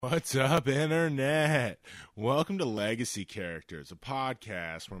What's up, Internet? Welcome to Legacy Characters, a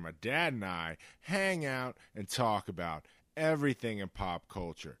podcast where my dad and I hang out and talk about everything in pop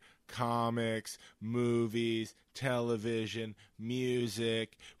culture. Comics, movies, television,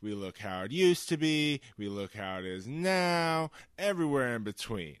 music. We look how it used to be, we look how it is now, everywhere in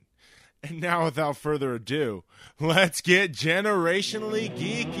between. And now, without further ado, let's get generationally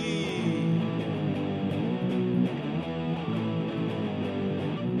geeky.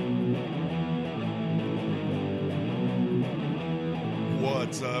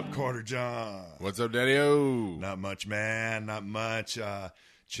 What's up, Carter John? What's up, Daddy-O? Not much, man. Not much.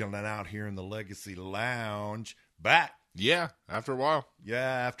 Chilling out here in the Legacy Lounge. Back. Yeah, after a while. Yeah,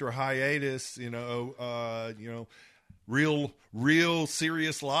 after a hiatus, real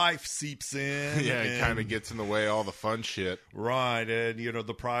serious life seeps in. Yeah, it kind of gets in the way of all the fun shit. Right, and,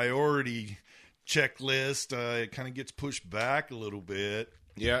 the priority checklist, it kind of gets pushed back a little bit.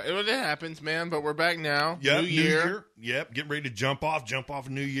 Yeah, it happens, man, but we're back now. Yep, new year. Yep, getting ready to jump off a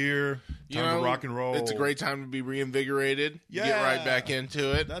new year. Time to rock and roll. It's a great time to be reinvigorated. Yeah. Get right back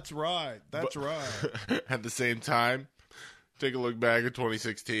into it. That's right. Right. At the same time, take a look back at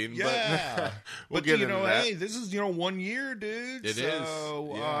 2016. Yeah. We'll get into that. Hey, this is, 1 year, dude. It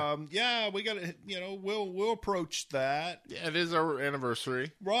is. Yeah, we got to, we'll approach that. Yeah, it is our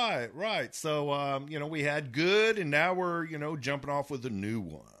anniversary. Right. So, we had good, and now we're, jumping off with a new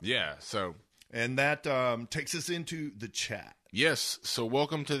one. Yeah, so. And that takes us into the chat. Yes, so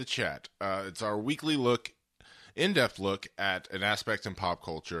welcome to the chat. It's our weekly in-depth look at an aspect in pop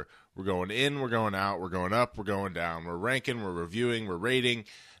culture. We're going in, we're going out, we're going up, we're going down. We're ranking, we're reviewing, we're rating.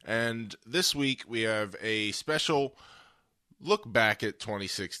 And this week we have a special look back at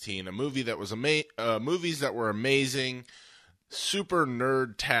 2016, a movie that was movies that were amazing, super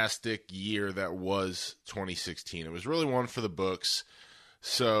nerd-tastic year that was 2016. It was really one for the books.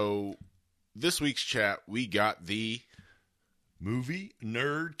 So this week's chat, we got the Movie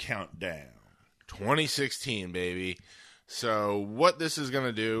Nerd Countdown 2016, baby. So what this is going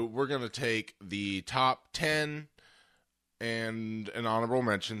to do, we're going to take the top 10 and an honorable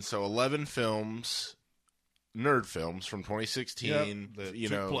mention. So 11 films, nerd films from 2016. That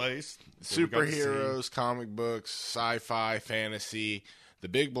took place. Superheroes, comic books, sci-fi, fantasy, the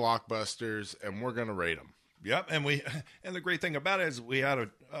big blockbusters, and we're going to rate them. Yep, and the great thing about it is we had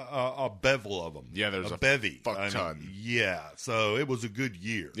a bevel of them. Yeah, there's a bevy, ton. Yeah, so it was a good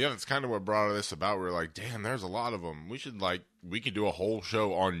year. Yeah, that's kind of what brought this about. We were like, damn, there's a lot of them. We could do a whole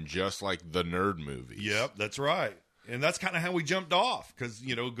show on just the nerd movies. Yep, that's right. And that's kind of how we jumped off because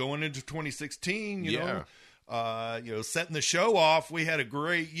going into 2016, setting the show off, we had a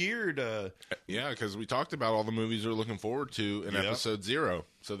great year to. Yeah, because we talked about all the movies we're looking forward to in episode 0.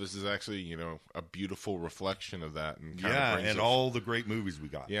 So this is actually, a beautiful reflection of that. And all the great movies we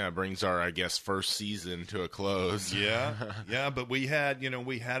got. Yeah, it brings our, first season to a close. Yeah, but we had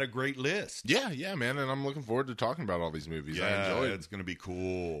a great list. Yeah, man, and I'm looking forward to talking about all these movies. Yeah, I enjoy it. It's going to be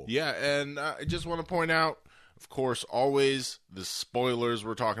cool. Yeah, and I just want to point out, of course, always the spoilers.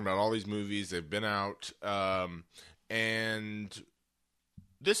 We're talking about all these movies. They've been out. And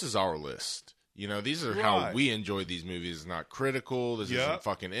this is our list. These are how we enjoy these movies. It's not critical. This isn't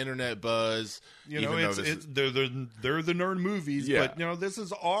fucking internet buzz. They're the nerd movies, but this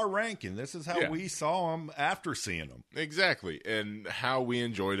is our ranking. This is how we saw them after seeing them. Exactly, and how we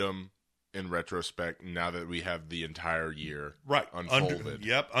enjoyed them in retrospect. Now that we have the entire year unfolded,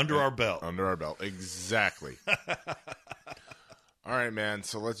 under our belt. Under our belt, exactly. All right, man.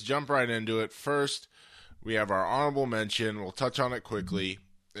 So let's jump right into it. First, we have our honorable mention. We'll touch on it quickly.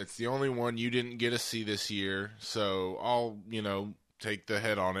 It's the only one you didn't get to see this year, so I'll, take the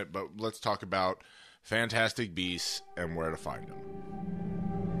head on it. But let's talk about Fantastic Beasts and Where to Find Them.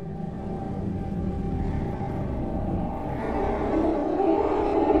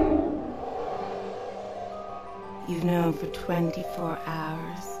 You've known for 24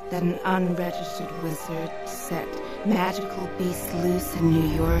 hours that an unregistered wizard set magical beasts loose in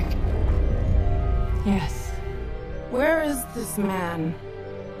New York. Yes. Where is this man?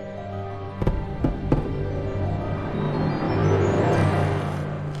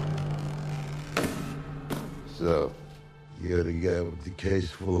 So, you're the guy with the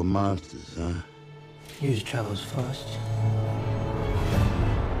case full of monsters, huh? Use travels first.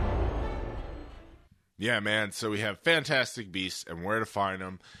 Yeah, man. So we have Fantastic Beasts and Where to Find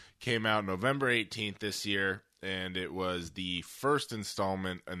Them. Came out November 18th this year, and it was the first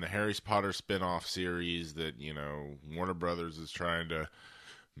installment in the Harry Potter spin-off series that, Warner Brothers is trying to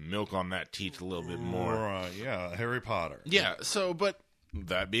milk on that teeth a little bit more. Right, yeah, Harry Potter. Yeah, so, but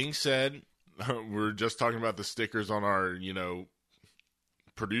that being said, we're just talking about the stickers on our,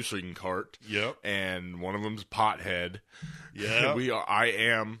 producing cart. Yep. And one of them's Pothead. Yeah.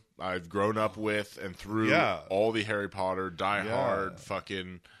 I've grown up with and through all the Harry Potter, Die Hard,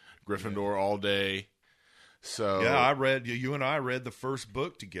 fucking Gryffindor all day. So yeah, you and I read the first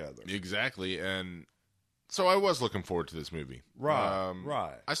book together. Exactly. And so I was looking forward to this movie. Right.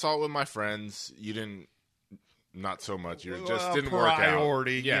 Right. I saw it with my friends. You didn't, not so much. You just didn't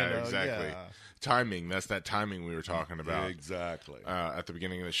priority, work out. Yeah, you know, exactly. yeah. Timing. That's that timing we were talking about. Exactly. At the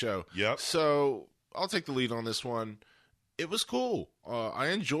beginning of the show. Yep. So I'll take the lead on this one. It was cool. I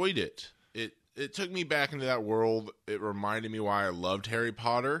enjoyed it. It took me back into that world. It reminded me why I loved Harry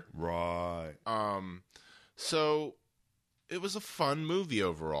Potter. Right. So it was a fun movie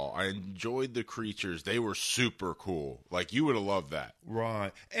overall. I enjoyed the creatures. They were super cool. Like, you would have loved that.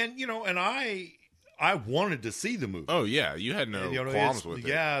 Right. And, and I wanted to see the movie. Oh, yeah. You had no qualms with it.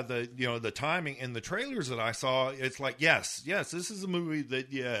 Yeah, the timing and the trailers that I saw, it's like, yes, this is a movie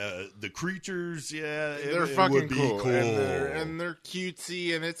that, the creatures, they're it fucking would be cool. And they're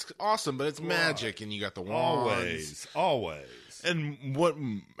cutesy, and it's awesome, but it's magic, and you got the wands. Always. And what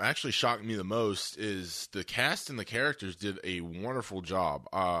actually shocked me the most is the cast and the characters did a wonderful job.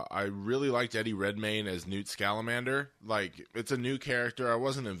 I really liked Eddie Redmayne as Newt Scamander. Like, it's a new character. I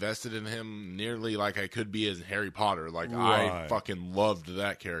wasn't invested in him nearly like I could be as Harry Potter. Like, I fucking loved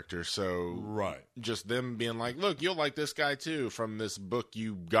that character. So, just them being like, look, you'll like this guy too from this book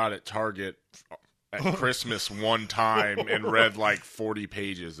you got at Target at Christmas one time and read like 40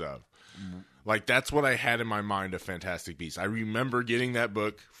 pages of. Like, that's what I had in my mind of Fantastic Beasts. I remember getting that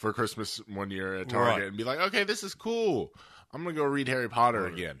book for Christmas one year at Target and be like, okay, this is cool. I'm going to go read Harry Potter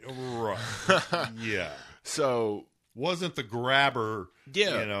again. Right. Yeah. So, wasn't the grabber,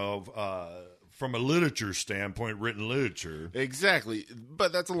 from a literature standpoint, written literature. Exactly.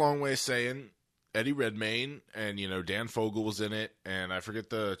 But that's a long way of saying Eddie Redmayne and, Dan Fogel was in it. And I forget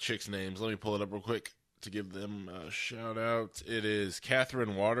the chicks' names. Let me pull it up real quick to give them a shout out. It is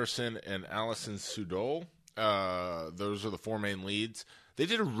Catherine Watterson and Alison Sudol. Those are the four main leads. They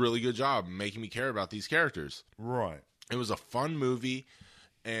did a really good job making me care about these characters. Right. It was a fun movie,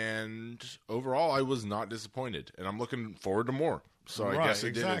 and overall I was not disappointed, and I'm looking forward to more. So I guess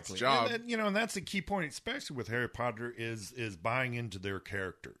it did its job. And that's the key point, especially with Harry Potter, is buying into their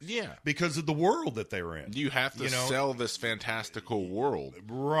characters. Yeah. Because of the world that they're in. You have to sell this fantastical world.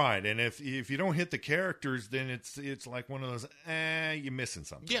 Right. And if you don't hit the characters, then it's like one of those, you're missing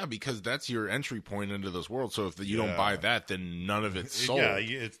something. Yeah, because that's your entry point into this world. So if you don't buy that, then none of it's sold. Yeah,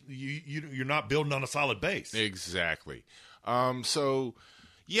 you're not building on a solid base. Exactly.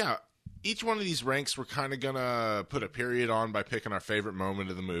 Each one of these ranks, we're kind of going to put a period on by picking our favorite moment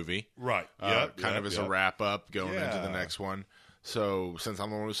of the movie. Right. As a wrap-up going into the next one. So, since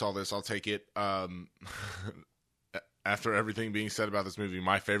I'm the one who saw this, I'll take it. After everything being said about this movie,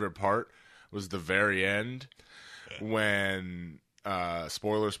 my favorite part was the very end when,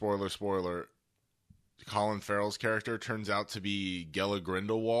 spoiler, Colin Farrell's character turns out to be Gella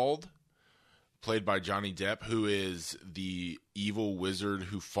Grindelwald, played by Johnny Depp, who is the evil wizard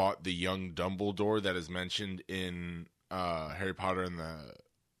who fought the young Dumbledore that is mentioned in Harry Potter and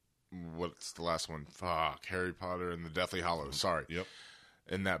what's the last one? Harry Potter and the Deathly Hallows. Sorry. Yep.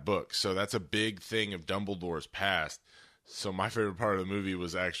 In that book. So that's a big thing of Dumbledore's past. So my favorite part of the movie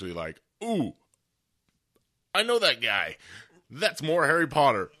was actually like, ooh, I know that guy. That's more Harry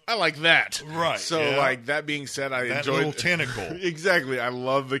Potter. I like that. Right. So, that being said, I enjoyed... That little tentacle. Exactly. I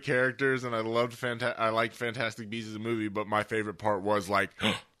love the characters, and I liked Fantastic Beasts as a movie, but my favorite part was,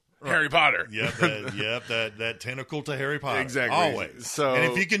 Harry Potter. That tentacle to Harry Potter. Exactly. Always. So, and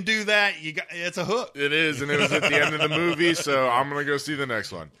if you can do that, it's a hook. It is, and it was at the end of the movie, so I'm going to go see the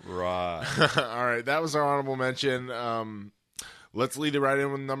next one. Right. All right. That was our honorable mention. Let's lead it right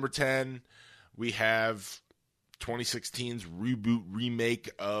in with number 10. We have 2016's reboot remake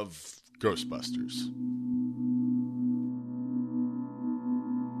of Ghostbusters.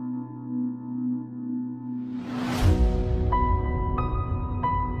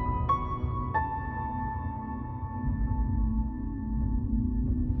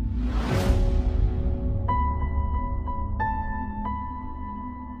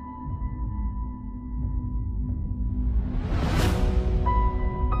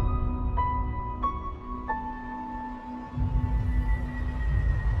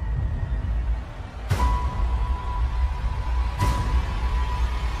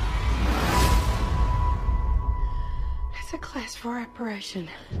 Class 4 apparition.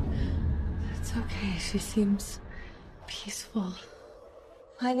 That's okay. She seems peaceful.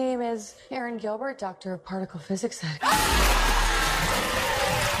 My name is Erin Gilbert, Doctor of Particle Physics at...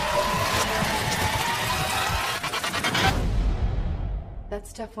 That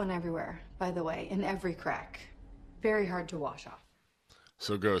stuff went everywhere, by the way, in every crack. Very hard to wash off.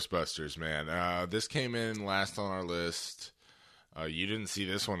 So Ghostbusters, man. This came in last on our list. You didn't see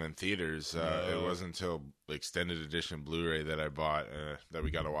this one in theaters. It wasn't until extended edition Blu-ray that I bought that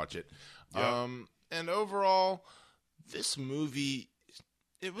we got to watch it. Yep. And overall, this movie,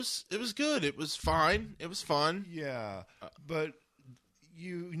 it was good. It was fine. It was fun. Yeah, but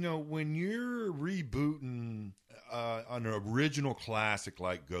you know when you're rebooting an original classic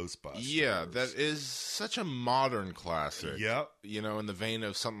like Ghostbusters, yeah, that is such a modern classic. Yep. You know, in the vein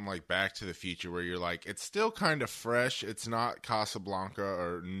of something like Back to the Future, where you're like, it's still kind of fresh. It's not Casablanca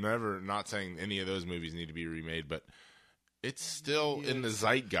or never. Not saying any of those movies need to be remade, but it's still in the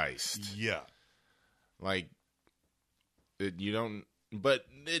zeitgeist. Yeah. Like, you don't, but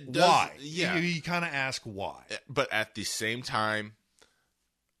it does. Why? Yeah. You kind of ask why. But at the same time,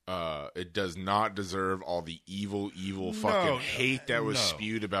 it does not deserve all the evil fucking hate that was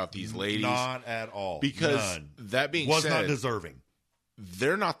spewed about these ladies. Not at all. Because None. that being was said, not deserving.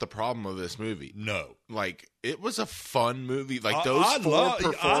 They're not the problem of this movie. No. Like, it was a fun movie. Like, those four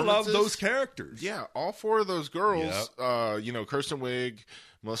performances. I love those characters. Yeah, all four of those girls, you know, Kirsten Wiig,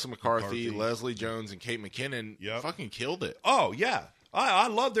 Melissa McCarthy, Leslie Jones, and Kate McKinnon fucking killed it. Oh, yeah. I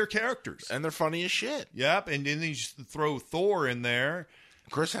love their characters. And they're funny as shit. Yep, and then you just throw Thor in there.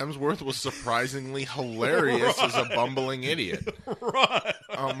 Chris Hemsworth was surprisingly hilarious as a bumbling idiot. Right.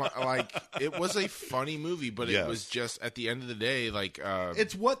 Like, it was a funny movie, but it was just, at the end of the day, like...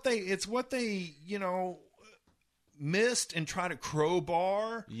 It's what they, you know... missed and try to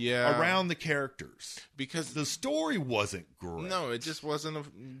crowbar around the characters because the story wasn't great. No, it just wasn't a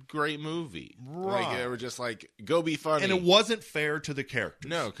great movie. Right. Like, they were just like, go be funny. And it wasn't fair to the characters.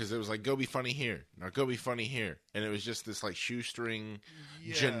 No, because it was like, go be funny here. Now go be funny here. And it was just this like shoestring,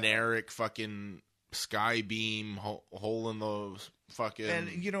 generic fucking sky beam hole in the fucking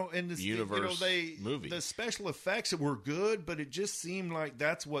universe movie. The special effects were good, but it just seemed like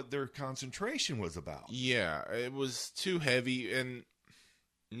that's what their concentration was about. Yeah, it was too heavy and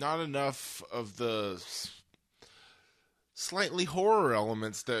not enough of the slightly horror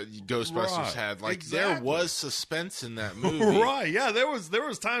elements that Ghostbusters had. Like there was suspense in that movie. Right, yeah, there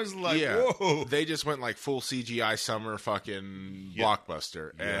was times like whoa. They just went like full CGI summer fucking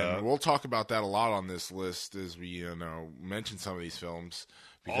blockbuster. And we'll talk about that a lot on this list as we mention some of these films.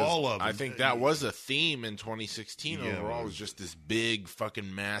 Because all of them. I think that was a theme in 2016 overall. It was just this big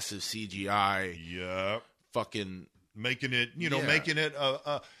fucking massive CGI. Yep. Fucking making it, making it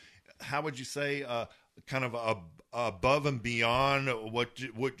how would you say kind of above and beyond what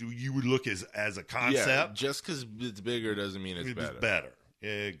you would look as a concept. Yeah, just because it's bigger doesn't mean it's better.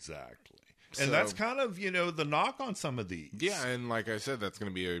 Exactly. And that's kind of, the knock on some of these. Yeah, and like I said, that's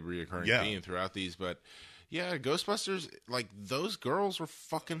going to be a reoccurring theme throughout these. But, yeah, Ghostbusters, like, those girls were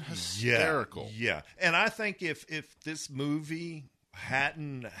fucking hysterical. Yeah. And I think if this movie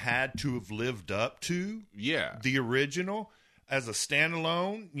hadn't had to have lived up to the original as a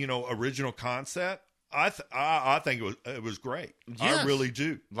standalone, original concept, I think it was great. Yes. I really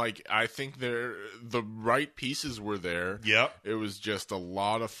do. Like, I think the right pieces were there. Yep. It was just a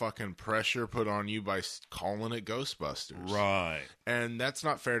lot of fucking pressure put on you by calling it Ghostbusters. Right. And that's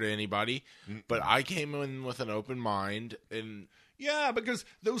not fair to anybody. But I came in with an open mind and... Yeah, because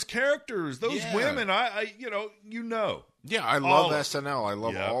those characters, those women, I Yeah, I love SNL. I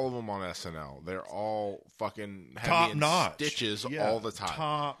love all of them on SNL. They're all fucking top notch stitches all the time.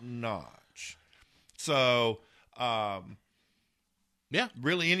 Top notch. So,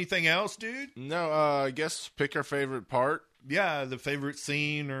 really anything else, dude? No, I guess pick our favorite part. Yeah, the favorite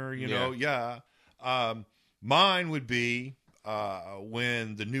scene or, mine would be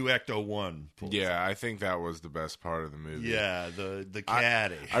when the new Ecto-1 pulls out. I think that was the best part of the movie. Yeah, the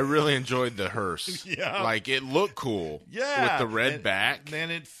caddy. I really enjoyed the hearse. Yeah. Like, it looked cool. Yeah. With the red back.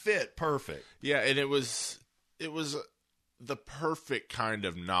 And it fit perfect. Yeah, and it was the perfect kind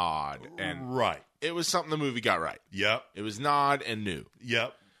of nod. And right. It was something the movie got right. Yep. It was nod and new.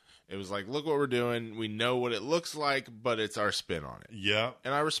 Yep. It was like, look what we're doing. We know what it looks like, but it's our spin on it. Yep.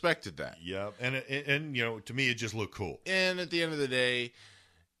 And I respected that. Yep. And to me, it just looked cool. And at the end of the day,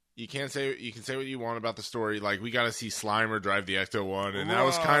 you can say what you want about the story. Like, we got to see Slimer drive the Ecto-1, and that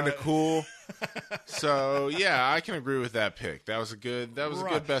was kind of cool. So, yeah, I can agree with that pick. That was a good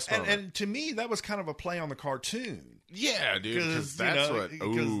best moment. And to me, that was kind of a play on the cartoon. Yeah, dude, because that's what.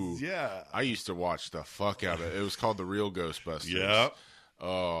 Ooh, I used to watch the fuck out of it. It was called The Real Ghostbusters. Yep.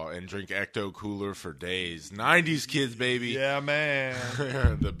 Oh, and drink Ecto Cooler for days. 90s kids, baby. Yeah, man.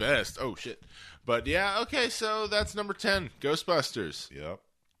 The best. Oh, shit. But, yeah, okay, so that's number 10, Ghostbusters. Yep.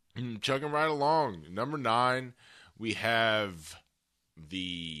 Chugging right along. Number 9, we have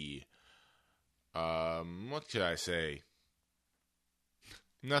the what could I say?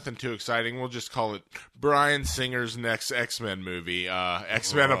 Nothing too exciting. We'll just call it Bryan Singer's next X-Men movie,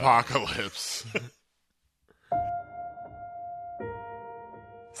 X-Men Apocalypse.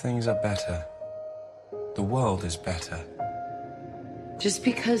 Things are better. The world is better. Just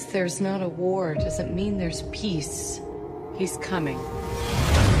because there's not a war doesn't mean there's peace. He's coming.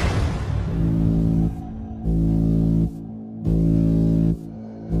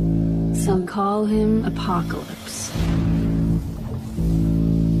 Some call him Apocalypse.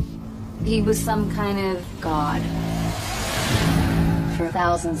 He was some kind of god. For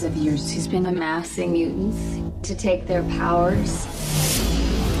thousands of years, he's been amassing mutants to take their powers.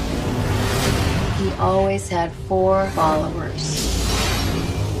 He always had 4 followers.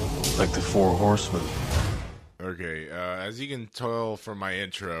 Like the 4 Horsemen. Okay, as you can tell from my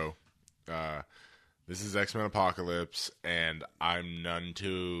intro, this is X-Men Apocalypse, and I'm none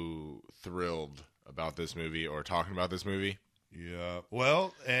too thrilled about this movie or talking about this movie. Yeah,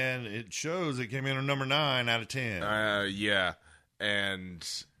 well, and it shows it came in at number 9 out of 10. Yeah, and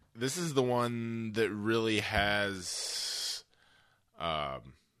this is the one that really has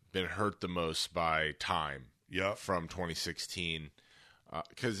been hurt the most by time. Yep. From 2016.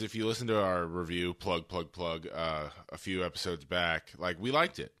 Because if you listen to our review, plug, a few episodes back, like, we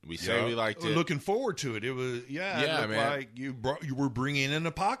liked it. We say we liked it. Looking forward to it. It was, it looked man. like you were bringing in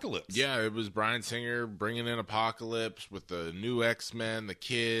Apocalypse. Yeah, it was Bryan Singer bringing in Apocalypse with the new X-Men, the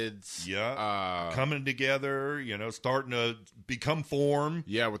kids. Yeah, coming together, starting to become form.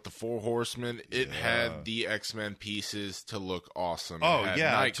 Yeah, with the 4 Horsemen. It had the X-Men pieces to look awesome. Oh, it had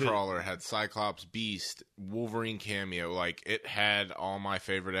yeah. Nightcrawler, had Cyclops, Beast, Wolverine cameo. Like, it had all my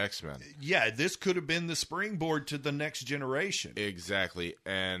favorite X-Men. Yeah, this could have been the springboard to the next generation. Exactly.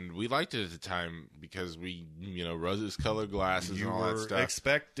 And we liked it at the time because we, rose-colored glasses and all that stuff.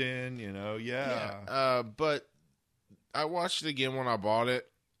 Expecting, but I watched it again when I bought it,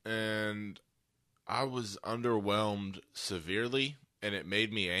 and I was underwhelmed severely, and it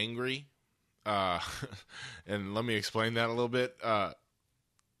made me angry. And let me explain that a little bit.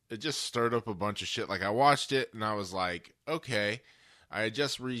 It just stirred up a bunch of shit. Like, I watched it, and I was like, okay. I had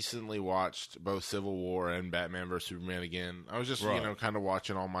just recently watched both Civil War and Batman vs. Superman again. I was just, kind of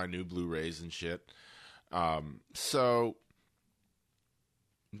watching all my new Blu-rays and shit. So,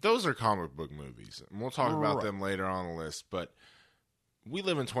 those are comic book movies. And we'll talk about them later on the list. But we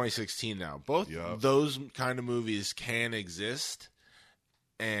live in 2016 now. Both those kind of movies can exist.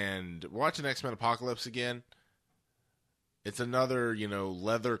 And watching X-Men Apocalypse again, it's another,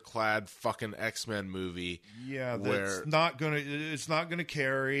 leather-clad fucking X-Men movie. Yeah, it's not gonna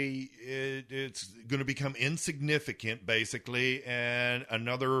carry. It's gonna become insignificant, basically, and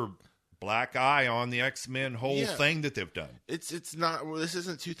another black eye on the X-Men whole thing that they've done. It's not. Well, this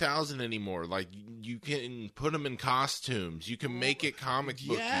isn't 2000 anymore. Like, you can put them in costumes. You can make it comic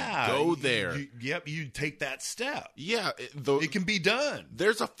book. Yeah, go there. You take that step. Yeah, it can be done.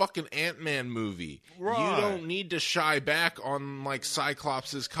 There's a fucking Ant-Man movie. Right. You don't need to shy back on, like,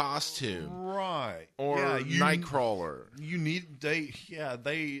 Cyclops' costume. Right. Or Nightcrawler.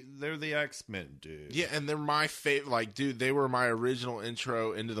 They're the X-Men, dude. Yeah, and they're my favorite. Like, dude, they were my original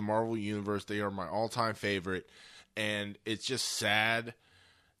intro into the Marvel Universe. They are my all-time favorite. And it's just sad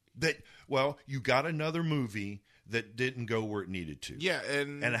that, you got another movie that didn't go where it needed to. Yeah,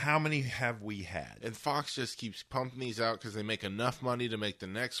 and how many have we had? And Fox just keeps pumping these out because they make enough money to make the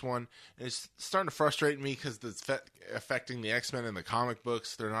next one. And it's starting to frustrate me because it's affecting the X-Men in the comic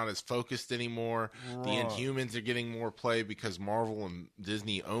books. They're not as focused anymore. Right. The Inhumans are getting more play because Marvel and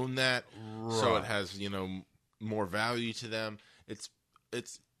Disney own that. Right. So it has, more value to them. It's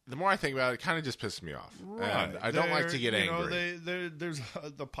the more I think about it, it kind of just pisses me off. Right. And I don't like to get angry. There's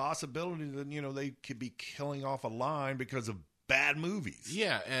the possibility that, they could be killing off a line because of bad movies.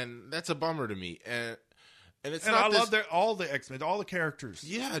 Yeah, and that's a bummer to me. And it's and not. I love all the X-Men, all the characters.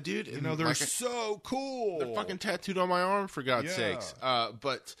 Yeah, dude. They're so cool. They're fucking tattooed on my arm, for God's sakes.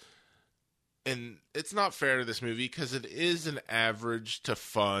 And it's not fair to this movie because it is an average to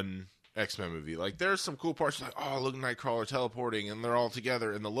fun X-Men movie. Like, there's some cool parts, like, oh, look, Nightcrawler teleporting, and they're all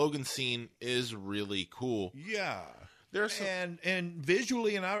together, and the Logan scene is really cool. Yeah. There's some... and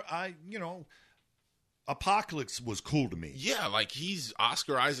visually, and I Apocalypse was cool to me. Yeah, like he's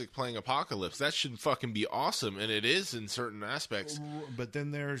Oscar Isaac playing Apocalypse. That should fucking be awesome, and it is in certain aspects. But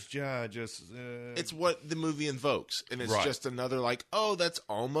then there's just it's what the movie invokes, and it's just another like, oh, that's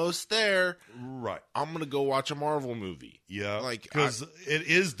almost there. Right. I'm gonna go watch a Marvel movie. Yeah, like because it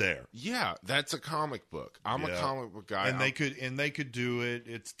is there. Yeah, that's a comic book. I'm a comic book guy, and they could do it.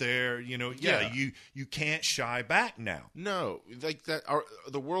 It's there. You know. Yeah. You can't shy back now. No, like that.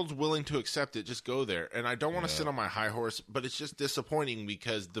 The world's willing to accept it. Just go there. And I don't want to sit on my high horse, but it's just disappointing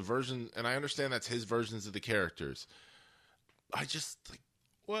because the version, and I understand that's his versions of the characters. I just like,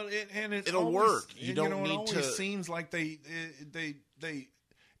 well, it'll always work. You don't need to. It seems like they.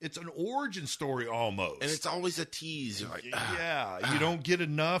 It's an origin story almost, and it's always a tease. You're like, you don't get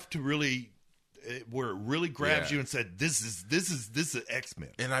enough to really. Where it really grabs you and said, "This is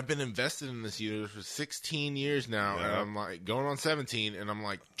X-Men." And I've been invested in this universe for 16 years now, and I'm like going on 17, and I'm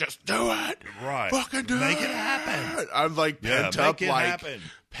like, just do it, right? Fucking do make it happen. I'm like pent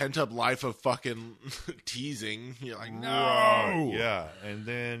up life of fucking teasing. You're like, no, and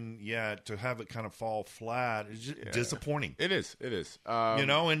then to have it kind of fall flat is just disappointing. It is.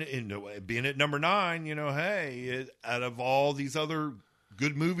 And being at number 9, hey, out of all these other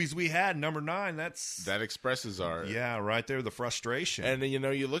good movies we had, number 9, that expresses our right there, the frustration. And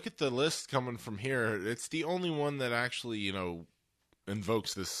you look at the list coming from here, it's the only one that actually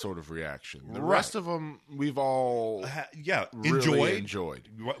invokes this sort of reaction. The rest of them we've all really enjoyed.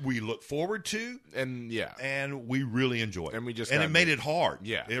 We look forward to, and we really enjoyed, and it made it hard.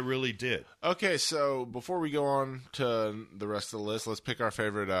 It really did. Okay, so before we go on to the rest of the list, let's pick our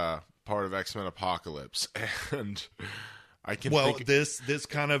favorite part of X-Men Apocalypse. And this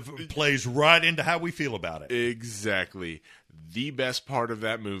kind of plays right into how we feel about it. Exactly. The best part of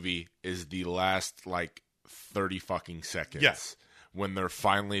that movie is the last 30 fucking seconds. Yes. When they're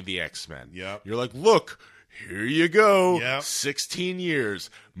finally the X-Men. Yep. You're like, look, here you go. Yep. 16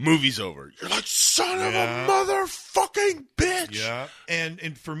 years. Movie's over. You're like, son of a motherfucking bitch. Yeah.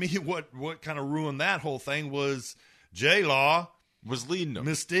 And for me, what kind of ruined that whole thing was J-Law was leading them.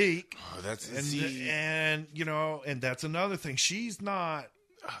 Mystique. Oh, that's and that's another thing. She's not.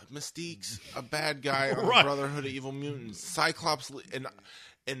 Mystique's a bad guy on the Brotherhood of Evil Mutants. Cyclops,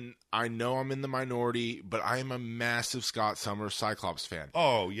 and I know I'm in the minority, but I am a massive Scott Summers Cyclops fan.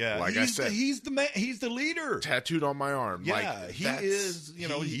 Oh yeah, I said, he's the man. He's the leader, tattooed on my arm. Yeah, he is.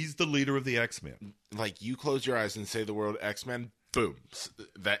 He's the leader of the X-Men. Like, you close your eyes and say the word X-Men. Boom!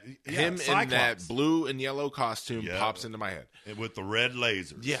 Him Cyclops. in that blue and yellow costume pops into my head with the red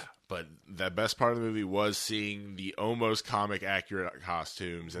lasers. Yeah, but the best part of the movie was seeing the almost comic accurate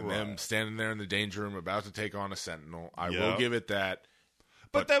costumes and them standing there in the danger room about to take on a Sentinel. I will give it that.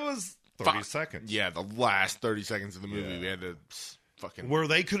 But that was 30 seconds. Yeah, the last 30 seconds of the movie, we had to fucking where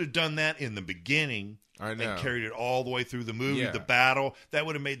they could have done that in the beginning. I know. And carried it all the way through the movie, the battle. That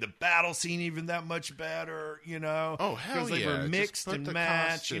would have made the battle scene even that much better, Oh, hell yeah. Because they were mixed and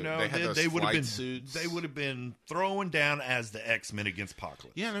matched, They would have been suits. They would have been throwing down as the X-Men against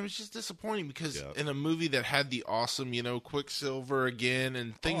Apocalypse. Yeah, and it was just disappointing because in a movie that had the awesome, Quicksilver again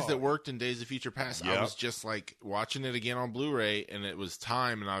and things that worked in Days of Future Past, I was just like watching it again on Blu-ray, and it was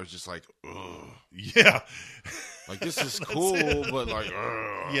time, and I was just like, ugh. Yeah. Like, this is cool, but like,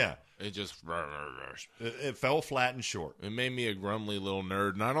 ugh. Yeah. It just it fell flat and short. It made me a grumbly little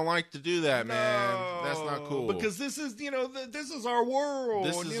nerd, and I don't like to do that, man. That's not cool. Because this is, this is our world.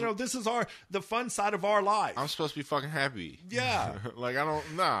 This is the fun side of our life. I'm supposed to be fucking happy. Yeah. Like, I don't.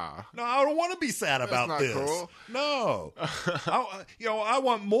 Nah. No, I don't want to be sad about this. That's not cool. No. I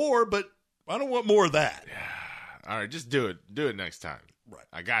want more, but I don't want more of that. All right, just do it. Do it next time. Right.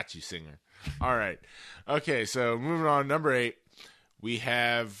 I got you, singer. All right. Okay, so moving on, number 8, we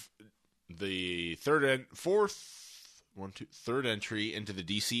have the third entry into the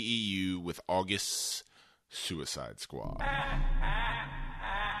DCEU with August's Suicide Squad.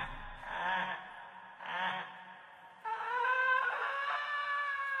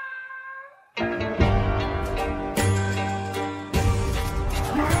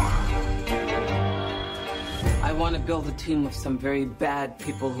 I want to build a team of some very bad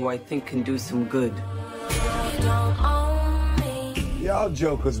people who I think can do some good. Y'all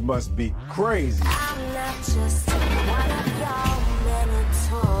jokers must be crazy. I'm not just one of y'all many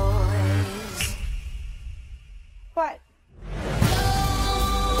toys. What?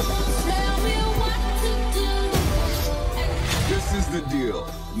 This is the deal.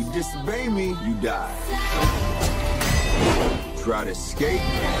 You disobey me, you die. Try to escape,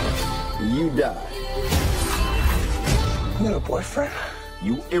 you die. You got a boyfriend?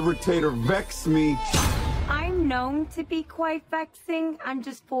 You irritate or vex me. I'm known to be quite vexing. I'm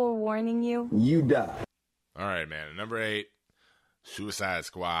just forewarning you. You die. All right, man. Number 8, Suicide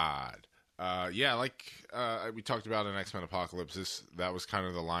Squad. We talked about in X-Men Apocalypse, that was kind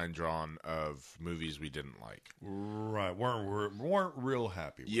of the line drawn of movies we didn't like. Right. Weren't real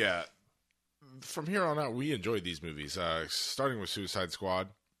happy with. Yeah. From here on out, we enjoyed these movies. Starting with Suicide Squad.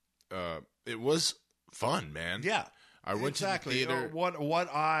 It was fun, man. Yeah. I went to the theater. What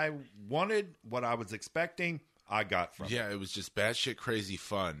I wanted, what I was expecting, I got from it. Yeah, it was just batshit crazy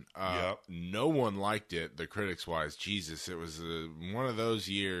fun. Yep. No one liked it, the critics-wise. Jesus, it was one of those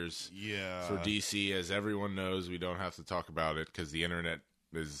years for DC. As everyone knows, we don't have to talk about it because the internet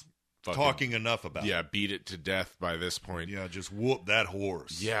is talking enough about it. Yeah, beat it to death by this point. Yeah, just whoop that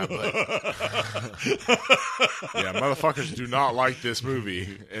horse. Yeah, but motherfuckers do not like this movie,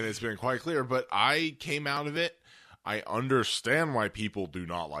 and it's been quite clear. But I came out of it. I understand why people do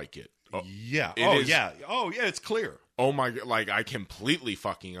not like it. Yeah. It's clear. Oh my god! Like I completely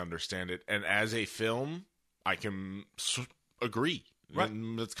fucking understand it, and as a film, I can agree. Right.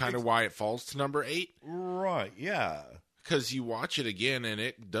 And that's kind of why it falls to number 8. Right. Yeah. Because you watch it again, and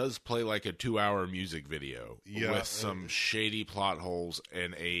it does play like a 2-hour music video with some shady plot holes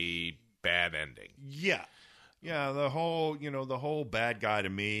and a bad ending. Yeah. Yeah, the whole bad guy to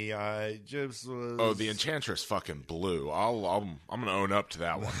me, I just was... Oh, the Enchantress fucking blew. I'm going to own up to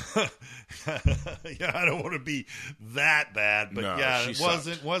that one. Yeah, I don't want to be that bad, but no,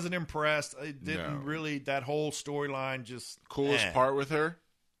 wasn't impressed. It didn't really, that whole storyline just... Coolest part with her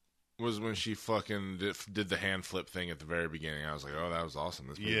was when she fucking did the hand flip thing at the very beginning. I was like, oh, that was awesome.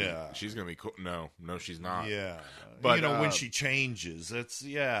 This movie, she's going to be cool. No, she's not. Yeah. But when she changes,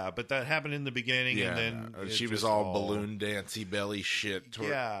 but that happened in the beginning, and then she was all balloon dancey belly shit.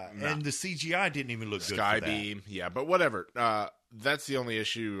 And the CGI didn't even look good. Skybeam, but whatever. That's the only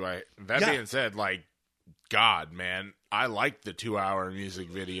issue. Being said, like, God, man, I liked the 2-hour music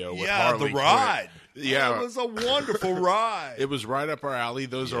video with Harley the ride. Quinn. Yeah, it was a wonderful ride. It was right up our alley.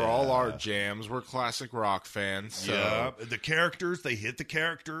 Those are all our jams. We're classic rock fans. So. The characters, they hit the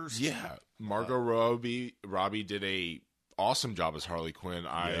characters. Yeah, Margot Robbie did a awesome job as Harley Quinn.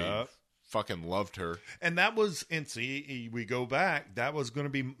 I fucking loved her. And that was, we go back. That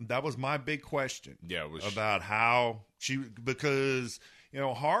was my big question. Yeah, it was about how because.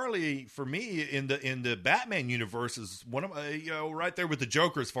 Harley for me in the Batman universe is one of right there with the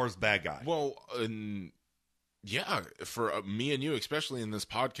Joker as far as bad guy. Well, for me and you, especially in this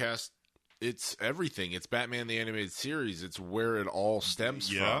podcast, it's everything. It's Batman the Animated Series. It's where it all stems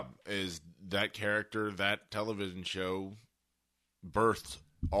from. Is that character, that television show, birthed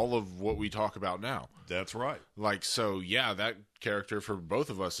all of what we talk about now. That's right. Like that character for both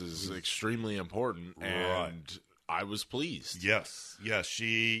of us is extremely important, and I was pleased. Yes.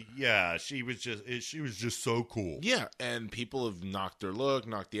 She was just so cool. Yeah, and people have knocked their look,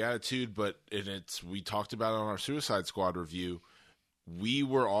 knocked the attitude, but we talked about it on our Suicide Squad review. We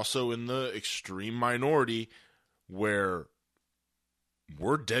were also in the extreme minority where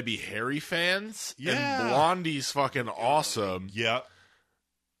we're Debbie Harry fans, and Blondie's fucking awesome. Yeah.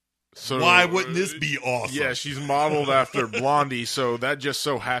 So why wouldn't this be awesome? Yeah, she's modeled after Blondie, so that just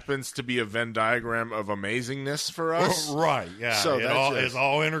so happens to be a Venn diagram of amazingness for us. Right, yeah. So it's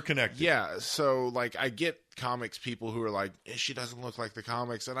all interconnected. Yeah, so like I get comics people who are like, she doesn't look like the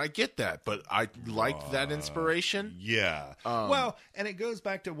comics, and I get that, but I liked that inspiration. Yeah. Well, and it goes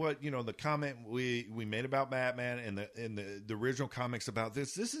back to what, the comment we made about Batman and the original comics about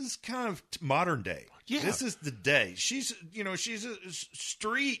this. This is kind of modern day. Yeah. This is the day. She's a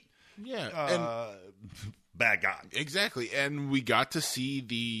street bad guy. Exactly. And we got to see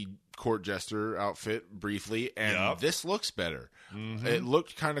the court jester outfit briefly, and this looks better. Mm-hmm. It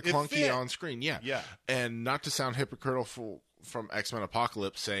looked kind of clunky on screen. Yeah. And not to sound hypocritical from X-Men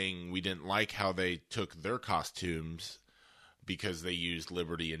Apocalypse saying we didn't like how they took their costumes because they used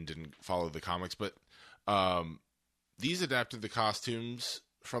Liberty and didn't follow the comics, but these adapted the costumes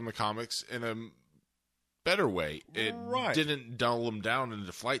from the comics in a better way. It didn't dull them down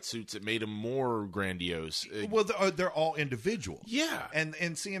into flight suits. It made them more grandiose. They're all individual. Yeah,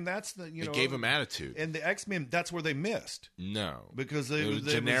 and seeing that's the it gave them attitude. And the X-Men, that's where they missed. No, because it was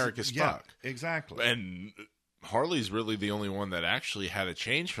generic as fuck. Exactly. And Harley's really the only one that actually had a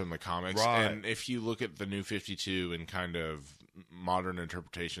change from the comics. Right. And if you look at the New 52 and kind of modern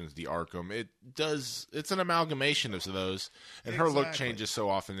interpretations, the Arkham, it's an amalgamation of those, and her look changes so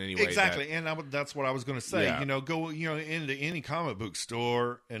often anyway. Exactly, and that's what I was going to say. Yeah. Go into any comic book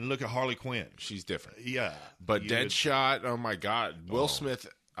store and look at Harley Quinn. She's different. Yeah, but Deadshot, oh my God, Will Smith.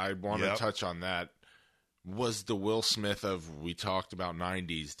 I want to touch on that. was the Will Smith of, we talked about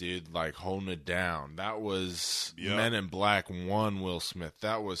 90s, dude, like holding it down. That was Men in Black 1 Will Smith.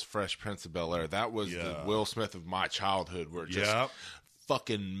 That was Fresh Prince of Bel-Air. That was the Will Smith of my childhood, where it just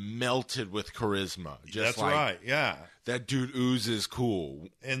fucking melted with charisma. Just That's right, yeah. That dude oozes cool.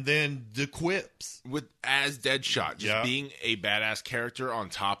 And then the quips. As Deadshot, just being a badass character on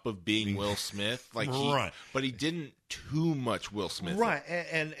top of being Will Smith. Like but he didn't too much Will Smith. Right,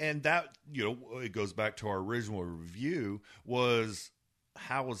 and that, it goes back to our original review, was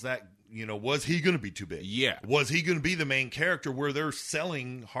how was that, was he going to be too big? Yeah. Was he going to be the main character where they're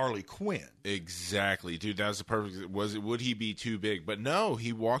selling Harley Quinn? Exactly, dude. That was the perfect. Would he be too big? But no,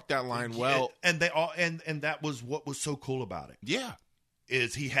 he walked that line well. And they all, and that was what was so cool about it. Yeah,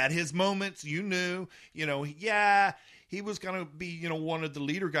 is he had his moments. He was going to be, one of the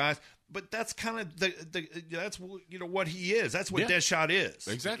leader guys. But that's kind of that's what he is. That's what Deadshot is.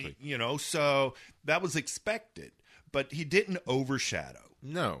 Exactly. So that was expected, but he didn't overshadow.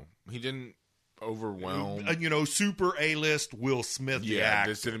 No, he didn't overwhelm. Super A-list Will Smith. Yeah,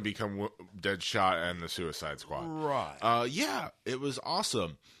 this didn't become Deadshot and the Suicide Squad. Right. Yeah, it was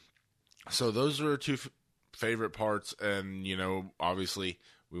awesome. So those were two favorite parts, and obviously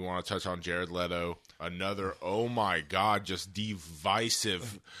we want to touch on Jared Leto. Another, oh my God, just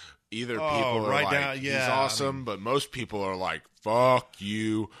divisive. Either people are like, he's awesome, but most people are like, fuck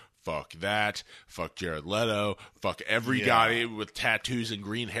you. Fuck that. Fuck Jared Leto. Fuck every guy with tattoos and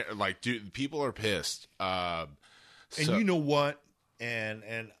green hair. Like, dude, people are pissed. And you know what? And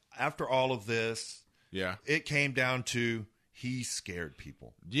after all of this, it came down to he scared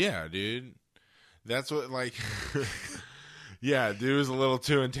people. Yeah, dude. That's what, like, yeah, dude was a little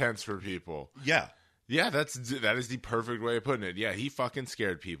too intense for people. Yeah. Yeah, that is the perfect way of putting it. Yeah, he fucking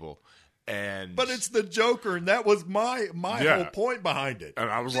scared people. But it's the Joker, and that was my whole point behind it. And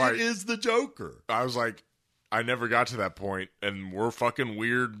I was like, it is the Joker. I was like, I never got to that point, and we're fucking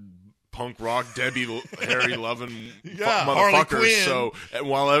weird punk rock Debbie Harry loving motherfuckers. So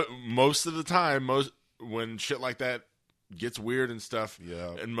while most of the time, when shit like that gets weird and stuff,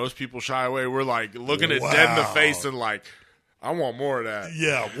 and most people shy away, we're like looking at dead in the face and like, I want more of that.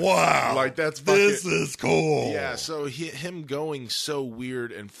 Yeah, wow. Like, that's fucking... This is cool. Yeah, so him going so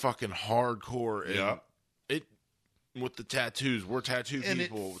weird and fucking hardcore. And with the tattoos. We're tattoo and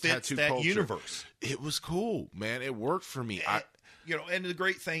people. It fits tattoo that culture. universe. It was cool, man. It worked for me. And the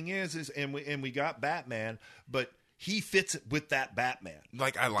great thing is we got Batman, but he fits it with that Batman.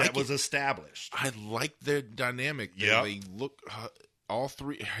 Like, I like that was established. I like their dynamic. Yeah. They look... all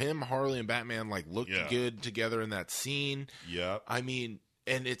three, him, Harley, and Batman, like, looked good together in that scene. Yeah. I mean,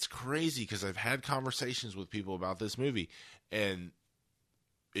 and it's crazy because I've had conversations with people about this movie, and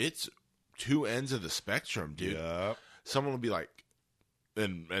it's two ends of the spectrum, dude. Yeah. Someone will be like,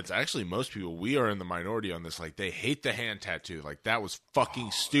 and it's actually most people, we are in the minority on this, like, they hate the hand tattoo. Like, that was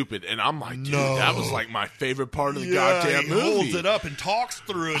fucking stupid. And I'm like, dude, that was, like, my favorite part of the goddamn movie. He holds it up and talks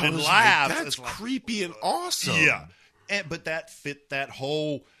through it and laughs. Like, that's creepy and awesome. Yeah. But that fit that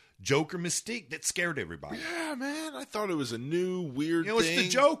whole Joker mystique that scared everybody. Yeah, man. I thought it was a new, weird thing. It's the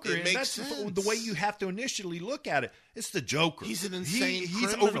Joker. It makes sense. The way you have to initially look at it. It's the Joker. He's an insane criminal.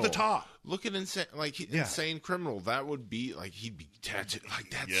 He's over the top. Look at insane criminal. That would be, like, he'd be tattooed. Like,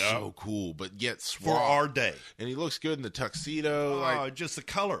 that's so cool, but yet suave. For our day. And he looks good in the tuxedo. Just the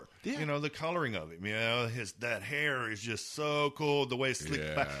color. Yeah. The coloring of him. That hair is just so cool. The way it's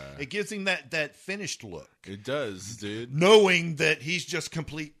slicked back. It gives him that finished look. It does, dude. Knowing that he's just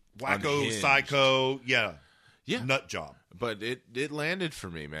complete wacko, Unhinged. Psycho, nut job. But it landed for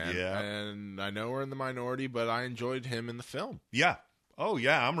me, man. Yeah. And I know we're in the minority, but I enjoyed him in the film. Yeah. Oh,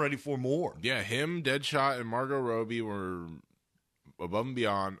 yeah, I'm ready for more. Yeah, him, Deadshot, and Margot Robbie were above and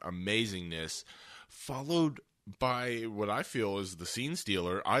beyond amazingness, followed by what I feel is the scene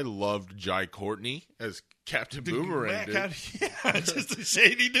stealer. I loved Jai Courtney as Captain Boomerang, dude. Just a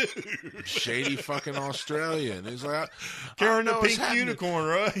shady dude. Shady fucking Australian. He's like, carrying a pink unicorn,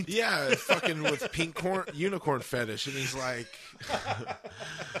 right? Yeah, fucking with pink unicorn fetish. And he's like,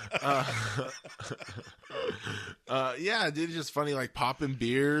 dude, it's just funny, like popping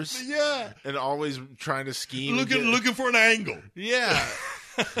beers. Yeah. And always trying to scheme. Looking for an angle. Yeah.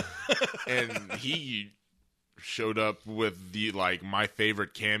 And he showed up with the, like, my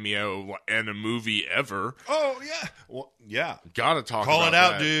favorite cameo in a movie ever. Oh, yeah. Well, yeah. Gotta talk Call about it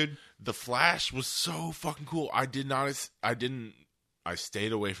out, that. dude. The Flash was so fucking cool. I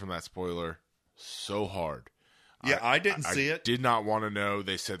stayed away from that spoiler so hard. Yeah, I didn't see it. Did not want to know.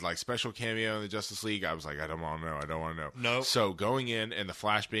 They said, like, special cameo in the Justice League. I was like, I don't want to know. I don't want to know. No. So going in and the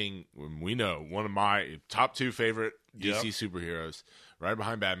Flash being, we know, one of my top two favorite DC superheroes, right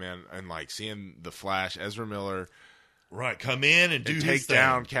behind Batman, and like seeing the Flash, Ezra Miller, right, come in and do his take thing.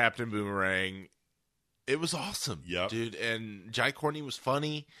 down Captain Boomerang. It was awesome, dude. And Jai Courtney was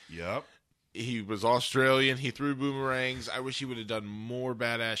funny. Yep. He was Australian. He threw boomerangs. I wish he would have done more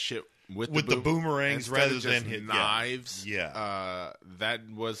badass shit with the boomerangs rather than his knives. Yeah. That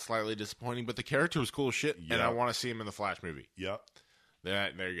was slightly disappointing, but the character was cool as shit, and I want to see him in the Flash movie. Yep.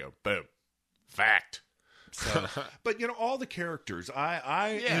 There you go. Boom. Fact. So, but all the characters,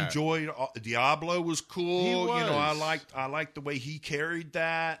 I enjoyed. Diablo was cool. He was. I liked the way he carried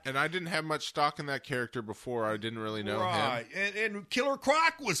that. And I didn't have much stock in that character before. I didn't really know him. And Killer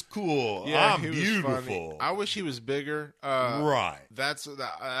Croc was cool. Yeah, he was beautiful. I wish he was bigger. Right. That's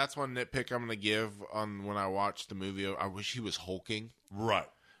one nitpick I'm going to give on when I watched the movie. I wish he was hulking. Right.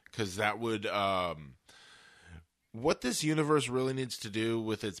 Because that would. What this universe really needs to do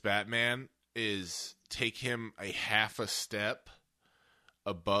with its Batman is take him a half a step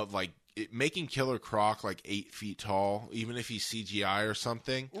above, like making Killer Croc like 8 feet tall, even if he's CGI or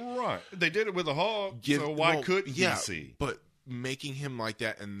something. Right. They did it with a Hulk, so why couldn't DC? But making him like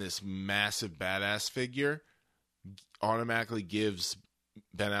that in this massive badass figure automatically gives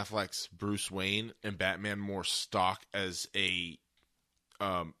Ben Affleck's Bruce Wayne and Batman more stock as a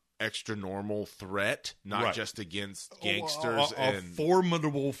extra normal threat, not just against gangsters a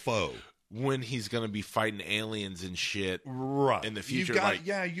formidable foe. When he's going to be fighting aliens and shit, in the future,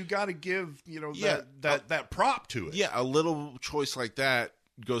 you got to give that prop to it. Yeah, a little choice like that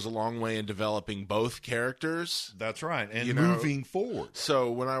goes a long way in developing both characters. That's right, and moving forward.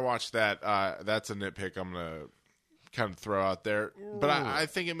 So when I watch that, that's a nitpick I'm going to kind of throw out there, but I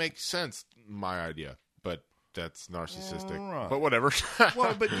think it makes sense. My idea, but that's narcissistic. Right. But whatever.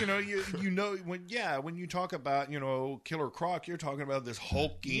 Well, but when you talk about Killer Croc, you're talking about this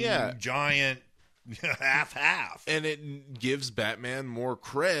hulking giant half, and it gives Batman more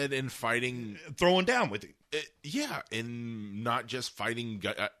cred in fighting, throwing down with him. And not just fighting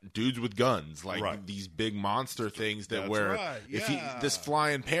dudes with guns like these big monster things this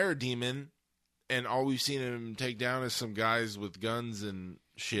flying parademon, and all we've seen him take down is some guys with guns and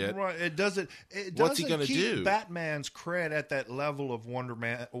shit. Right. It doesn't What's he gonna do? Batman's cred at that level of Wonder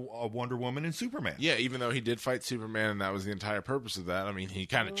Woman, and Superman. Yeah, even though he did fight Superman, and that was the entire purpose of that. I mean, he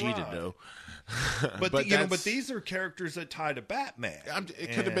kind of cheated, though. But these are characters that tie to Batman.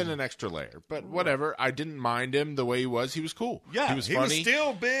 It could have been an extra layer, but whatever. I didn't mind him the way he was. He was cool. Yeah, he was funny. Was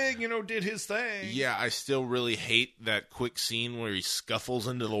still big. Did his thing. Yeah, I still really hate that quick scene where he scuffles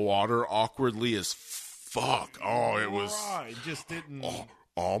into the water awkwardly as fuck. Oh, it was. It just didn't. Oh,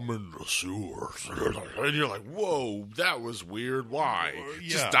 I'm in the sewers. And you're like, whoa, that was weird. Why?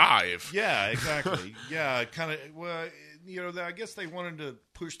 Just dive. Yeah, exactly. Yeah, kind of. Well, I guess they wanted to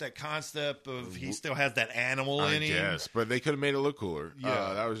push that concept of he still has that animal in him. Yes, but they could have made it look cooler.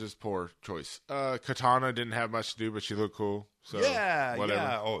 Yeah, that was just poor choice. Katana didn't have much to do, but she looked cool. So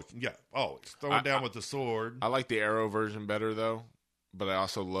whatever. Always throwing down with the sword. I like the Arrow version better though. But I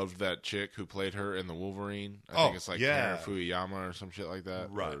also loved that chick who played her in the Wolverine. I think it's like Karen Fuyama or some shit like that.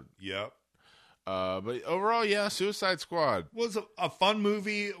 Right. Yep. But overall, Suicide Squad was a fun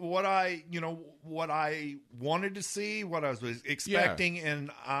movie. What I wanted to see, what I was expecting, and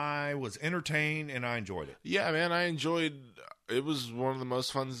I was entertained and I enjoyed it. Yeah, man, I enjoyed. It was one of the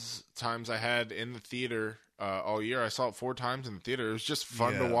most fun times I had in the theater. All year. I saw it 4 times in the theater. It was just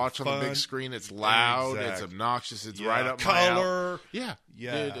fun to watch on the big screen. It's loud. Exactly. It's obnoxious. It's right up my alley. Yeah.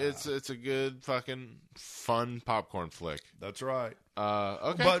 Dude, it's a good fucking fun popcorn flick. That's right.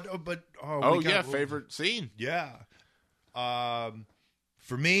 Okay. But favorite scene. Yeah. For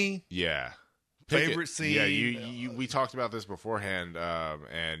me. Yeah. Favorite scene. Yeah. You we talked about this beforehand.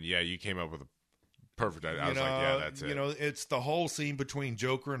 And you came up with a perfect idea. I was like, that's it. It's the whole scene between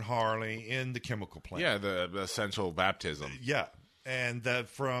Joker and Harley in the chemical plant. Yeah, the essential baptism. Yeah. And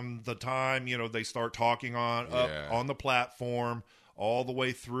from the time, they start talking up on the platform all the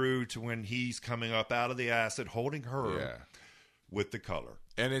way through to when he's coming up out of the acid holding her with the color.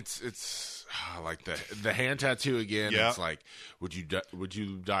 And it's like the hand tattoo again. It's like, would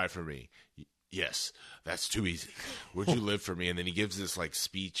you die for me? Yes, that's too easy. Would you live for me? And then he gives this like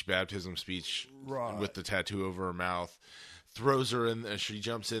baptism speech with the tattoo over her mouth, throws her in, she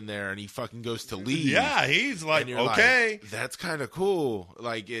jumps in there, and he fucking goes to leave. Yeah, he's like, okay. Like, that's kind of cool.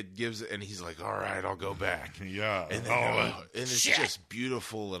 Like, it gives, and he's like, all right, I'll go back. Yeah. And then, and it's just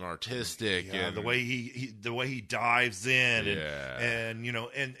beautiful and artistic. Yeah, and the way he dives in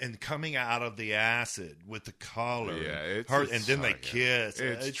and coming out of the acid with the collar. Yeah. And then they kiss.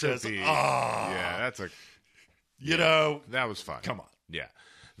 It's just, trippy. Yeah, that's that was fun. Come on. Yeah.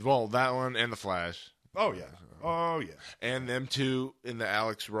 Well, that one and The Flash. Oh yeah. Oh yeah. And them two in the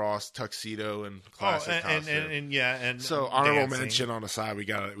Alex Ross tuxedo and classic costume. And so honorable dancing. mention on the side. We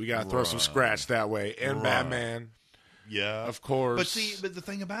got to throw some scratch that way. And Batman. Yeah, of course. But the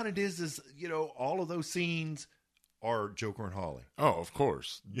thing about it is all of those scenes are Joker and Harley. Oh, of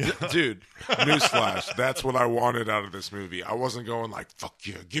course. Yeah. Dude, newsflash. That's what I wanted out of this movie. I wasn't going like, fuck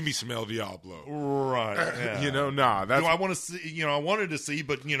yeah, give me some El Diablo. Right. Yeah. Nah. That's... Do I want to see, I wanted to see,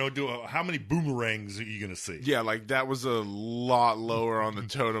 but, how many boomerangs are you going to see? Yeah, like that was a lot lower on the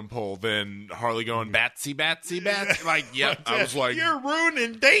totem pole than Harley going, Batsy, Batsy, Batsy. Like, yep. I was like, you're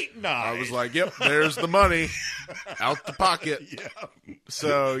ruining date night. I was like, yep, there's the money out the pocket. Yeah.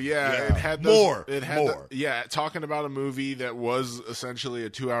 So, it had those, more. Talking about a movie that was essentially a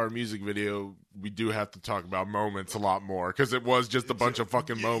 2-hour music video, we do have to talk about moments a lot more because it was just a bunch of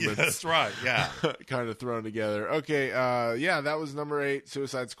fucking moments. That's right, yeah. Kind of thrown together. Okay, that was number 8,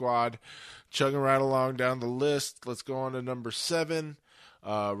 Suicide Squad. Chugging right along down the list. Let's go on to number 7.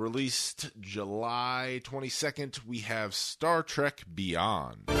 Released July 22nd, we have Star Trek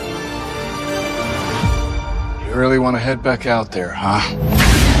Beyond. You really want to head back out there, huh?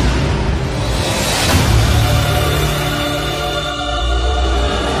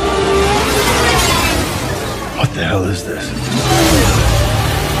 What the hell is this?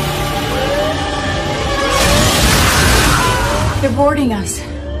 They're boarding us.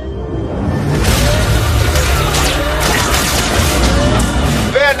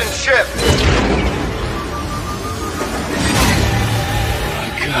 Abandon ship!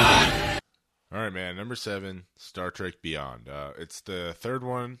 Oh, God. All right, man. Number 7, Star Trek Beyond. It's the third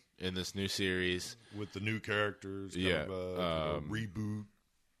one in this new series. With the new characters. Kind of reboot.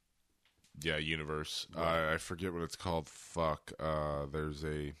 Yeah, universe. Right. I forget what it's called. Fuck. There's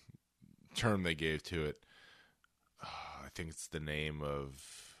a term they gave to it. I think it's the name of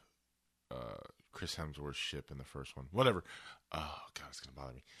Chris Hemsworth's ship in the first one. Whatever. Oh, God, it's going to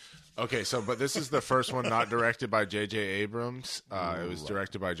bother me. Okay, but this is the first one not directed by J.J. Abrams. It was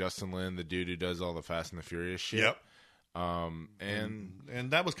directed by Justin Lin, the dude who does all the Fast and the Furious shit. Yep.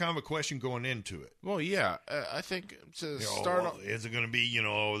 And that was kind of a question going into it. Well, yeah, I think to start off, is it going to be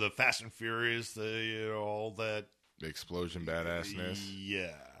the Fast and Furious, all that explosion badassness?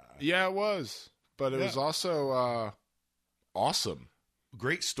 Yeah, it was, but it was also awesome.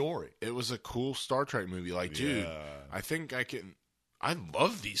 Great story. It was a cool Star Trek movie. Like, dude, I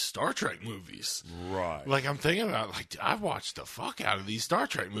love these Star Trek movies. Right. Like, I'm thinking about, I watched the fuck out of these Star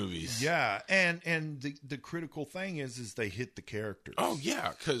Trek movies. Yeah, and the critical thing is they hit the characters. Oh,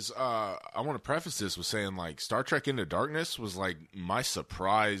 yeah, because I want to preface this with saying, Star Trek Into Darkness was, my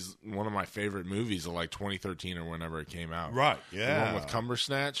surprise, one of my favorite movies of, 2013 or whenever it came out. Right, yeah. The one with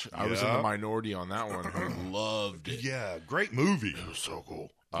Cumbersnatch. I was in the minority on that one who loved it. Yeah, great movie. It was so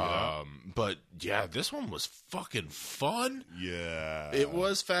cool. Yeah. But yeah, this one was fucking fun. Yeah, it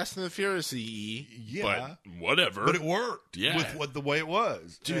was Fast and the Furious-y. Yeah, but whatever. But it worked. Yeah, with the way it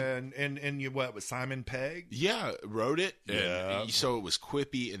was. Dude. And you with Simon Pegg? Yeah, wrote it. Yeah, so it was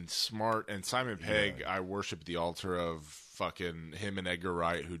quippy and smart. And Simon Pegg, I worship the altar of fucking him and Edgar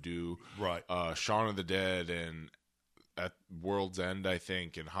Wright, who do Shaun of the Dead and at World's End, I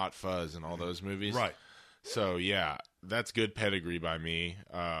think, and Hot Fuzz and all those movies. Right. So yeah, that's good pedigree by me.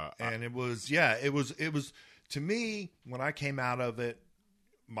 And it was to me when I came out of it,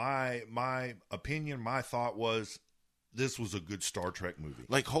 my opinion, my thought was this was a good Star Trek movie.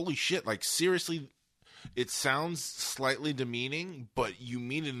 Holy shit! Seriously, it sounds slightly demeaning, but you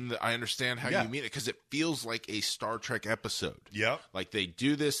mean it. I understand how you mean it because it feels like a Star Trek episode. Yeah, they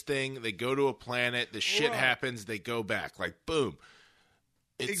do this thing, they go to a planet, the shit happens, they go back. Boom.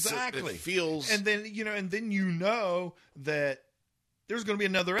 Exactly. It feels, and then that there's going to be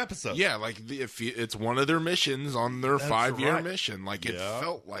another episode. Yeah, if it's one of their missions on their 5-year mission. It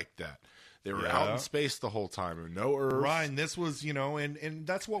felt like that. They were out in space the whole time, and no Earth. Right, and this was, and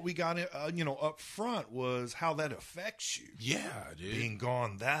that's what we got, up front was how that affects you. Yeah, dude. Being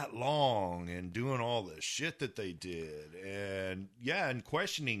gone that long and doing all the shit that they did, and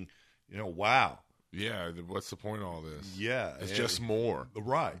questioning, wow. Yeah, what's the point of all this? Yeah. It's just more.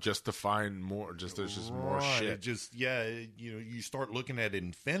 Right. Just to find more. There's just more shit. You start looking at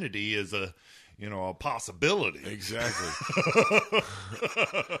infinity as a possibility. Exactly.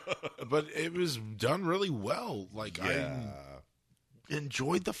 But it was done really well. I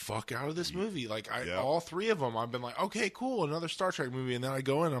enjoyed the fuck out of this movie. All three of them, I've been like, okay, cool, another Star Trek movie. And then I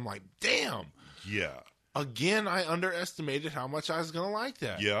go in and I'm like, damn. Yeah. Again, I underestimated how much I was going to like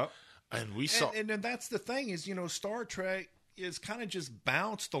that. Yeah. And we saw, and that's the thing is, Star Trek is kind of just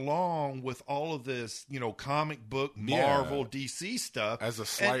bounced along with all of this, comic book, Marvel, DC stuff. As a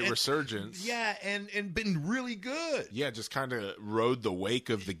slight resurgence. Yeah, and been really good. Yeah, just kind of rode the wake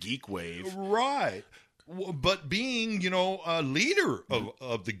of the geek wave. Right. But being, a leader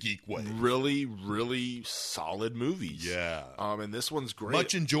of the geek wave. Really, really solid movies. Yeah. And this one's great.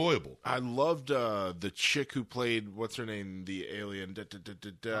 Much enjoyable. I loved the chick who played, what's her name, the alien,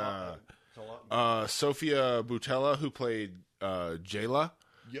 Sophia Boutella, who played Jayla,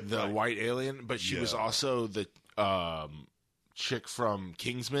 the white alien, but she was also the chick from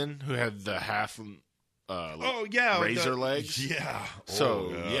Kingsman who had the half razor legs. Yeah.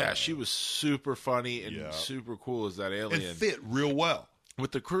 So she was super funny and super cool as that alien. It fit real well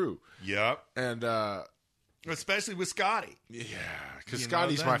with the crew. Yep. And especially with Scotty. Yeah, because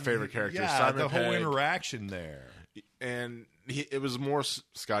Scotty's my favorite character. Yeah, Simon the whole Pegg. Interaction there. And it was more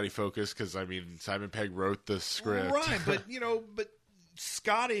Scotty focused because Simon Pegg wrote the script, right? But but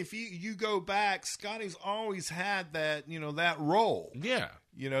Scotty, if you go back, Scotty's always had that that role. Yeah,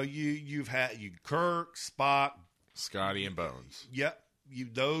 you've had Kirk, Spock, Scotty, and Bones. Yep,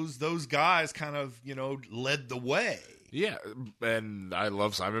 those guys kind of led the way. Yeah, and I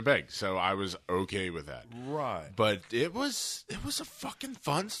love Simon Pegg, so I was okay with that. Right. But it was a fucking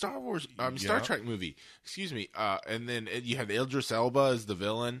fun Star Trek movie. Excuse me. And then you had Idris Elba as the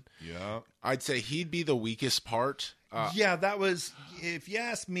villain. Yeah. I'd say he'd be the weakest part. That was, if you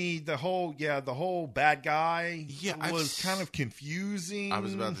ask me, the whole bad guy was kind of confusing. I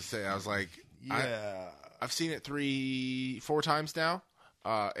was about to say, I was like, I've seen it 3-4 times now,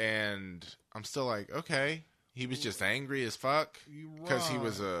 and I'm still like, okay. He was just angry as fuck because he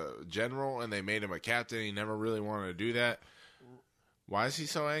was a general and they made him a captain. He never really wanted to do that. Why is he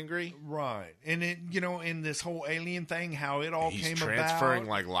so angry? Right. And it, in this whole alien thing, how it all came about. He's transferring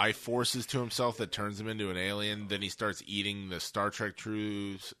like life forces to himself that turns him into an alien. Then he starts eating the Star Trek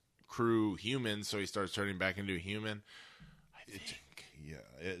crew humans, so he starts turning back into a human. I think.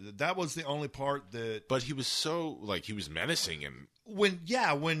 Yeah, that was the only part that. But he was so he was menacing and when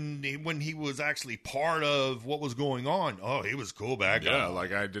he was actually part of what was going on. Oh, he was cool bad guy.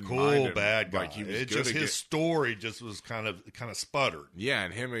 Yeah, I didn't cool mind him. Bad guy. He was his story just was kind of sputtered. Yeah,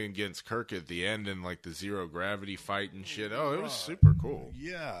 and him against Kirk at the end and the zero gravity fight and shit. Oh, it was super cool.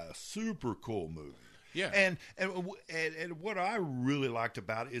 Yeah, super cool movie. Yeah, and what I really liked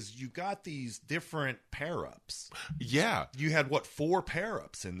about it is you got these different pair-ups. Yeah, you had 4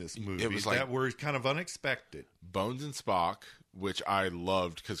 pair-ups in this movie it was that were kind of unexpected. Bones and Spock, which I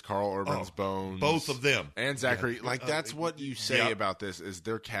loved because Carl Urban's Bones, both of them, and Zachary. That's what you say about this is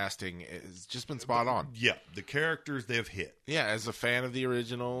their casting has just been spot on. Yeah, the characters they've hit. Yeah, as a fan of the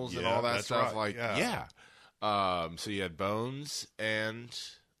originals and all that stuff, right. So you had Bones and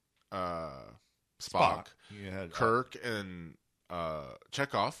Spock. You had Kirk and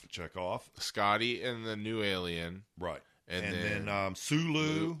Chekhov, Scotty and the new alien, right, and then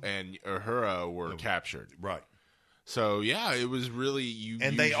Sulu and Uhura were captured, right. So it was really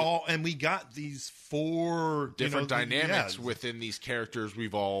we got these 4 different dynamics within these characters.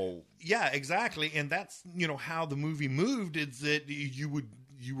 We've all exactly, and that's how the movie moved. Is that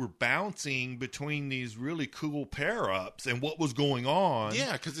you were bouncing between these really cool pair-ups and what was going on.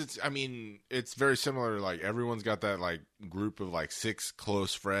 Yeah, because it's very similar. Everyone's got that group of 6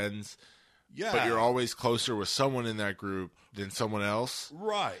 close friends. Yeah, but you're always closer with someone in that group than someone else.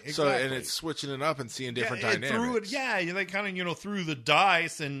 Right, exactly. So, and it's switching it up and seeing different dynamics. They kind of, threw the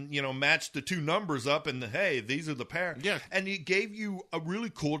dice and, matched the 2 numbers up and, hey, these are the pair. Yeah. And it gave you a really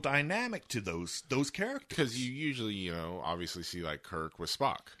cool dynamic to those characters. Because you usually, obviously see, Kirk with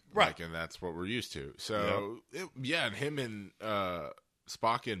Spock. Right. And that's what we're used to. So, and him and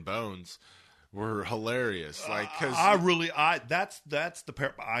Spock and Bones were hilarious. That's the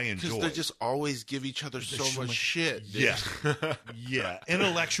pair I enjoy. Because they just always give each other so much shit. Dude. Yeah. Yeah.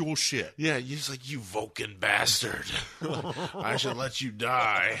 Intellectual shit. Yeah. You're just you Vulcan bastard. I should let you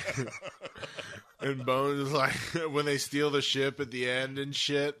die. And Bones is when they steal the ship at the end and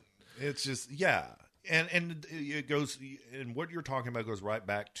shit. It's just, And it goes, and what you're talking about goes right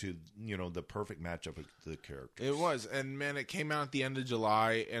back to, the perfect matchup of the characters. It was. And man, it came out at the end of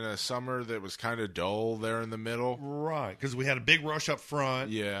July in a summer that was kind of dull there in the middle. Right. Because we had a big rush up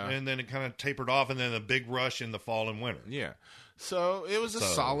front. Yeah. And then it kind of tapered off, and then a big rush in the fall and winter. Yeah. So it was a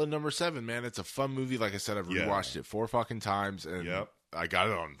solid number 7, man. It's a fun movie. Like I said, I've rewatched it 4 fucking times. And I got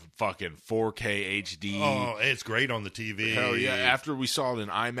it on fucking 4K HD. Oh, it's great on the TV. Hell yeah. After we saw it in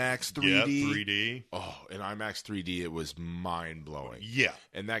IMAX 3D. Yep, 3D. Oh, in IMAX 3D, it was mind-blowing. Yeah.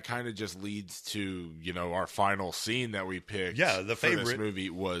 And that kind of just leads to, our final scene that we picked the favorite. for this movie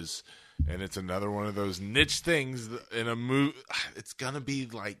was And it's another one of those niche things in a movie. It's going to be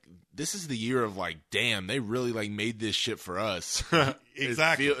like, this is the year of like, damn, they really like made this shit for us.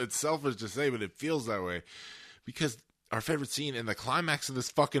 Exactly. It's selfish to say, but it feels that way. Because our favorite scene in the climax of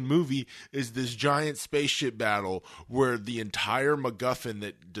this fucking movie is this giant spaceship battle where the entire MacGuffin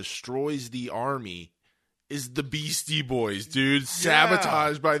that destroys the army is the Beastie Boys, dude.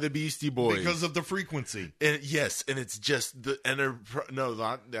 Sabotaged by the Beastie Boys. Because of the frequency. And yes, and it's just the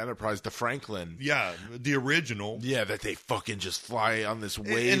not the Enterprise, the Franklin. Yeah, the original. Yeah, that they fucking just fly on this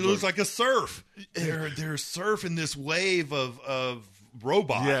wave. It looks like a surf. They're surfing this wave of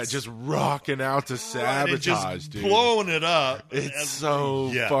robots. Yeah, just rocking out to sabotage, and just dude. Blowing it up. It's so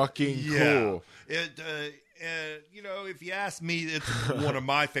fucking cool. If you ask me, it's one of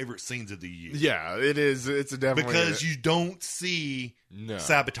my favorite scenes of the year. Yeah, it is. It's definitely because you don't see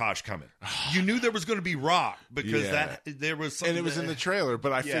sabotage coming. You knew there was going to be rock because there was something, and it was in the trailer.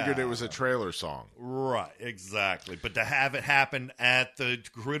 But I figured it was a trailer song, right? Exactly. But to have it happen at the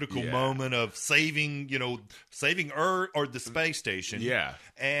critical moment of saving Earth or the space station,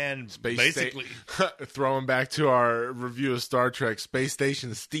 and basically throwing back to our review of Star Trek, Space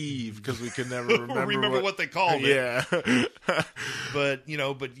Station Steve, because we could never remember what they called it. Yeah. but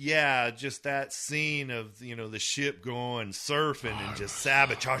just that scene of the ship going surfing and just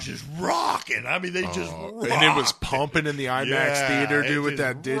sabotage is rocking. I mean, they just rock. And it was pumping in the IMAX theater, dude, with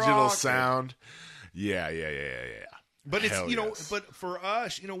that digital sound. Yeah. But it's but for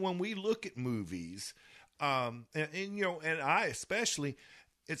us, when we look at movies, and I especially,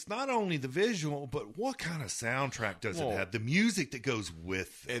 it's not only the visual, but what kind of soundtrack does it have? The music that goes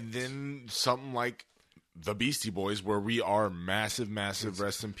with it. And then something like the Beastie Boys, where we are massive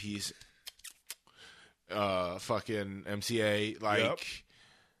rest in peace. Fucking MCA,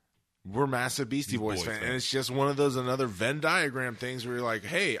 we're massive Beastie Boys fans. And it's just one of those another Venn diagram things where you're like,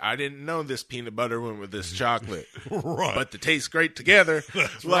 hey, I didn't know this peanut butter went with this chocolate. Right. But they taste great together.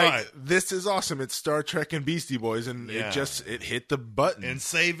 That's right. This is awesome. It's Star Trek and Beastie Boys, and it hit the button. And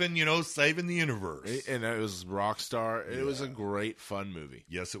saving the universe. And it was Rockstar. It was a great, fun movie.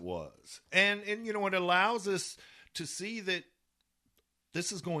 Yes, it was. And it allows us to see that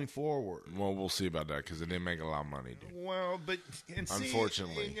this is going forward. Well, we'll see about that because it didn't make a lot of money, dude. Well, but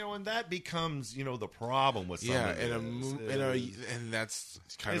unfortunately, and that becomes the problem with some of it. And that's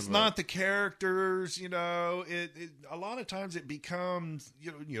kind of not the characters. It a lot of times it becomes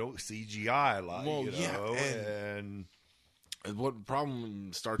CGI and what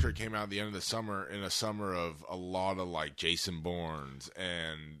problem Star Trek came out at the end of the summer in a summer of a lot of like Jason Bournes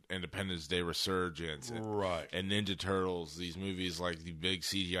and Independence Day Resurgence and Ninja Turtles, these movies like the big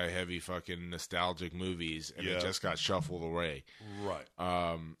CGI heavy fucking nostalgic movies, and it just got shuffled away. Right.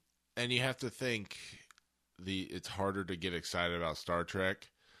 And you have to think it's harder to get excited about Star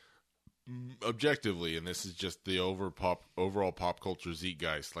Trek objectively, and this is just the overall pop culture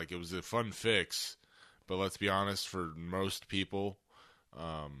zeitgeist. Like, it was a fun fix. But let's be honest, for most people,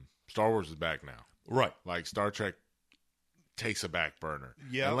 Star Wars is back now. Right. Like, Star Trek takes a back burner.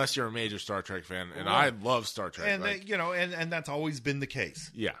 Yeah. Unless you're a major Star Trek fan. And I love Star Trek. And, and that's always been the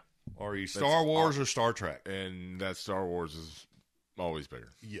case. Yeah. Are you Star Wars or Star Trek? And that Star Wars is always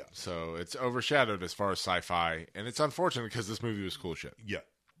bigger. Yeah. So it's overshadowed as far as sci-fi. And it's unfortunate because this movie was cool shit. Yeah.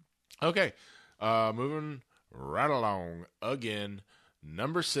 Okay. Moving right along again.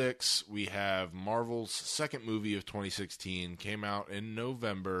 Number 6, we have Marvel's second movie of 2016. Came out in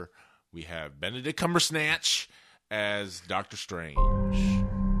November. We have Benedict Cumbersnatch as Doctor Strange.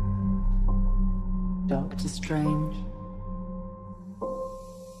 Doctor Strange,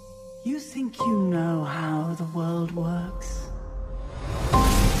 you think you know how the world works?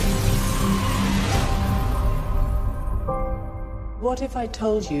 What if I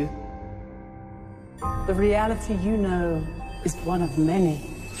told you the reality you know is one of many?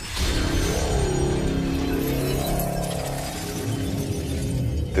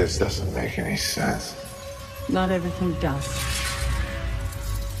 This doesn't make any sense. Not everything does.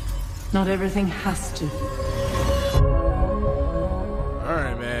 Not everything has to. All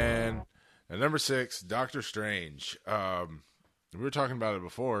right, man. At number 6, Doctor Strange. We were talking about it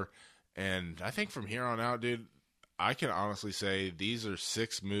before, and I think from here on out, dude, I can honestly say these are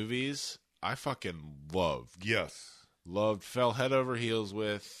 6 movies I fucking loved. Yes. Loved, fell head over heels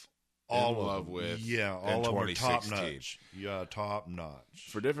with, all in love with. Yeah, all of them top notch. Yeah, top notch.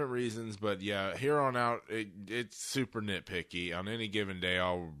 For different reasons, but yeah, here on out, it's super nitpicky. On any given day,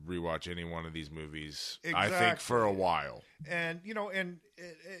 I'll rewatch any one of these movies. Exactly. I think for a while. And and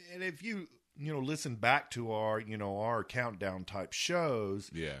if you listen back to our countdown type shows,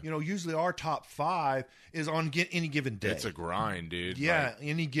 yeah, usually our top 5 is on any given day. It's a grind, dude. Yeah,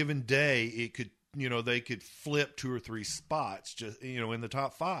 any given day it could, they could flip 2 or 3 spots just in the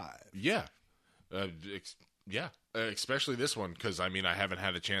top 5. Yeah, yeah, especially this one because I haven't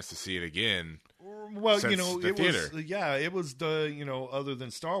had a chance to see it again. Well, since the theater. It was the other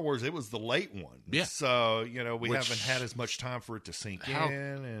than Star Wars, it was the late one. Yeah. So we haven't had as much time for it to sink in.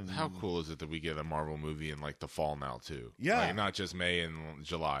 And how cool is it that we get a Marvel movie in like the fall now too? Yeah, like, not just May and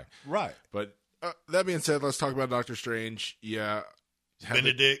July. Right. But that being said, let's talk about Doctor Strange. Yeah,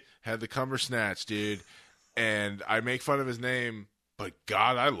 Benedict had the Cumbersnatch, dude, and I make fun of his name, but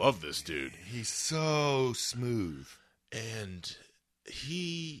God, I love this dude. He's so smooth, and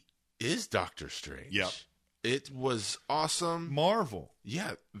he is Doctor Strange. Yep. It was awesome. Marvel.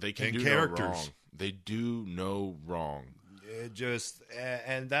 Yeah, they can do characters. no wrong. They do no wrong. It just,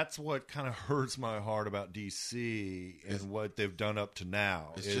 and that's what kind of hurts my heart about DC and what they've done up to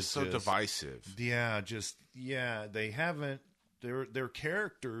now. It's just so divisive. Yeah, they haven't. Their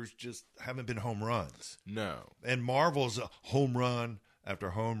characters just haven't been home runs. No. And Marvel's a home run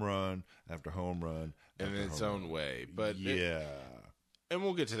after home run after home run. In its own way. But yeah. And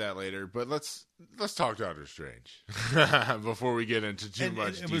we'll get to that later, but let's talk Doctor Strange before we get into too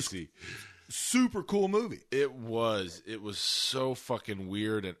much DC. Super cool movie. It was so fucking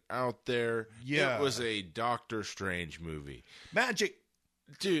weird and out there. Yeah. It was a Doctor Strange movie. Magic.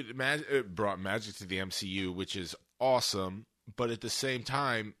 Dude, it brought magic to the MCU, which is awesome, but at the same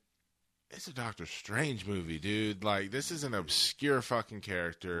time, it's a Doctor Strange movie, dude. Like, this is an obscure fucking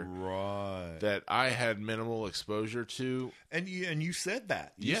character, right? That I had minimal exposure to, and you said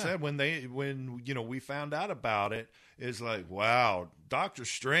that. You said when we found out about it, it's like, wow, Doctor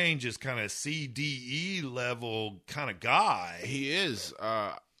Strange is kind of CDE level kind of guy. He is.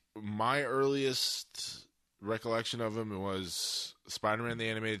 My earliest recollection of him was Spider-Man the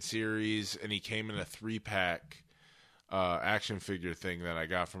Animated Series, and he came in a 3-pack. Action figure thing that I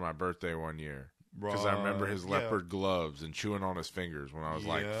got for my birthday one year because I remember his leopard gloves and chewing on his fingers when I was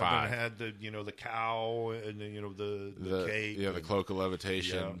like 5. And had the cow and the cape, the cloak of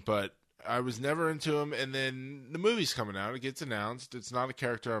levitation. Yeah. But I was never into him. And then the movie's coming out; it gets announced. It's not a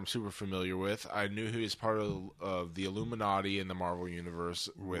character I'm super familiar with. I knew he was part of the Illuminati in the Marvel universe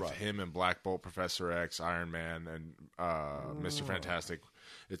with him and Black Bolt, Professor X, Iron Man, and Mr. Fantastic.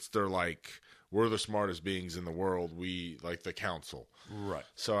 They're like, we're the smartest beings in the world. We like the council. Right.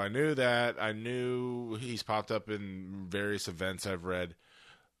 So I knew that. I knew he's popped up in various events I've read.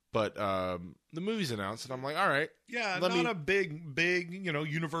 But the movie's announced, and I'm like, all right. Yeah, a big,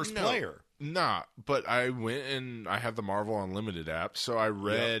 universe player. Nah, but I went and I have the Marvel Unlimited app. So I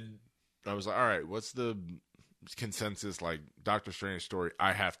read, I was like, all right, what's the consensus, like, Doctor Strange story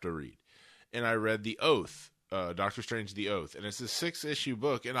I have to read? And I read The Oath. Doctor Strange The Oath, and it's a 6-issue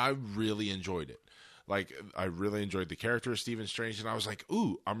book, and I really enjoyed it. Like, I really enjoyed the character of Stephen Strange, and I was like,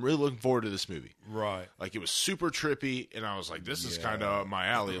 ooh, I'm really looking forward to this movie. Right. Like, it was super trippy, and I was like, this is kind of up my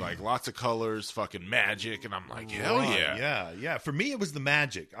alley. Like, lots of colors, fucking magic, and I'm like, hell yeah. Yeah. For me, it was the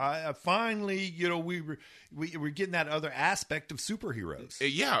magic. I finally, we were getting that other aspect of superheroes.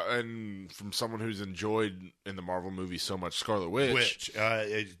 Yeah, and from someone who's enjoyed in the Marvel movies so much Scarlet Witch.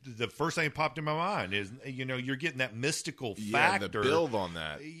 The first thing that popped in my mind is, you're getting that mystical factor. The build on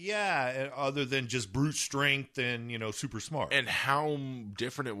that. Yeah, other than just brute strength and, super smart. And how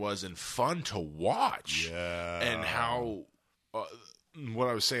different it was and fun to watch. Yeah. And how, what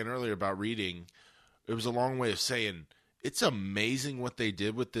I was saying earlier about reading, it was a long way of saying, it's amazing what they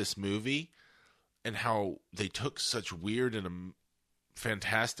did with this movie and how they took such weird and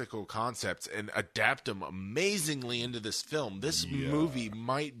fantastical concepts and adapt them amazingly into this film. This movie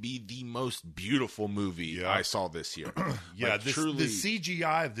might be the most beautiful movie I saw this year. Truly, the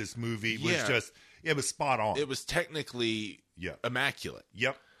CGI of this movie was just, it was spot on. It was technically immaculate.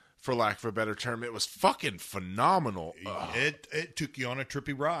 Yep. For lack of a better term, it was fucking phenomenal. It took you on a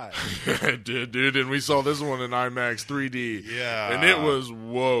trippy ride. It did, dude. And we saw this one in IMAX 3D. Yeah. And it was,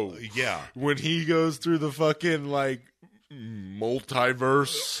 whoa. Yeah. When he goes through the fucking, like,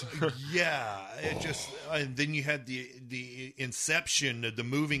 multiverse. Yeah. It just, and then you had the inception, the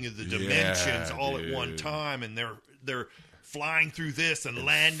moving of the dimensions all at one time, and they're flying through this and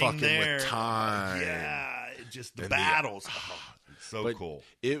landing there. With time. Yeah. Just the battles. So cool.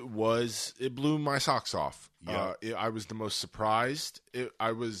 It blew my socks off. Yeah. I was the most surprised.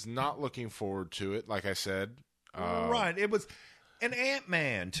 I was not looking forward to it, like I said. Right. It was an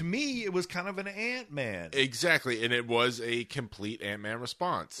Ant-Man. To me, it was kind of an Ant-Man. Exactly. And it was a complete Ant-Man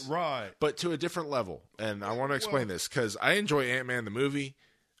response. Right. But to a different level. And I want to explain this because I enjoy Ant-Man the movie.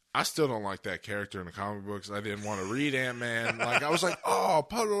 I still don't like that character in the comic books. I didn't want to read Ant-Man. Like, I was like, oh,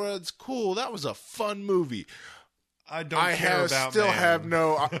 Paul Rudd's cool. That was a fun movie. I still have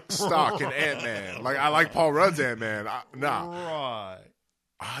no stock in Ant-Man. Like, I like Paul Rudd's Ant-Man. Right.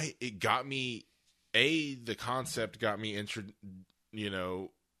 It got me, the concept got me,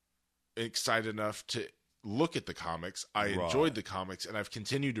 excited enough to look at the comics. I enjoyed the comics, and I've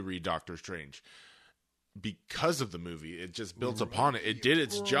continued to read Doctor Strange. Because of the movie, it just built upon it. It did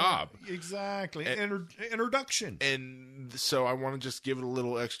its job. Exactly. Introduction. And so I want to just give it a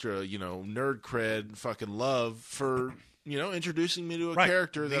little extra, nerd cred, fucking love for, introducing me to a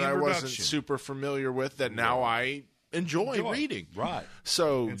character that I wasn't super familiar with that now I enjoy reading. Right.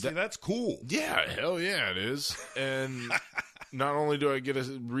 So that's cool. Yeah, hell yeah, it is. And not only do I get to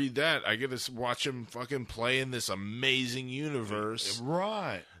read that, I get to watch him fucking play in this amazing universe.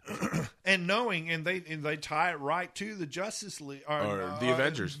 Right. And knowing, and they tie it right to the Justice League or the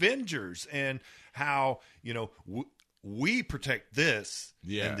Avengers. Avengers, and how we protect this,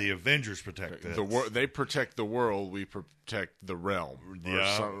 and the Avengers protect this. They protect the world, we protect the realm.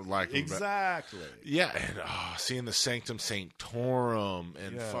 Exactly. Yeah, and seeing the Sanctum Sanctorum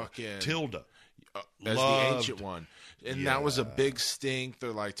and fucking Tilda as the Ancient One. And that was a big stink.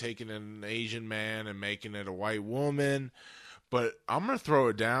 They're like taking an Asian man and making it a white woman. But I'm going to throw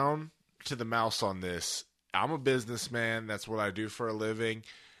it down to the mouse on this. I'm a businessman. That's what I do for a living.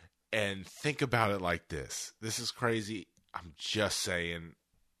 And think about it like this. This is crazy. I'm just saying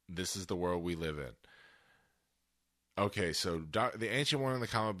this is the world we live in. Okay, so the Ancient One in the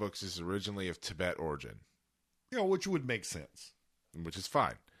comic books is originally of Tibet origin. Yeah, which would make sense. Which is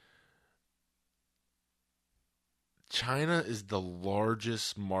fine. China is the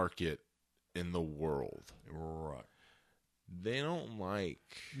largest market in the world. Right. They don't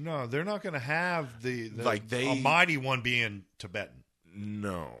No, they're not going to have the Almighty One being Tibetan.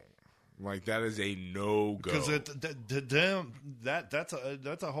 No. Like, that is a no-go. Because that's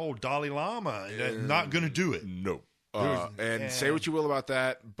a whole Dalai Lama. Not going to do it. No. Say what you will about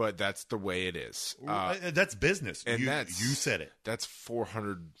that, but that's the way it is. That's business. And you said it. That's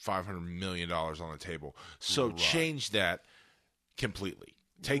 $500 million on the table. So change that completely.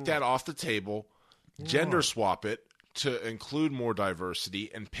 Take that off the table, gender swap it to include more diversity,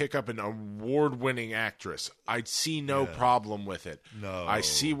 and pick up an award-winning actress. I'd see no problem with it. No. I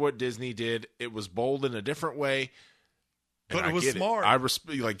see what Disney did. It was bold in a different way. But it was smart.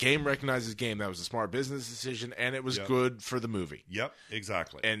 Game recognizes game. That was a smart business decision, and it was good for the movie. Yep,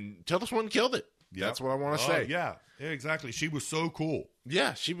 exactly. And Tilda Swinton killed it. Yep. That's what I want to say. Yeah, exactly. She was so cool.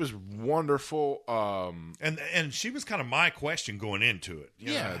 Yeah, she was wonderful. And she was kind of my question going into it.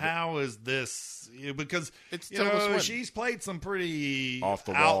 You know, how is this? Because it's she's played some pretty off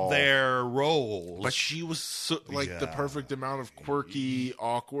the out wall there roles, but she was the perfect amount of quirky,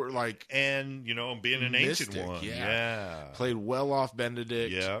 awkward, and being an ancient one. Yeah, played well off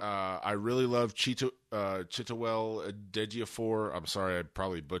Benedict. Yeah, I really love Chiwetel Ejiofor. I'm sorry, I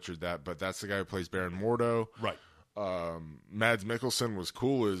probably butchered that, but that's the guy who plays Baron Mordo. Right. Mads Mikkelsen was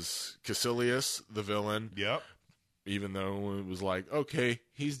cool as Caecilius, the villain. Yep. Even though it was like, okay,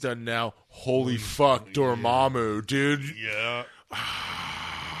 he's done now. Holy fuck, Dormammu, dude. Yeah.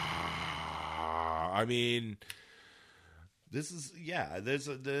 I mean, this is There's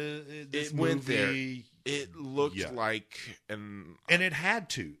this it went movie, there. It looked like, and it had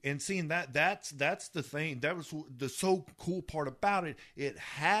to. And seeing that's the thing. That was the so cool part about it. It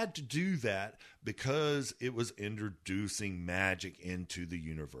had to do that because it was introducing magic into the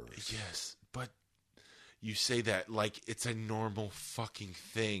universe. Yes, but you say that like it's a normal fucking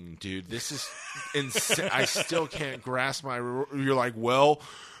thing, dude. This is insane. I still can't grasp you're like, well,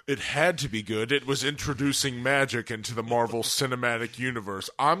 it had to be good. It was introducing magic into the Marvel Cinematic Universe.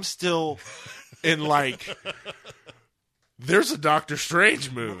 I'm still in there's a Doctor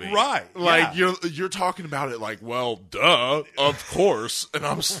Strange movie, right? You're talking about it like, well, duh, of course. And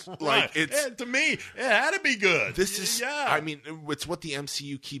I'm like, to me, it had to be good. This is, I mean, it's what the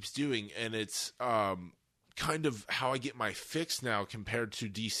MCU keeps doing, and it's kind of how I get my fix now compared to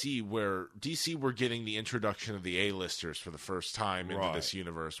DC, where DC we're getting the introduction of the A-listers for the first time into this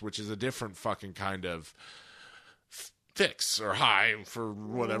universe, which is a different fucking kind of fix or high for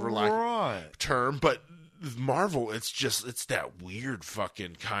whatever term, but Marvel, it's that weird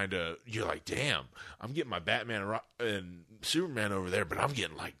fucking kind of, you're like, damn, I'm getting my Batman and Superman over there, but I'm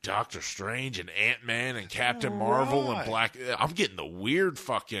getting like Doctor Strange and Ant-Man and Captain Marvel and Black. I'm getting the weird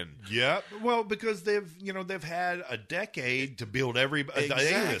fucking. Yeah, well, because they've had a decade to build everybody.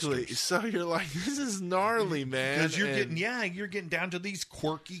 Exactly. So you're like, this is gnarly, man. Because you're getting down to these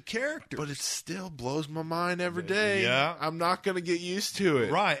quirky characters, but it still blows my mind every day. Yeah, I'm not gonna get used to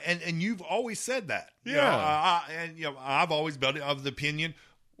it. Right, and you've always said that. Yeah, I've always been of the opinion.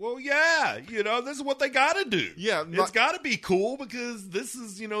 Well, yeah, this is what they got to do. Yeah, it's got to be cool because this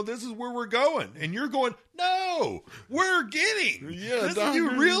is where we're going. And you're going, no, we're getting. Yeah,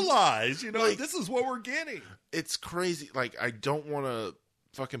 you realize, this is what we're getting. It's crazy. Like, I don't want to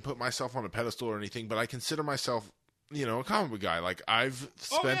fucking put myself on a pedestal or anything, but I consider myself, a comic book guy. Like, I've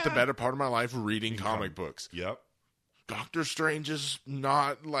spent the better part of my life reading comic books. Yep. Doctor Strange is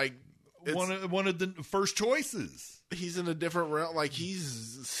not like one of the first choices. He's in a different realm. Like,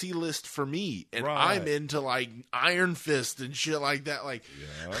 he's C-list for me, and I'm into like Iron Fist and shit like that. Like,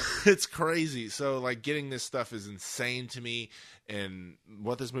 it's crazy. So, like, getting this stuff is insane to me. And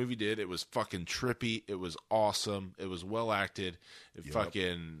what this movie did, it was fucking trippy. It was awesome. It was well acted. It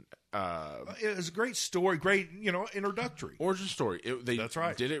fucking. It was a great story. Great, introductory origin story. That's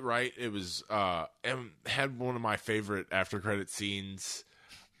right. Did it right. It was and had one of my favorite after credit scenes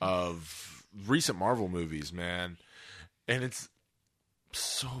of recent Marvel movies, man. And it's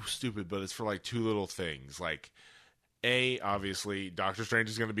so stupid, but it's for like two little things. Like, obviously, Doctor Strange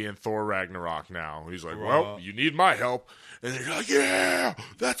is going to be in Thor Ragnarok now. He's like, well, you need my help. And they're like, yeah,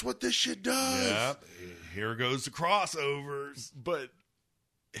 that's what this shit does. Yeah, here goes the crossovers.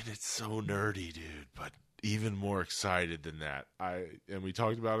 And it's so nerdy, dude, but even more excited than that. And we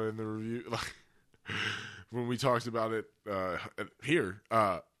talked about it in the review. Like, when we talked about it here,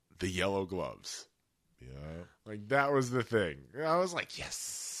 the yellow gloves. Yeah. Like, that was the thing. I was like,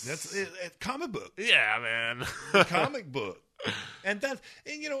 yes. That's it. Comic book. Yeah, man. Comic book. And that's,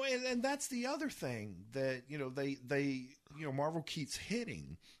 and that's the other thing that, they Marvel keeps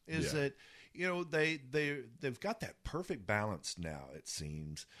hitting is that, they've got that perfect balance now, it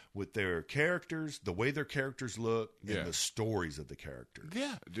seems, with their characters, the way their characters look, and the stories of the characters.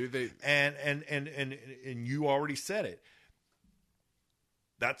 Yeah. Dude, they. And you already said it.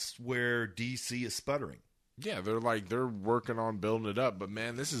 That's where DC is sputtering. Yeah, they're working on building it up, but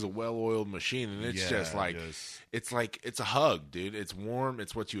man, this is a well-oiled machine, and it's just like it's a hug, dude. It's warm,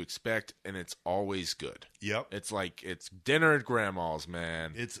 it's what you expect, and it's always good. Yep, it's like it's dinner at grandma's,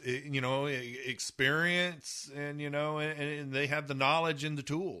 man. It's experience, and and they have the knowledge and the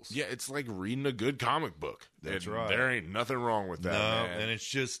tools. Yeah, it's like reading a good comic book. That's right. There ain't nothing wrong with that. No, man. And it's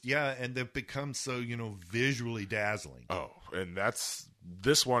just and they've become so visually dazzling. Oh, and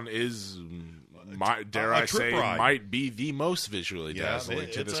this one is. Might be the most visually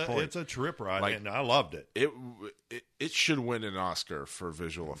dazzling to this point. It's a trip ride, and I loved it. It should win an Oscar for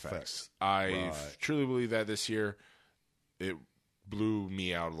visual effects. I truly believe that this year it blew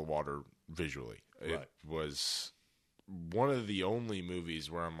me out of the water visually. It was one of the only movies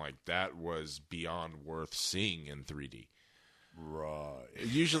where I'm like, that was beyond worth seeing in 3D. Right.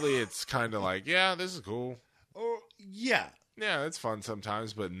 Usually it's kind of like, yeah, this is cool. Oh, yeah. Yeah, it's fun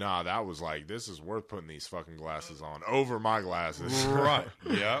sometimes, but nah, that was like, this is worth putting these fucking glasses on over my glasses. Right.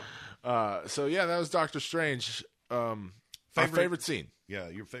 Yep. So yeah, that was Doctor Strange. My favorite scene. Yeah,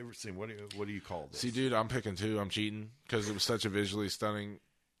 your favorite scene. What do you call this? See, dude, I'm picking two. I'm cheating because it was such a visually stunning.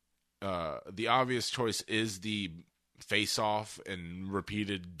 The obvious choice is the face-off and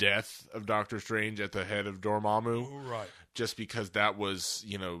repeated death of Doctor Strange at the head of Dormammu. Right. Just because that was,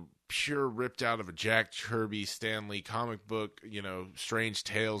 pure ripped out of a Jack Kirby Stanley comic book, Strange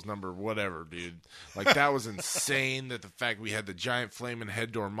Tales number whatever, dude. Like, that was insane. That the fact we had the giant flaming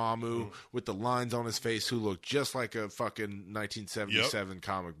head Dormammu with the lines on his face who looked just like a fucking 1977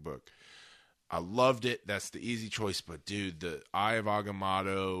 comic book. I loved it. That's the easy choice. But, dude, the Eye of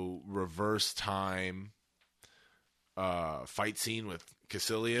Agamotto reverse time fight scene with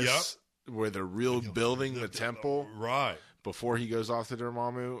Caecilius where they're building the temple. Right. Before he goes off to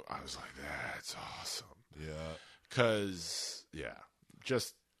Dormammu, I was like, that's awesome. Yeah. Because,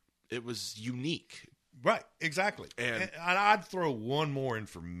 it was unique. Right, exactly. And I'd throw one more in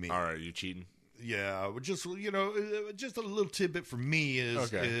for me. All right, you cheating? Yeah, just, just a little tidbit for me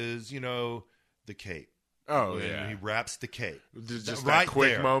is the cape. Oh, when he wraps the cape. Just that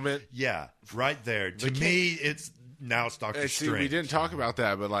quick moment? Yeah, right there. To me, now it's Doctor Strange. We didn't talk about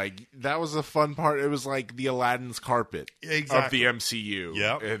that, but like that was the fun part. It was like the Aladdin's carpet of the MCU.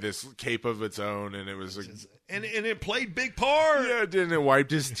 Yeah, this cape of its own, and it was And it played big part. Yeah, didn't it?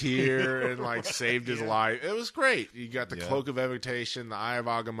 Wiped his tear and like saved his life. It was great. You got the Cloak of Evocation, the Eye of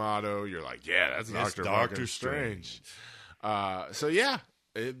Agamotto. You're like, that's Doctor Strange. So yeah,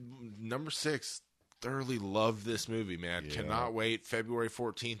 number 6. Thoroughly loved this movie, man. Yeah. Cannot wait. February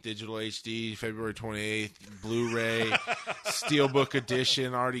 14th, digital HD. February 28th, Blu-ray, Steelbook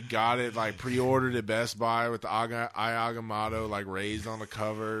edition. Already got it. Like pre-ordered at Best Buy with the Eye Agamotto like raised on the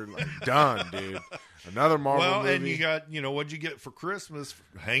cover. Like done, dude. Another Marvel movie. Well, and you got, what'd you get for Christmas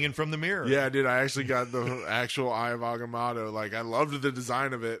hanging from the mirror? Yeah, dude, I actually got the actual Eye of Agamotto. Like, I loved the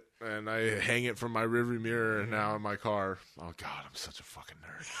design of it, and I hang it from my rearview mirror and now in my car. Oh, God, I'm such a fucking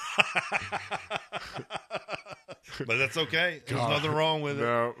nerd. But that's okay. There's nothing wrong with it.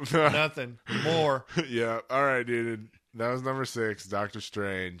 No. Nothing. More. Yeah. All right, dude. That was number 6, Doctor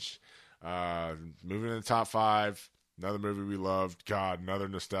Strange. Moving in the top 5. Another movie we loved. God, another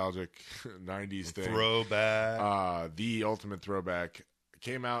nostalgic 90s thing. Throwback. The ultimate throwback.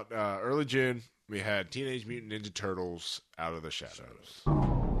 Came out early June. We had Teenage Mutant Ninja Turtles Out of the Shadows.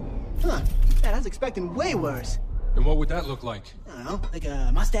 Huh. Man, I was expecting way worse. And what would that look like? I don't know. Like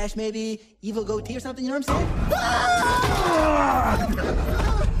a mustache maybe? Evil goatee or something, you know what I'm saying? Ah!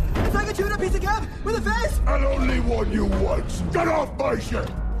 It's like a chewed up piece of gum with a face! And only one you want. Get off my ship!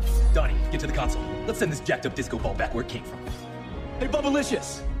 Donnie, get to the console. Let's send this jacked up disco ball back where it came from. Hey,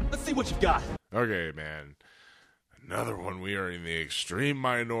 Bubblicious, let's see what you've got. Okay, man. Another one we are in the extreme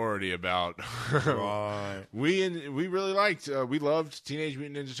minority about. Right. We really liked, we loved Teenage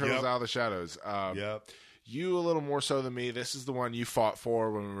Mutant Ninja Turtles Out of the Shadows. Yep. You a little more so than me. This is the one you fought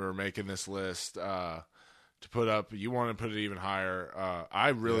for when we were making this list to put up. You wanted to put it even higher. I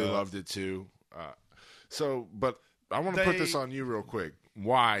really loved it too. But I want to put this on you real quick.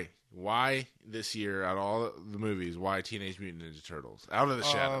 Why this year, out of all the movies, why Teenage Mutant Ninja Turtles? Out of the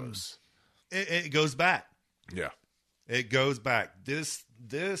Shadows. It goes back. Yeah. It goes back. This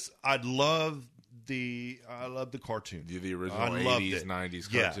I love the cartoon. The original 80s,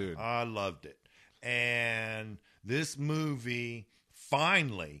 90s cartoon. Yeah, I loved it. And this movie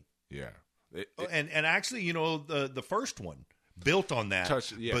finally. Yeah. And actually, the first one built on that.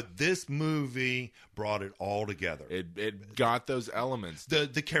 But this movie brought it all together. It got those elements.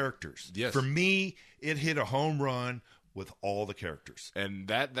 The characters. Yes. For me, it hit a home run with all the characters. And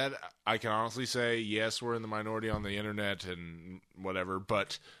that I can honestly say, yes, we're in the minority on the internet and whatever,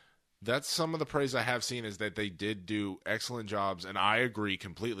 but that's some of the praise I have seen is that they did do excellent jobs, and I agree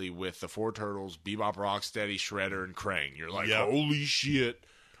completely with the 4 Turtles, Bebop, Rocksteady, Shredder, and Krang. You're like, holy shit.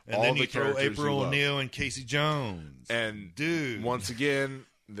 And all then you throw April O'Neil and Casey Jones. And dude, once again,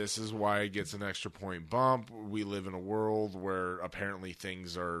 this is why it gets an extra point bump. We live in a world where apparently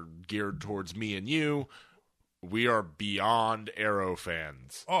things are geared towards me and you. We are beyond Arrow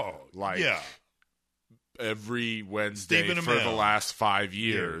fans. Oh, every Wednesday for the last 5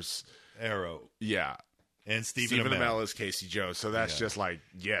 years. Arrow. Yeah. And Stephen Amell is Casey Jones. So that's just like,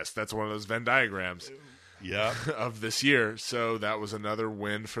 yes, that's one of those Venn diagrams of this year. So that was another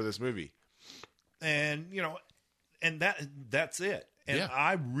win for this movie. And, and that's it. And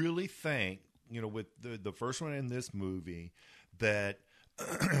I really think, with the first one in this movie that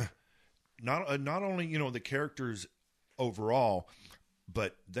not only, the characters overall,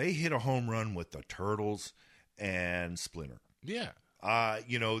 but they hit a home run with the Turtles and Splinter. Yeah.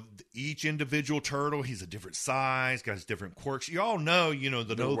 Each individual turtle, he's a different size, got his different quirks. You all know,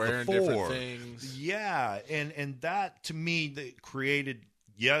 they're wearing the 4. Different things. Yeah. And that, to me, that created,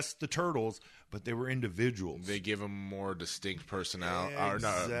 yes, the Turtles, but they were individuals. They give them more distinct personality,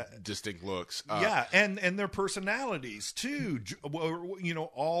 distinct looks. And their personalities, too,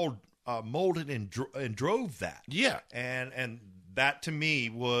 all molded and drove that. Yeah. And that to me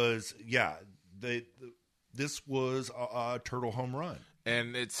was, this was a turtle home run.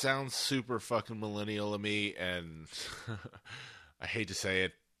 And it sounds super fucking millennial to me, and I hate to say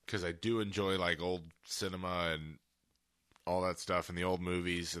it because I do enjoy like old cinema and all that stuff and the old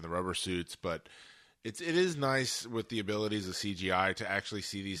movies and the rubber suits, but it is nice with the abilities of CGI to actually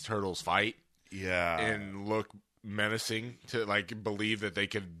see these turtles fight. Yeah. And look menacing, to like believe that they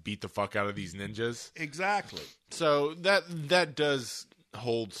could beat the fuck out of these ninjas. Exactly. So that does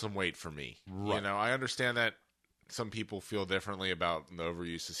hold some weight for me. Right. I understand that some people feel differently about the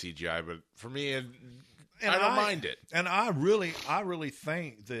overuse of CGI, but for me, I don't mind it. And I really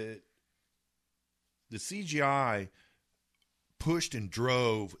think that the CGI pushed and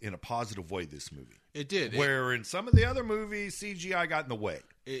drove in a positive way this movie. It did. Where in some of the other movies, CGI got in the way.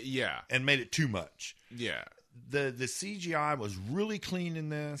 Yeah. And made it too much. Yeah. the CGI was really clean in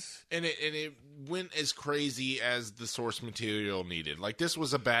this, and it went as crazy as the source material needed. Like, this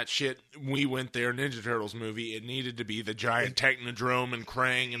was a batshit We Went There Ninja Turtles movie. It needed to be the giant Technodrome and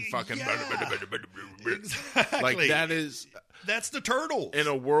Krang and fucking exactly. Like, that's the Turtles in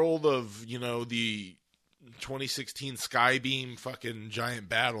a world of, you know, the 2016 Skybeam fucking giant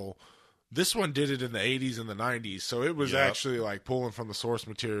battle. This one did it in the 80s and the 90s, so it was actually like pulling from the source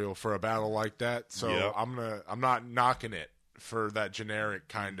material for a battle like that. So I'm not knocking it for that generic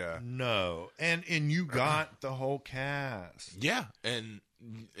kind of. No, and you got the whole cast. Yeah, and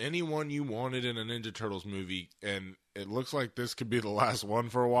anyone you wanted in a Ninja Turtles movie, and it looks like this could be the last one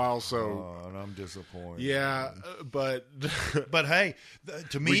for a while. So, and I'm disappointed. Yeah, but hey,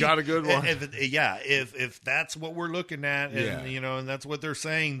 to me, we got a good one. If that's what we're looking at, and you know, and that's what they're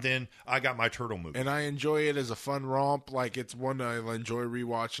saying, then I got my turtle movie, and I enjoy it as a fun romp. Like, it's one I enjoy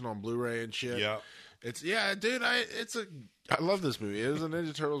rewatching on Blu-ray and shit. Yeah, dude. I love this movie. It was a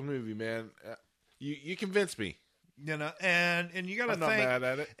Ninja Turtles movie, man. You convinced me. You know, and you got to think. I'm not mad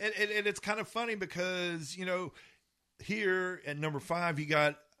at it. And it's kind of funny because, you know, here at number 5, you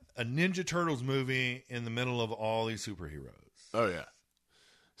got a Ninja Turtles movie in the middle of all these superheroes. Oh yeah.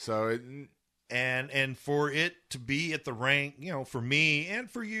 So and for it to be at the rank, you know, for me and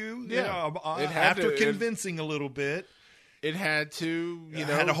for you, after convincing a little bit. It had to, you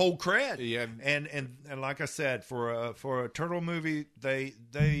know, had a whole cred. Yeah, and like I said, for a turtle movie, they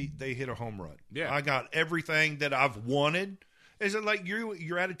hit a home run. Yeah, I got everything that I've wanted. Is it like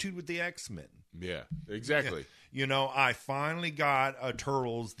your attitude with the X-Men? Yeah, exactly. Yeah. You know, I finally got a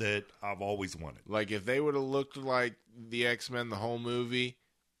Turtles that I've always wanted. Like, if they would have looked like the X-Men the whole movie,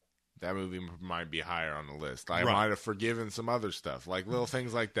 that movie might be higher on the list. I might have forgiven some other stuff, like little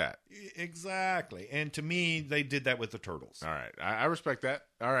things like that. Exactly. And to me, they did that with the Turtles. All right. I respect that.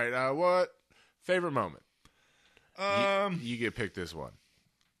 All right. What favorite moment? You get picked this one.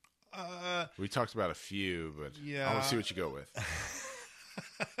 We talked about a few, but I want to see what you go with.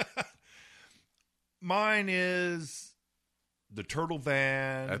 Mine is the turtle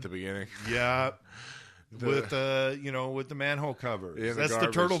van. At the beginning? Yeah. With the manhole covers. That's the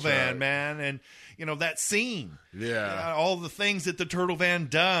turtle van, man. And you know that scene. Yeah. All the things that the turtle van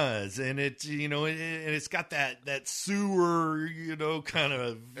does, and it's it's got that sewer, kind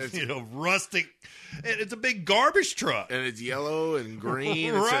of rustic. It's a big garbage truck, and it's yellow and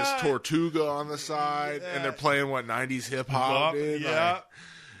green. It says Tortuga on the side, and they're playing 90s hip hop. Yeah.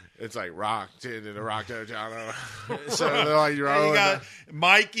 It's like rock, so they're like, you got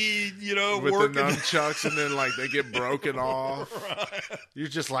Mikey, with working the nunchucks, and then like they get broken off. Right. You're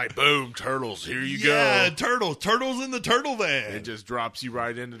just like, boom, turtles, here you go. Yeah, turtles in the turtle van. It just drops you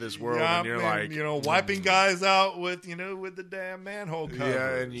right into this world, and you're like, wiping guys out with the damn manhole covers.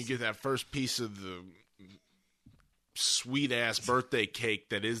 Yeah, and you get that first piece of the sweet ass birthday cake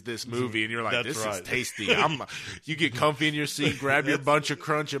that is this movie, and you're like, this is tasty. You get comfy in your seat, grab your bunch of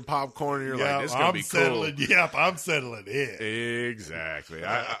crunch and popcorn, and you're like, this is gonna be cool. Yep, I'm settling in. Exactly.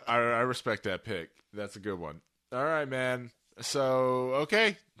 I respect that pick. That's a good one. All right, man. So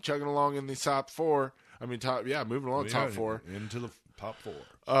okay, chugging along in the top 4. Moving along top 4 into the top 4.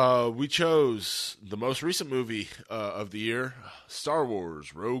 We chose the most recent movie of the year, Star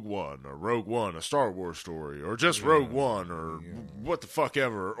Wars Rogue One, or Rogue One, a Star Wars story, or just Rogue One, or what the fuck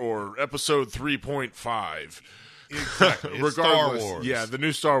ever, or Episode 3.5. Exactly. Regardless, Star Wars. Yeah, the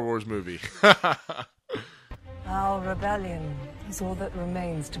new Star Wars movie. Our rebellion is all that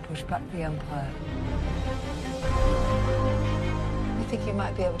remains to push back the Empire. I think you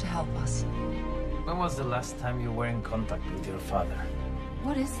might be able to help us. When was the last time you were in contact with your father?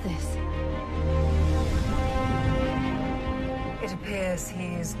 What is this? It appears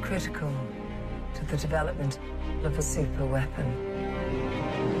he is critical to the development of a super weapon.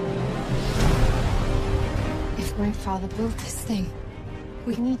 If my father built this thing,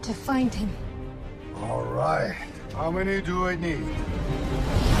 we need to find him. All right. How many do I need?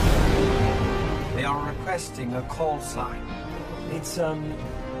 They are requesting a call sign. It's,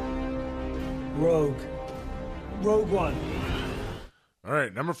 Rogue One. All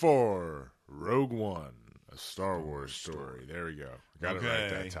right, number 4, Rogue One, a Star Wars story. There we go. Got it right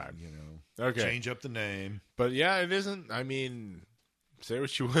that time. Okay. Change up the name. But yeah, it isn't. Say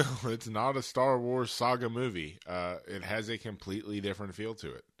what you will. It's not a Star Wars saga movie. It has a completely different feel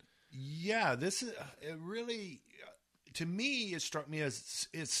to it. Yeah, this is it really. to me, it struck me as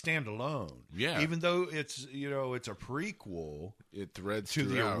it's standalone. Yeah. Even though it's it's a prequel. It threads to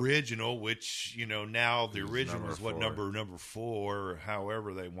throughout. the original, which now the original is what number 4, or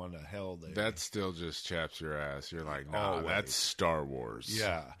however they want to hell they. That still just chaps your ass. You're like, nah, that's Star Wars.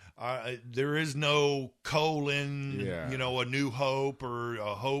 Yeah, there is no colon. Yeah. A New Hope or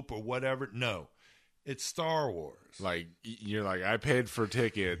a Hope or whatever. No, it's Star Wars. Like you're like, I paid for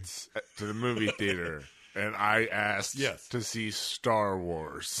tickets to the movie theater. And I asked to see Star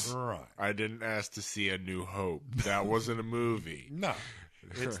Wars. Right. I didn't ask to see A New Hope. That wasn't a movie. No,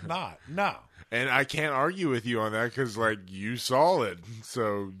 it's not. No. And I can't argue with you on that because, you saw it.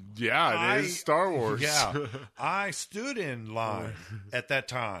 So, yeah, it is Star Wars. Yeah. I stood in line at that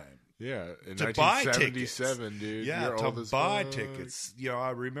time. Yeah, in to 1977, buy tickets. Dude. Yeah, You're to old as buy fuck. tickets. I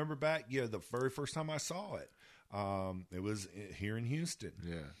remember back, the very first time I saw it. It was here in Houston.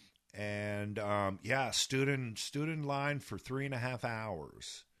 Yeah. And stood in line for 3.5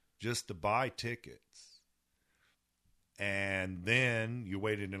 hours just to buy tickets, and then you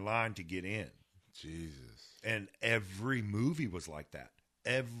waited in line to get in. Jesus! And every movie was like that.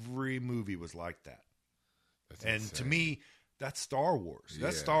 Every movie was like that. That's and insane. To me, that's Star Wars.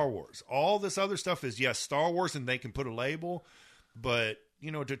 That's Yeah. Star Wars. All this other stuff is Star Wars, and they can put a label, but.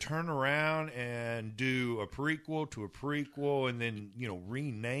 To turn around and do a prequel to a prequel and then,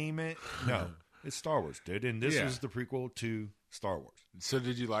 rename it. No, it's Star Wars, dude. And this was the prequel to Star Wars. So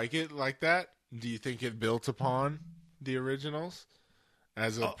did you like it like that? Do you think it built upon the originals?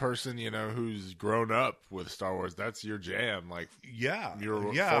 As a person, who's grown up with Star Wars, that's your jam. You're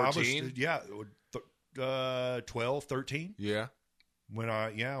 14? I was, 12, 13. Yeah. When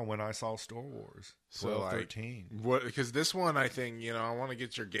I saw Star Wars, 12, 13. What? Because this one, I think, I want to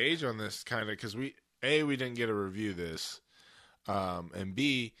get your gauge on this kind of because we didn't get to review this, and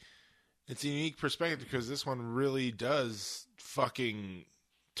B, it's a unique perspective because this one really does fucking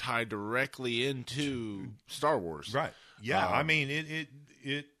tie directly into Star Wars, right? Yeah, I mean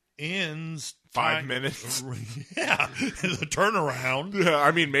it ends 5 minutes. Yeah, the turnaround. Yeah,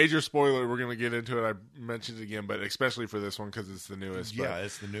 I mean, major spoiler. We're gonna get into it. I mentioned it again, but especially for this one because it's the newest. Yeah,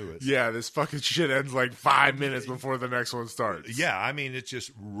 it's the newest. Yeah, this fucking shit ends 5 minutes before the next one starts. Yeah, I mean, it's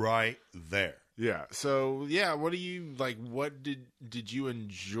just right there. Yeah. So yeah, what do you like? What did you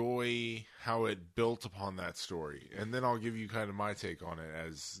enjoy? How it built upon that story, and then I'll give you kind of my take on it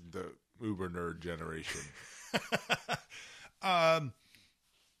as the uber nerd generation.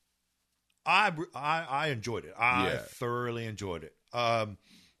 I enjoyed it. I thoroughly enjoyed it.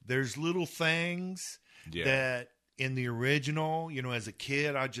 There's little things that in the original, as a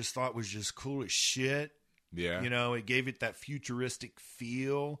kid, I just thought was just cool as shit. Yeah. It gave it that futuristic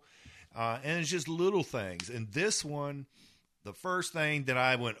feel. And it's just little things. And this one, the first thing that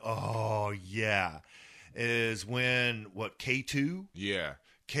I went, oh, yeah, is when, K2? Yeah.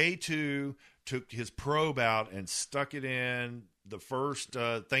 K2 took his probe out and stuck it in the first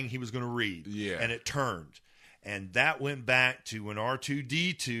thing he was going to read. Yeah. And it turned. And that went back to when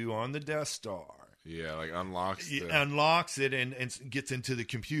R2-D2 on the Death Star. Yeah, unlocks it and gets into the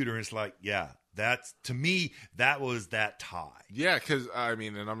computer. And it's like, yeah, that's, to me, that was that tie. Yeah, because, I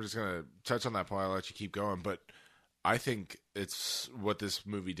mean, and I'm just going to touch on that point. I'll let you keep going. But I think it's what this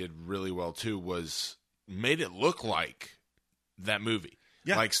movie did really well, too, was made it look like that movie.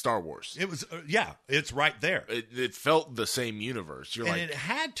 Yeah. Like Star Wars. It was, it's right there. It felt the same universe. And it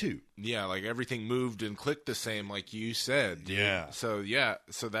had to. Yeah, everything moved and clicked the same, like you said. Dude. Yeah. So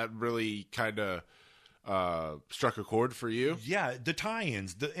that really kind of struck a chord for you. Yeah, the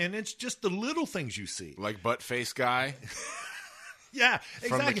tie-ins, and it's just the little things you see. Like butt face guy. Yeah,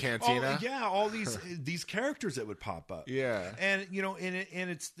 from exactly. the cantina. All these characters that would pop up. Yeah, and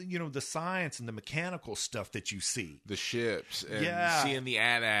it's the science and the mechanical stuff that you see, the ships, and seeing the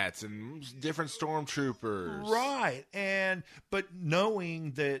AT-ATs and different stormtroopers, right? But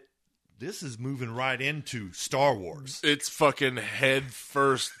knowing that this is moving right into Star Wars, it's fucking head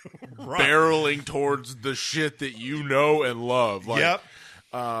first, barreling towards the shit that you know and love. Yep.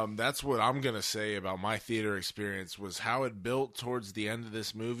 That's what I'm going to say about my theater experience was how it built towards the end of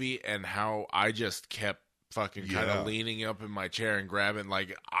this movie and how I just kept fucking kind of leaning up in my chair and grabbing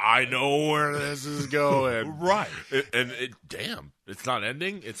I know where this is going. Right. Damn, it's not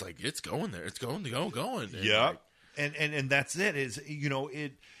ending. It's it's going there. It's going. And yeah. And that's it is,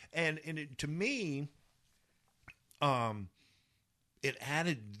 it, and it, to me, it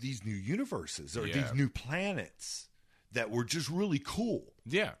added these new universes or these new planets that were just really cool.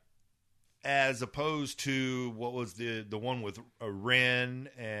 Yeah. As opposed to what was the one with Ren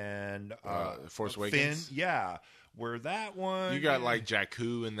and Force Awakens? Finn. Yeah. Where that one, you got like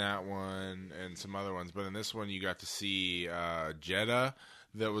Jakku in that one and some other ones, but in this one you got to see Jeddah.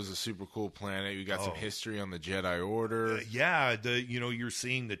 That was a super cool planet. You got some history on the Jedi Order. You're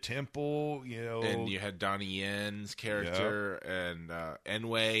seeing the temple, and you had Donnie Yen's character and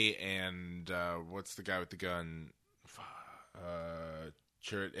Enway and what's the guy with the gun?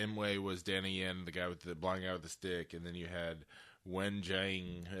 Chirrut Imwe was Danny Yen, the guy with the blind guy with the stick, and then you had Wen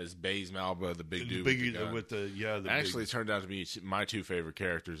Jiang as Baze Malba, the big dude with the gun. Actually turned out to be my two favorite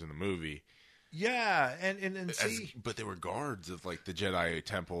characters in the movie. Yeah, and see, but they were guards of like the Jedi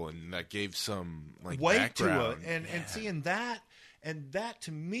Temple, and that gave some like weight background. to it. And seeing that, and that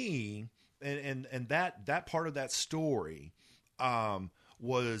to me, and that part of that story,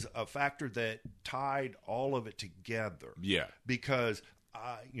 was a factor that tied all of it together. Yeah, because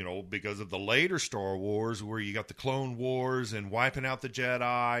of the later Star Wars, where you got the Clone Wars and wiping out the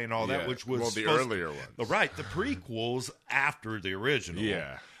Jedi and all that, which was the earlier ones, right? The prequels after the original,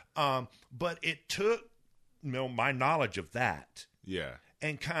 yeah. But it took, my knowledge of that,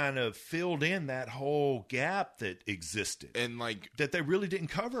 and kind of filled in that whole gap that existed, and like that they really didn't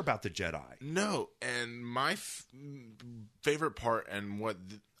cover about the Jedi. No, and my favorite part, and what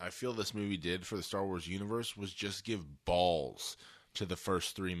I feel this movie did for the Star Wars universe, was just give balls to the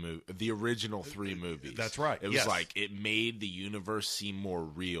first the original three movies. That's right. It was like, it made the universe seem more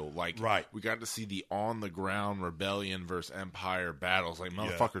real. Like, we got to see the on-the-ground rebellion versus Empire battles. Like,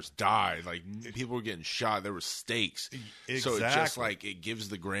 motherfuckers died. Like, people were getting shot. There were stakes. Exactly. So it just, like, it gives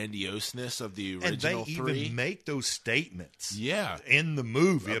the grandioseness of the original three. And they even make those statements in the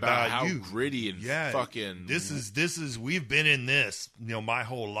movie about how you. gritty and fucking... This is, we've been in this, my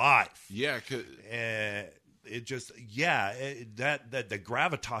whole life. Yeah, it just that the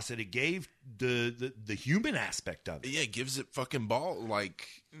gravitas that it gave the human aspect of it. Yeah, it gives it fucking ball. Like,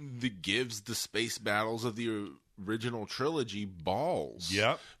 it gives the space battles of the original trilogy balls.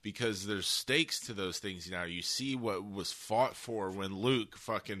 Yep. Because there's stakes to those things now. You see what was fought for when Luke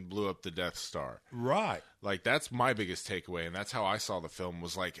fucking blew up the Death Star. Right. Like, that's my biggest takeaway, and that's how I saw the film,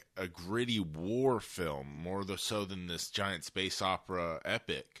 was like a gritty war film, more so than this giant space opera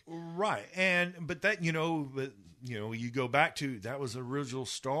epic. Right. But that, you go back to, that was original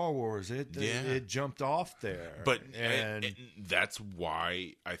Star Wars. It jumped off there. But and that's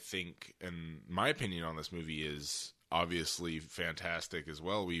why I think, and my opinion on this movie is obviously fantastic as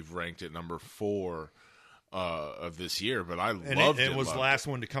well. We've ranked it number 4 of this year, but I loved it. It was the last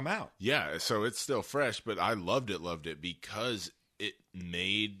one to come out. Yeah, so it's still fresh, but I loved it because it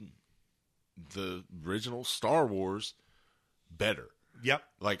made the original Star Wars better. Yep.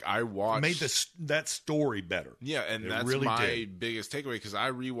 Like, I watched... Made that story better. Yeah, and that's really my biggest takeaway, because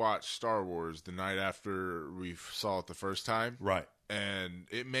I rewatched Star Wars the night after we saw it the first time. Right. And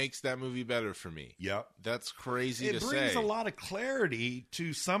it makes that movie better for me. Yep. That's crazy to say. It brings a lot of clarity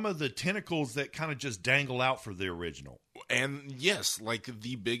to some of the tentacles that kind of just dangle out for the original. And yes, like,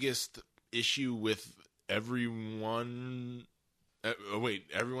 the biggest issue with everyone's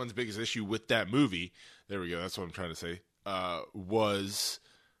biggest issue with that movie, there we go, that's what I'm trying to say, was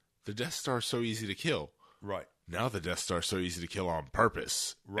the Death Star so easy to kill. Right. Now the Death Star so easy to kill on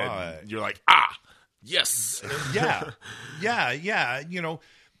purpose. Right. And you're like, yes. Yeah.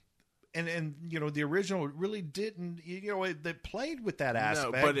 And the original really didn't, they played with that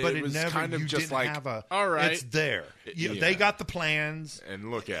aspect, no, but it was never, kind of just like, all right, it's there. They got the plans.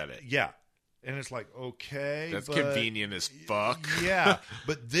 And look at it. Yeah. And it's like, okay. That's convenient as fuck. Yeah.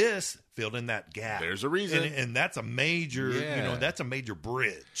 But this filled in that gap. There's a reason. And that's a major, that's a major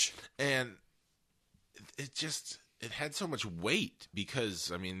bridge. And it had so much weight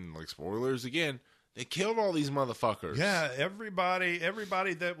because, I mean, like, spoilers again, they killed all these motherfuckers. Yeah.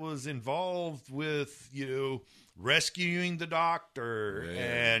 Everybody that was involved with, rescuing the doctor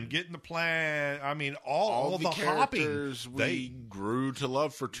and getting the plan. I mean, all the characters hopping we grew to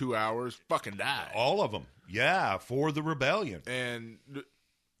love for 2 hours fucking died. All of them. Yeah, for the rebellion. And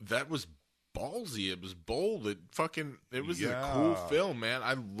that was ballsy. It was bold. It was a cool film, man.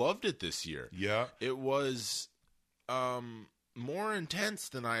 I loved it this year. Yeah. It was more intense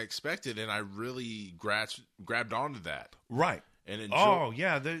than I expected, and I really grabbed onto that. Right. And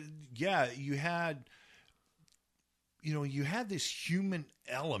you had... you had this human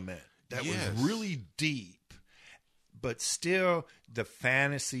element that was really deep, but still the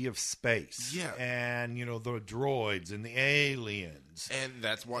fantasy of space. Yeah. And, the droids and the aliens. And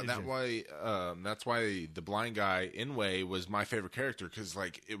that's why the blind guy, Inway, was my favorite character, because,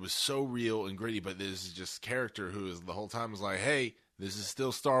 like, it was so real and gritty, but this is just character who is the whole time was like, hey, this is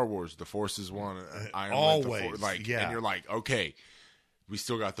still Star Wars. The Force is one. I am always. with the Force. Like, and you're like, okay, we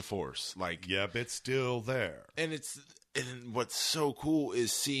still got the Force. Like, yep, it's still there. And what's so cool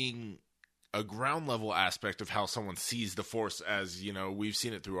is seeing a ground level aspect of how someone sees the Force. As you know, we've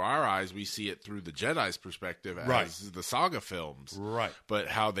seen it through our eyes, we see it through the Jedi's perspective as the saga films, right? But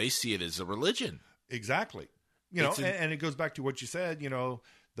how they see it as a religion, exactly. You know, and it goes back to what you said. You know,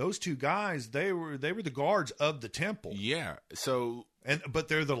 those two guys, they were the guards of the temple. Yeah. So, but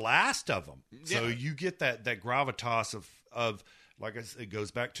they're the last of them. Yeah. So you get that gravitas of like I said, it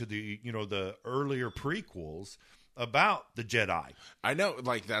goes back to the the earlier prequels about the Jedi. I know,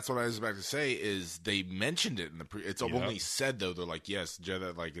 like, that's what I was about to say, is they mentioned it in the it's only said, though, they're like, yes,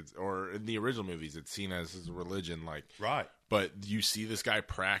 Jedi, like, it's, or in the original movies, it's seen as a religion, like, right. But you see this guy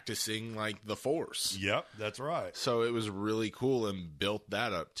practicing, like, the Force. Yep, that's right. So it was really cool and built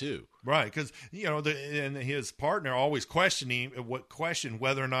that up, too. Right, because, and his partner always questioned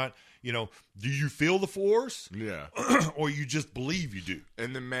whether or not, do you feel the Force? Yeah. Or you just believe you do.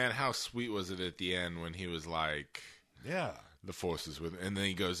 And then, man, how sweet was it at the end when he was like, yeah, the Force is with him. And then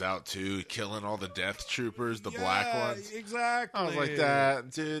he goes out, too, killing all the Death Troopers, the black ones. Exactly. I was like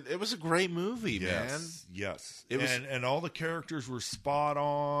that. Dude, it was a great movie, man. Yes. It was, and all the characters were spot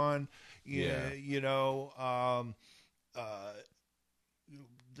on.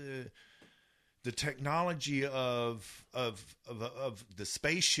 The technology of the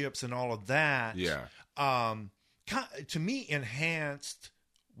spaceships and all of that, to me enhanced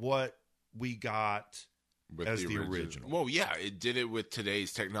what we got with as the original. Well, yeah, it did it with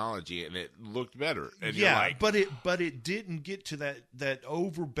today's technology, and it looked better. And but it didn't get to that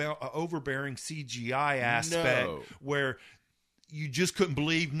overbearing CGI aspect where you just couldn't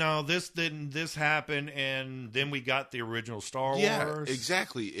believe, no, this happened, and then we got the original Star Wars. Yeah,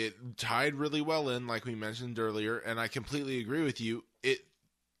 exactly. It tied really well in, like we mentioned earlier, and I completely agree with you. It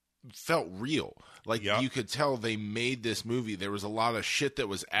felt real. Like, you could tell they made this movie. There was a lot of shit that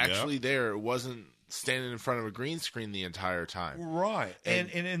was actually there. It wasn't standing in front of a green screen the entire time. Right. And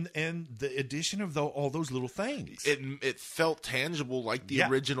the addition of all those little things. It felt tangible like the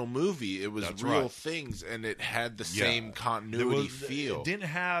original movie. It was real things, and it had the same continuity feel. It didn't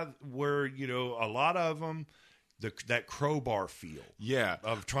have where, a lot of them, that crowbar feel. Yeah.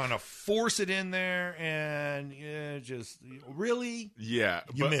 Of trying to force it in there and just, really? Yeah.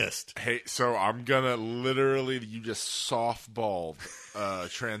 You missed. Hey, so I'm going to literally, you just softballed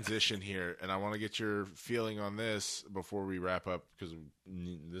transition here, and I want to get your feeling on this before we wrap up, because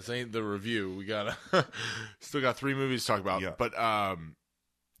this ain't the review. We still got 3 movies to talk about. Yeah. But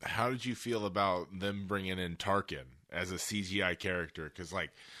how did you feel about them bringing in Tarkin as a CGI character? Because,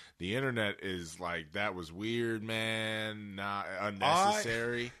 like, the internet is like, that was weird, man, not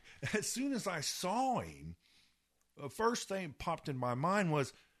unnecessary. As soon as I saw him, the first thing popped in my mind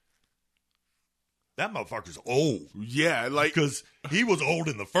was, that motherfucker's old. Yeah, like, because he was old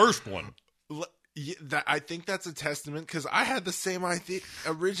in the first one. Yeah, I think that's a testament, because I had the same idea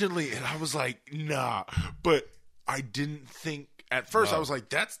originally, and I was like, nah. But I didn't think at first. I was like,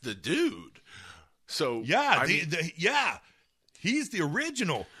 that's the dude. So yeah, he's the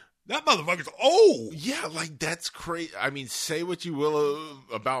original. That motherfucker's old. Yeah, like, that's crazy. I mean, say what you will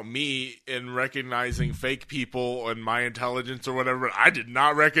about me in recognizing fake people and my intelligence or whatever, but I did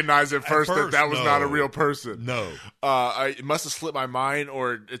not recognize at first that was not a real person. No. It must have slipped my mind,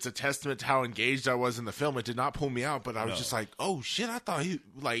 or it's a testament to how engaged I was in the film. It did not pull me out, but I was just like, oh, shit, I thought he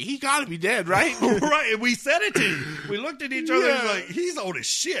got to be dead, right? Right, and we said it to you. We looked at each other and like, he's old as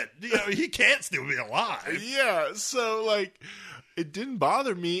shit. He can't still be alive. Yeah, so, like, it didn't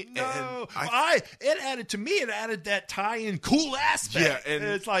bother me. No, it added that tie-in cool aspect. Yeah, and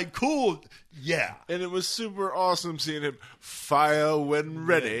it's like cool. Yeah, and it was super awesome seeing him fire when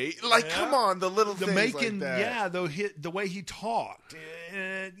ready. Like, come on, the little things like that. Yeah, the way he talked.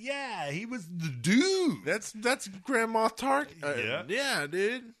 He was the dude. That's Grand Moff Tarkin. Yeah,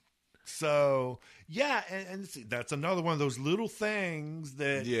 dude. So yeah, and see, that's another one of those little things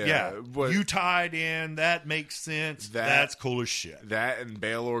that you tied in. That makes sense. That's cool as shit. That and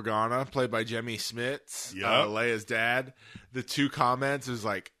Bail Organa, played by Jemmy Smits, Leia's dad. The 2 comments is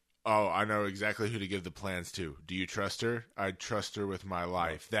like, oh, I know exactly who to give the plans to. Do you trust her? I'd trust her with my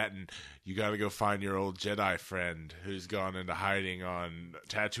life. That, and you got to go find your old Jedi friend who's gone into hiding on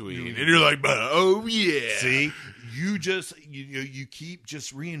Tatooine. And you're like, oh, yeah. See, you keep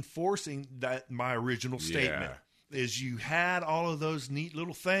just reinforcing my original statement. Is you had all of those neat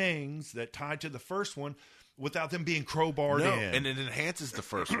little things that tied to the first one without them being crowbarred in. And it enhances the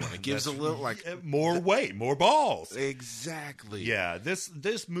first one. It gives a little, like, more weight, more balls. Exactly. Yeah,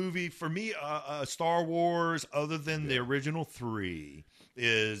 this movie, for me, Star Wars, other than the original 3,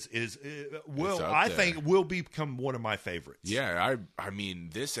 I think will become one of my favorites. Yeah, I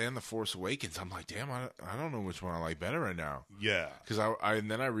mean, this and The Force Awakens, I'm like, damn, I don't know which one I like better right now. Yeah. Because and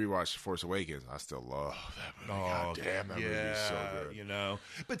then I rewatched The Force Awakens. I still love that movie. God damn, that movie is so good. You know.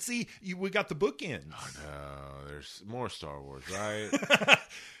 But see, we got the bookends. Oh, no, there's more Star Wars, right?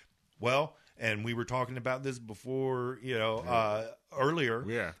 Well, and we were talking about this before, earlier.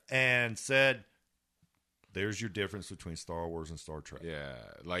 Yeah. And said, there's your difference between Star Wars and Star Trek. Yeah,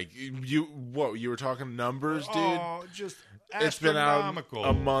 like you were talking numbers, dude? Oh, just it's been out astronomical.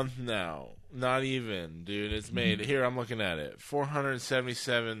 a month now. Not even, dude. It's made here. I'm looking at it.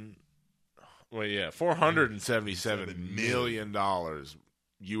 $477 million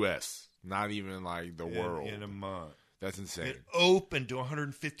US. Not even like the world in a month. That's insane. It opened to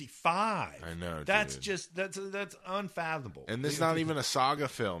 155. I know. That's dude. just that's unfathomable. And this is not even a saga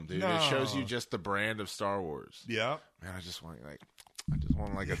film, dude. No. It shows you just the brand of Star Wars. Yeah. Man, I just want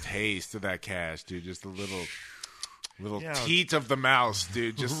like a taste of that cash, dude. Just a little teat of the mouse,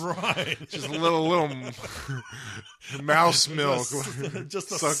 dude. Just right. Just a little mouse milk.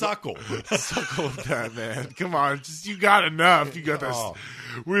 Just a suckle. Suckle of that, man. Come on, you got enough. You got this. Oh.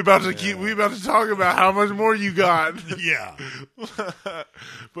 We about to talk about how much more you got. Yeah.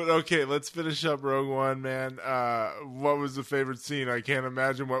 But okay, let's finish up Rogue One, man. What was the favorite scene? I can't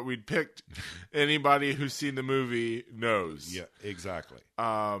imagine what we'd picked. Anybody who's seen the movie knows. Yeah, exactly.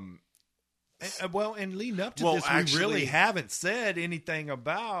 And leading up to this, we really haven't said anything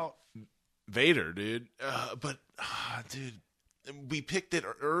about Vader, dude. Dude, we picked it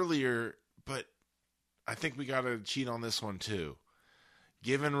earlier, but I think we got to cheat on this one too.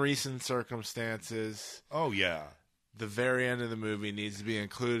 Given recent circumstances, the very end of the movie needs to be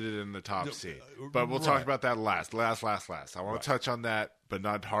included in the top scene. But we'll talk about that last. I want to touch on that, but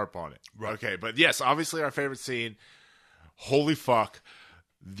not harp on it. Right. Okay, but yes, obviously our favorite scene. Holy fuck.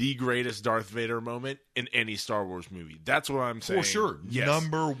 The greatest Darth Vader moment in any Star Wars movie. That's what I'm saying. For sure. Yes.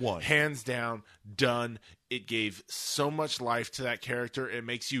 Number one. Hands down, done. It gave so much life to that character. It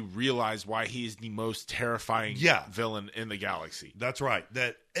makes you realize why he's the most terrifying villain in the galaxy. That's right.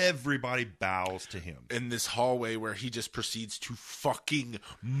 That everybody bows to him. In this hallway where he just proceeds to fucking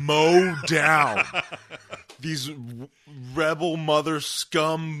mow down these rebel mother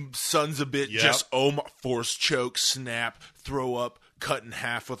scum sons of bitch. Just force choke, snap, throw up, cut in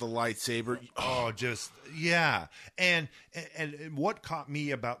half with a lightsaber. And what caught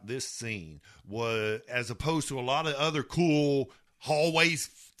me about this scene was, as opposed to a lot of other cool hallways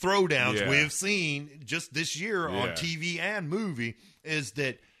throwdowns we've seen just this year on TV and movie, is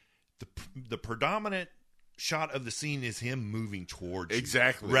that the predominant shot of the scene is him moving towards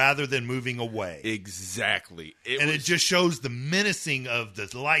you, rather than moving away. Exactly. It just shows the menacing of the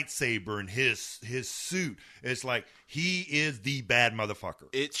lightsaber and his suit. It's like he is the bad motherfucker.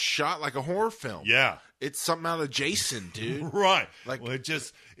 It's shot like a horror film. Yeah. It's something out of Jason, dude. Right. Like, well, it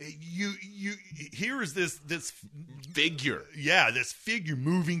just here is this figure. Yeah, this figure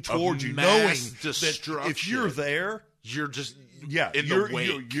moving towards you, knowing that if you're there, you're just in the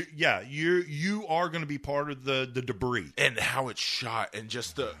wake. You are going to be part of the debris. And how it's shot, and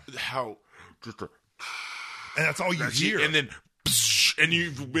just and that's all you hear. And then and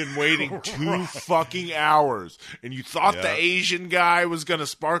you've been waiting 2 fucking hours, and you thought the Asian guy was going to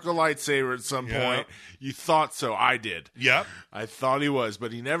spark a lightsaber at some point. You thought so. I did. Yep. I thought he was,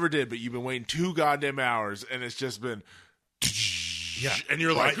 but he never did. But you've been waiting 2 goddamn hours, and it's just been and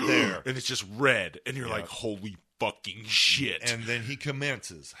you're right like there, and it's just red, and you're like, holy fucking shit. And then he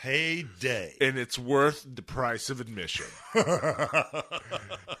commences, "Hey day," and it's worth the price of admission.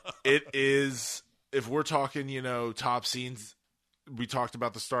 It is. If we're talking, top scenes, we talked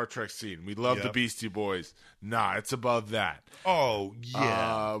about the Star Trek scene. We love the Beastie Boys. Nah, it's above that. Oh,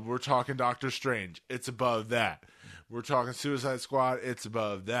 yeah. We're talking Doctor Strange. It's above that. We're talking Suicide Squad. It's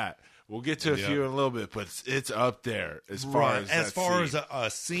above that. We'll get to a few in a little bit, but it's up there as far as a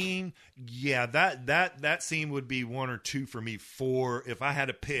scene. Yeah, that scene would be 1 or 2 for me if I had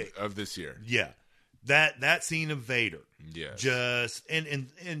to pick of this year. Yeah, that scene of Vader. Yes. Just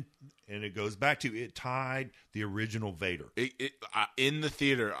and it goes back to it tied the original Vader. In the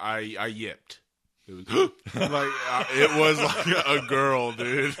theater, I yipped. It was it was like a girl,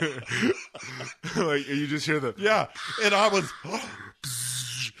 dude. Like you just hear the and I was.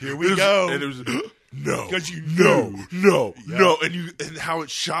 Here we go. And it was no, because no, and how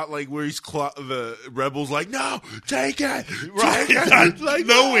it's shot, like where he's the rebels, like no, take it, right? Take it. Like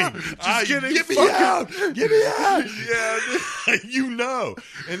knowing, just get me out, get me out, yeah,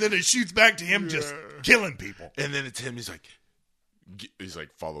 and then it shoots back to him just killing people, and then it's him. He's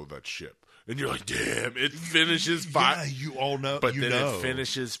like, follow that ship. And you're like, damn, it finishes fine. Yeah, you all know. But then it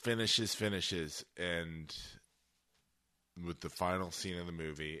finishes. And with the final scene of the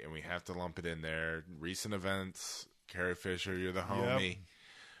movie, and we have to lump it in there, recent events, Carrie Fisher, you're the homie. Yep.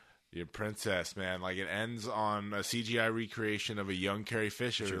 You're princess, man. Like, it ends on a CGI recreation of a young Carrie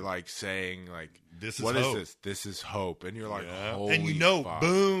Fisher, like, saying, like, this is what hope. Is this? This is hope. And you're like, yeah. Holy and you know, fuck.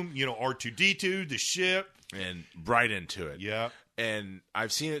 Boom, you know, R2-D2, the ship. And right into it. Yeah. And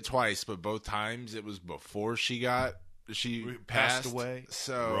I've seen it twice, but both times it was before she passed away.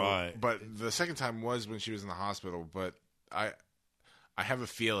 So, right. But the second time was when she was in the hospital. But I have a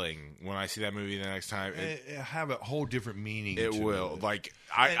feeling when I see that movie the next time, it have a whole different meaning. It will. Like,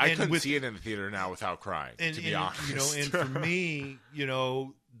 I couldn't see it in the theater now without crying. To be honest, you know, and for me, you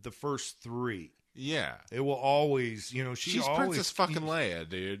know, the first three, yeah, it will always, you know, she's always Princess fucking Leia,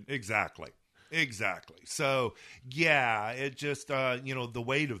 dude. Exactly. So yeah, it just you know, the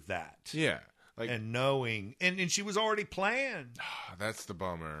weight of that, yeah, like, and knowing, and she was already planned. That's the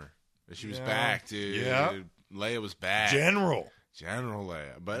bummer. She was back, dude. Yeah, Leia was back. General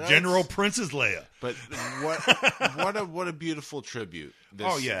Leia, but General Princess Leia. But what a beautiful tribute.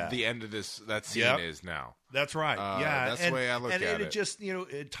 The end of that scene is now. That's right. That's the way I look at it. And it just, you know,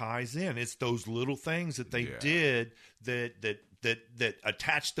 it ties in. It's those little things that they did that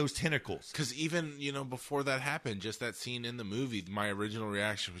attached those tentacles. Because even, you know, before that happened, just that scene in the movie, my original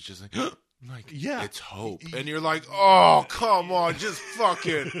reaction was just like, yeah, it's hope, and you're like, oh, come on, just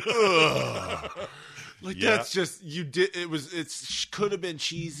fucking. Like, that's just, you did, it could have been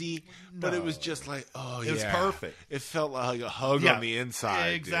cheesy, but it was just like, it was perfect. It felt like a hug on the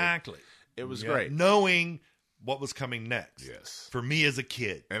inside. Exactly. Dude. It was great. Knowing what was coming next. Yes. For me as a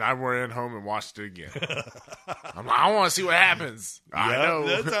kid. And I went home and watched it again. I want to see what happens. I know.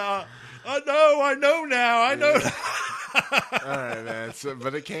 I know now. I know. All right, man.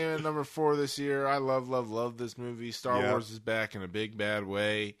 But it came in number 4 this year. I love this movie. Star Wars is back in a big bad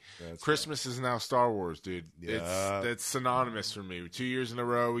way. Christmas is now Star Wars, dude. It's synonymous for me. 2 years in a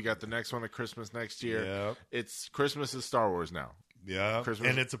row. We got the next one at Christmas next year. Yep. It's Christmas is Star Wars now. Yeah, Christmas,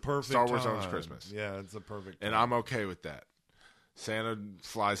 and it's a perfect Star Wars time. owns Christmas. Yeah, it's a perfect time. And I'm okay with that. Santa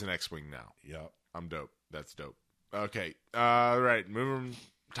flies an X-Wing now. Yep. I'm dope. That's dope. Okay. All right. Moving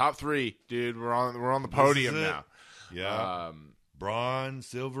top 3, dude. We're on the podium now. Yeah. Bronze,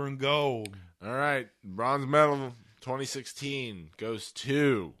 silver, and gold. All right. Bronze medal 2016 goes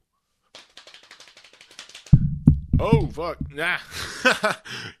to. Oh, fuck. Nah.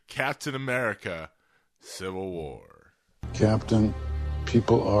 Captain America, Civil War. Captain,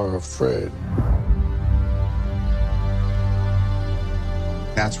 people are afraid.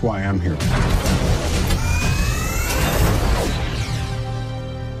 That's why I'm here.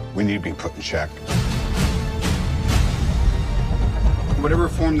 We need to be put in check. Whatever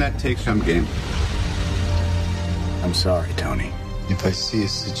form that takes, I'm game. I'm sorry, Tony. If I see a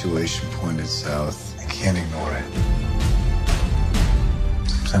situation pointed south, I can't ignore it.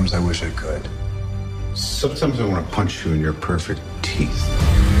 Sometimes I wish I could. Sometimes I want to punch you in your perfect teeth.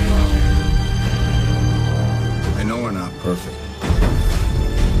 I know we're not perfect.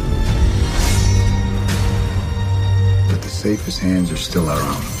 But the safest hands are still our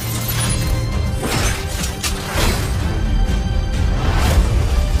own.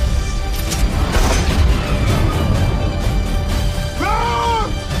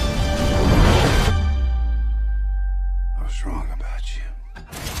 I was wrong about you.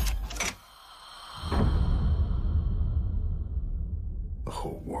 The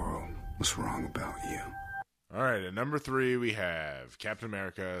whole world was wrong about you. All right, at number 3, we have Captain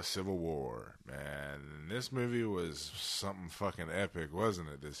America, Civil War. Man, this movie was something fucking epic, wasn't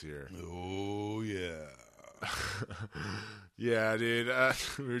it, this year? Oh, yeah. Yeah, dude.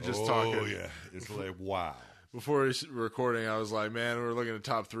 We were just talking. Oh, yeah. It's like, wow. Before recording, I was like, man, we were looking at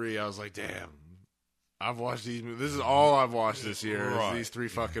top 3. I was like, damn. I've watched these movies. This is all I've watched this year. Is these 3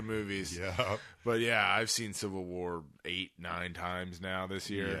 fucking movies. Yeah. But yeah, I've seen Civil War 8-9 times now this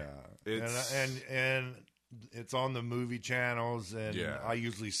year. Yeah. It's, and it's on the movie channels, and Yeah. I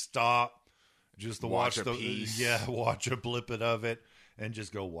usually stop just to watch a piece. watch a blippet of it, and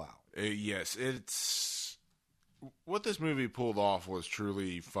just go, wow. Yes, it's what this movie pulled off was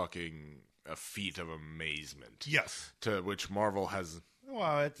truly fucking a feat of amazement. Yes. To which Marvel has.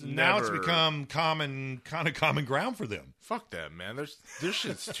 Well, now it's become common ground for them. Fuck them, man. Their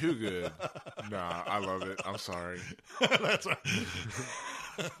shit's too good. Nah, I love it. I'm sorry. That's right.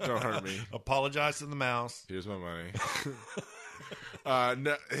 Don't hurt me. Apologize to the mouse. Here's my money.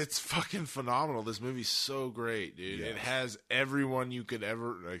 No, it's fucking phenomenal. This movie's so great, dude. Yes. It has everyone you could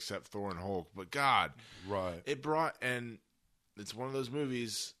ever, except Thor and Hulk. But God, right? It brought, and it's one of those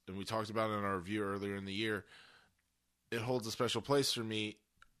movies, and we talked about it in our review earlier in the year. It holds a special place for me.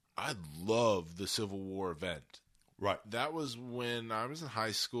 I love the Civil War event. Right. That was when I was in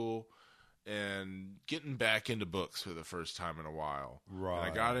high school and getting back into books for the first time in a while. Right.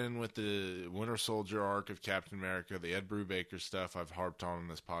 And I got in with the Winter Soldier arc of Captain America, the Ed Brubaker stuff I've harped on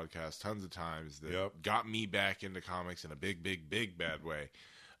this podcast tons of times that got me back into comics in a big, big, big bad way.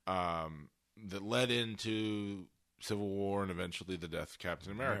 That led into Civil War and eventually the death of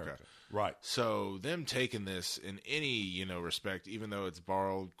Captain America. Right. So them taking this in any, respect, even though it's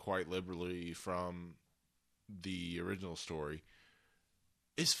borrowed quite liberally from the original story,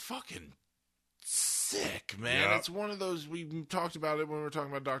 is fucking sick, man. Yep. It's one of those, we talked about it when we were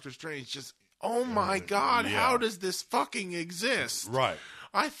talking about Doctor Strange, just, oh my God, how does this fucking exist? Right.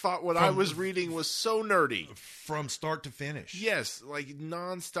 I thought what I was reading was so nerdy. From start to finish. Yes, like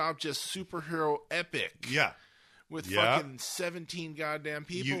nonstop, just superhero epic. Yeah. With fucking 17 goddamn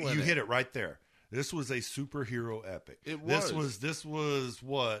people in it. You hit it right there. This was a superhero epic. It was. This was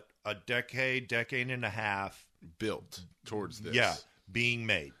what, a decade and a half built towards this. Yeah, being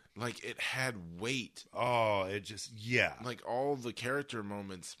made. Like, it had weight. Oh, it just, Like, all the character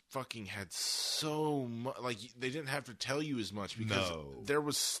moments fucking had so much. Like, they didn't have to tell you as much because there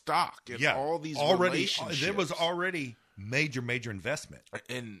was stock in all these relationships. There was already major investment.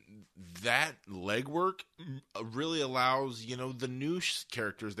 And that legwork really allows, the new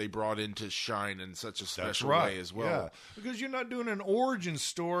characters they brought in to shine in such a special way as well. Yeah. Because you're not doing an origin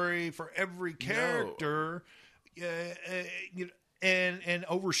story for every character. And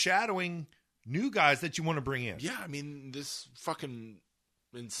overshadowing new guys that you want to bring in. Yeah, I mean, this fucking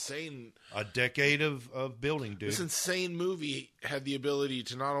insane... A decade of building, dude. This insane movie had the ability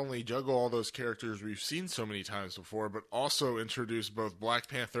to not only juggle all those characters we've seen so many times before, but also introduce both Black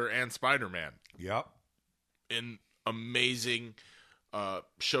Panther and Spider-Man. Yep. In amazing,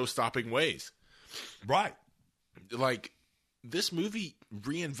 show-stopping ways. Right. Like, this movie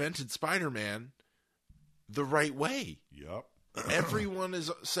reinvented Spider-Man the right way. Yep. Everyone is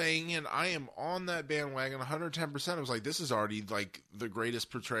saying, and I am on that bandwagon 110%. I was like, this is already like the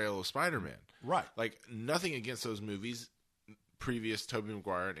greatest portrayal of Spider-Man. Right. Like, nothing against those movies, previous Tobey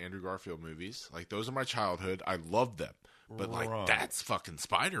Maguire and Andrew Garfield movies. Like, those are my childhood. I loved them. But, like, that's fucking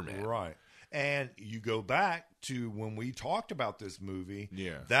Spider-Man. Right. And you go back to when we talked about this movie.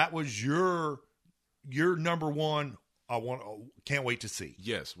 Yeah. That was your number one, can't wait to see.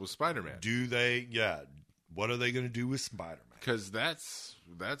 Yes, was Spider-Man. What are they going to do with Spider-Man? Because that's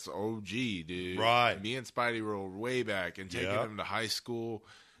OG, dude. Right. Me and Spidey rolled way back, and taking him to high school,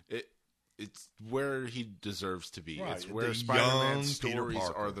 it's where he deserves to be. Right. It's where Spider-Man stories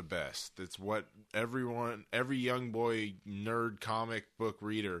are the best. It's what every young boy, nerd, comic book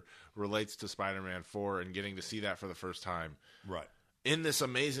reader relates to Spider-Man for, and getting to see that for the first time. Right. In this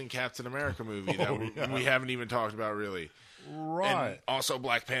amazing Captain America movie that we haven't even talked about, really. Right. And also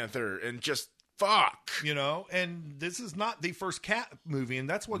Black Panther, and just... Fuck. And this is not the first Cap movie, and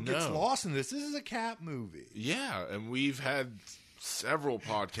that's what gets lost in this. This is a Cap movie. Yeah, and we've had several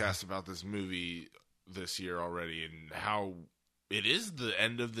podcasts about this movie this year already, and how it is the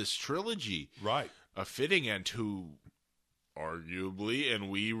end of this trilogy. Right. A fitting end to, arguably, and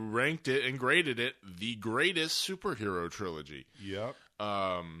we ranked it and graded it, the greatest superhero trilogy. Yep.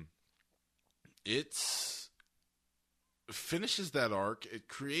 It's... finishes that arc. It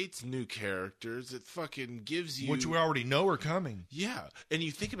creates new characters. It fucking gives you, which we already know are coming. Yeah, and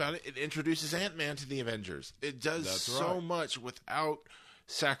you think about it, it introduces Ant-Man to the Avengers. It does so much without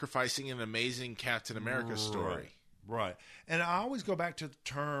sacrificing an amazing Captain America story. Right. And I always go back to the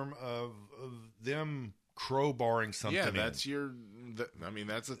term of them crowbarring something. Yeah, that's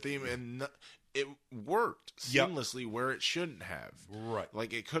that's a theme, and it worked seamlessly where it shouldn't have. Right.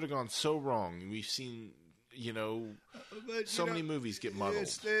 Like, it could have gone so wrong. We've seen many movies get muddled.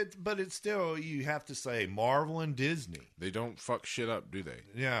 But it's still, you have to say, Marvel and Disney. They don't fuck shit up, do they?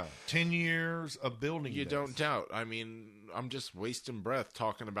 Yeah. 10 years of building You don't doubt. I mean, I'm just wasting breath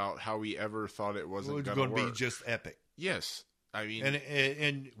talking about how we ever thought it wasn't going to be just epic. Yes. I mean...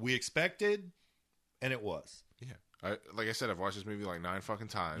 And we expected, and it was. Yeah. Like I said, I've watched this movie like 9 fucking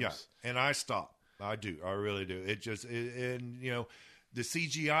times. Yeah. And I stopped. I do. I really do. The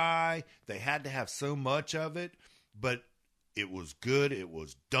CGI, they had to have so much of it, but it was good. It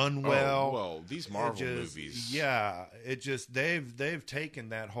was done well. Oh, well, these Marvel movies. Yeah, they've taken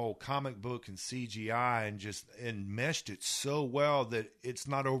that whole comic book and CGI and meshed it so well that it's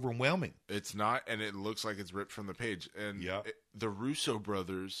not overwhelming. It's not, and it looks like it's ripped from the page. And the Russo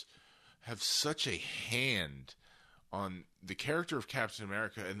brothers have such a hand on the character of Captain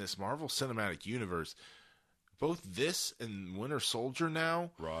America in this Marvel Cinematic Universe. both this and Winter Soldier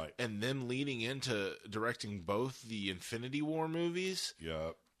now, right, and them leading into directing both the Infinity War movies.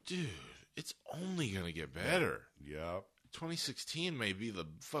 Yep, dude, it's only gonna get better. Yep. 2016 may be the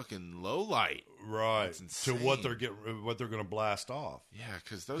fucking low light, right? To what they're going to blast off. Yeah,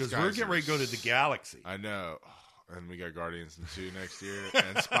 because those guys we're getting ready to go to the galaxy. I know, and we got Guardians 2 next year,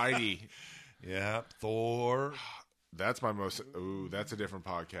 and Spidey. Yeah, Thor. That's my most. Ooh, that's a different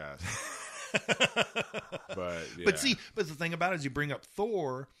podcast. But the thing about it is, you bring up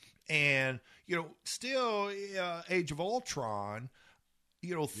Thor, and still Age of Ultron.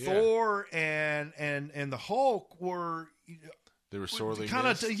 Thor and the Hulk were they were sorely kind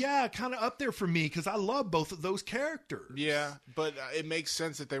of up there for me because I love both of those characters. Yeah, but it makes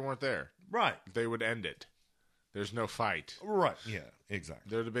sense that they weren't there. Right, they would end it. There's no fight. Right. Yeah. Exactly.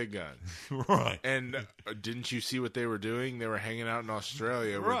 They're the big guns. Right. And didn't you see what they were doing? They were hanging out in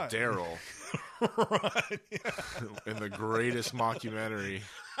Australia with Daryl. Right. Yeah. In the greatest mockumentary.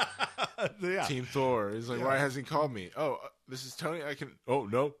 Yeah. Team Thor. He's like, why hasn't he called me? Oh, this is Tony. I can. Oh,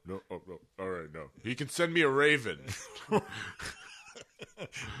 no. Oh, no. All right, no. He can send me a raven.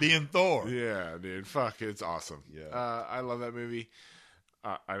 Being Thor. Yeah, dude. Fuck, it's awesome. Yeah. I love that movie.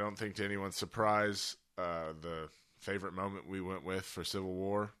 I don't think to anyone's surprise, the favorite moment we went with for Civil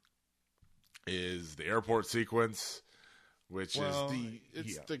War is the airport sequence, which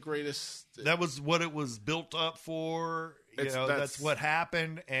is the greatest. That was what it was built up for. That's what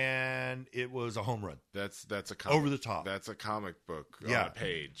happened, and it was a home run. That's a comic, over the top. That's a comic book on a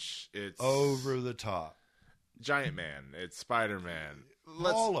page. It's over the top. Giant Man. It's Spider-Man.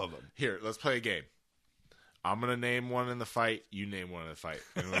 All of them. Here, let's play a game. I'm going to name one in the fight. You name one in the fight.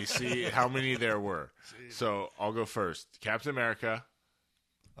 And we see how many there were. So I'll go first. Captain America.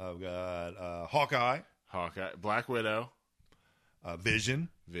 I've got Hawkeye. Black Widow. Vision.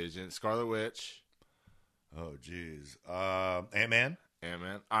 Scarlet Witch. Oh, geez. Ant-Man.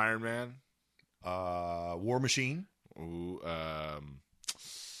 Iron Man. War Machine. Ooh,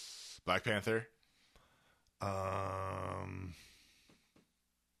 Black Panther.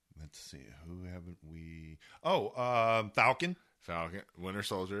 Let's see. Who haven't we? Oh, Falcon. Winter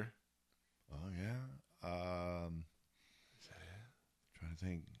Soldier. Oh yeah. Is that it? Trying to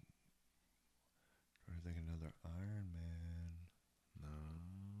think another Iron Man. No.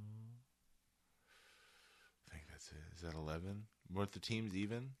 I think that's it. Is that 11? Weren't the teams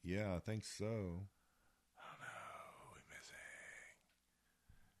even? Yeah, I think so. Oh no, we missing.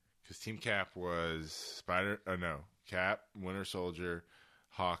 Because Team Cap was Cap, Winter Soldier,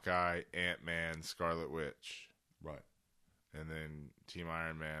 Hawkeye, Ant-Man, Scarlet Witch. Right. And then Team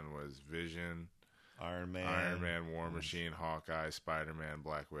Iron Man was Vision, Iron Man, War Machine, Hawkeye, Spider-Man,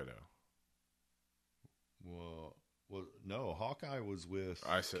 Black Widow. Well, no, Hawkeye was with Cap.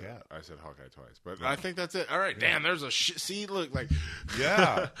 I said Hawkeye twice, but I think that's it. All right, damn, there's a see, look, like...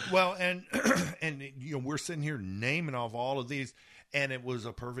 Yeah, well, and we're sitting here naming off all of these, and it was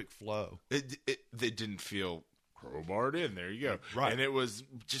a perfect flow. It didn't feel crowbarred in. There you go. Right. And it was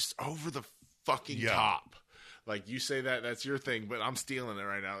just over the fucking top. Like, you say that's your thing, but I'm stealing it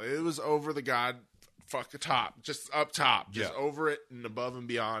right now. It was over the top, just up top, just over it and above and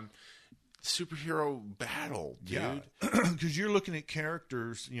beyond. Superhero battle, dude. Yeah, because you're looking at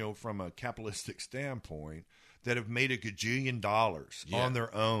characters, from a capitalistic standpoint, that have made $1 gajillion on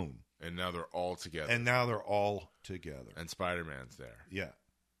their own. And now they're all together. And Spider-Man's there. Yeah.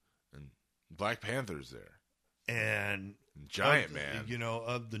 And Black Panther's there. And Giant Man.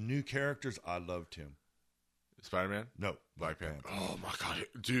 Of the new characters, I loved him. Spider-Man? No. Black Panther. Oh, my God.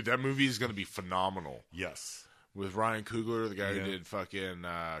 Dude, that movie is going to be phenomenal. Yes. With Ryan Coogler, the guy who did fucking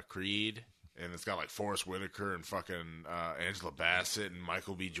Creed. And it's got like Forrest Whitaker and fucking Angela Bassett and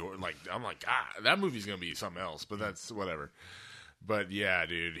Michael B. Jordan. Like, I'm like, God, that movie's going to be something else. But that's whatever. But yeah,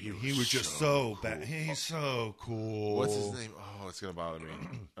 dude. He was just so bad. He's so cool. What's his name? Oh, it's going to bother me.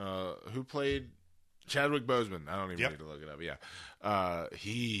 Who played Chadwick Boseman? I don't even need to look it up. Yeah.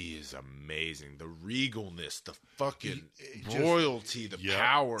 He is amazing. The regalness, the fucking royalty, the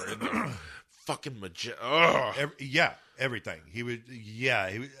power, and the fucking everything. He would,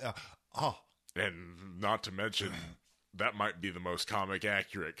 and not to mention, that might be the most comic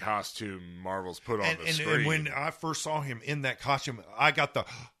accurate costume Marvel's put on the screen. And when I first saw him in that costume, I got the...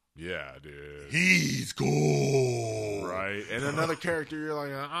 Yeah, dude. He's cool. Right. And another character, you're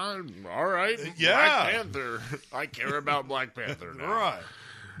like, I'm all right. Yeah. Black Panther. I care about Black Panther now. Right.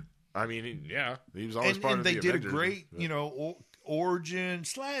 I mean, he was always part of the Avengers. And they did Avengers. a great, origin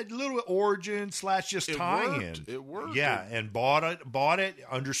slash just tie-in. It worked. Yeah, and bought it,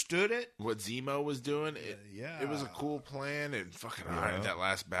 understood it. What Zemo was doing, it was a cool plan. And fucking that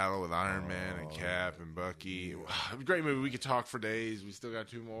last battle with Iron Man and Cap and Bucky. Great movie. We could talk for days. We still got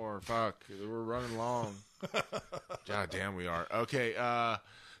 2 more. Fuck, we're running long. God damn, we are. Okay,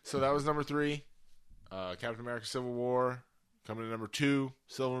 so that was number 3. Captain America: Civil War. Coming to number 2,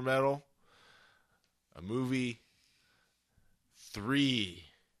 Silver Medal. A movie 3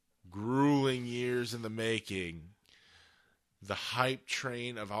 grueling years in the making. The hype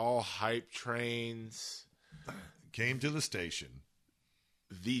train of all hype trains came to the station.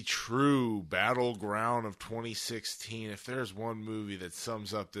 The true battleground of 2016. If there's one movie that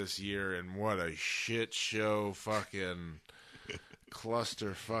sums up this year, and what a shit show fucking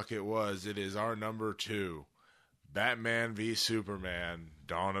clusterfuck it was, it is our number 2. Batman v Superman: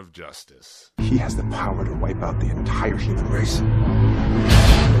 Dawn of Justice. He has the power to wipe out the entire human race.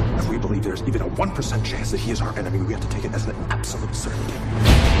 If we believe there's even a 1% chance that he is our enemy, we have to take it as an absolute certainty.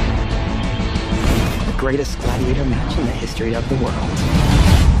 The greatest gladiator match in the history of the world.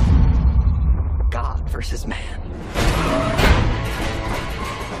 God versus man.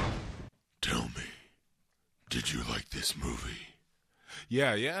 Tell me, did you like this movie?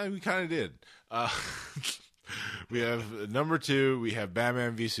 Yeah, we kind of did. We have number 2. We have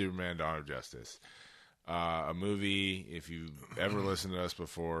Batman v Superman: Dawn of Justice. A movie, if you've ever listened to us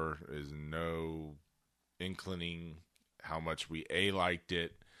before, is no inclining how much we A, liked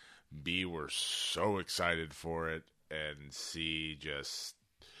it, B, were so excited for it, and C, just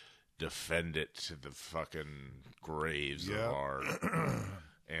defend it to the fucking graves of our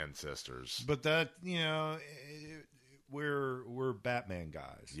ancestors. But that, we're Batman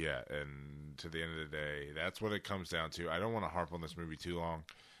guys. Yeah, and to the end of the day, that's what it comes down to. I don't want to harp on this movie too long.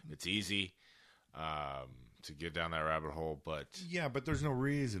 It's easy to get down that rabbit hole, but but there's no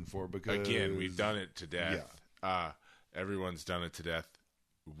reason for it, because again, we've done it to death. Everyone's done it to death.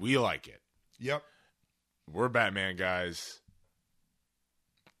 We like it. Yep. We're Batman guys.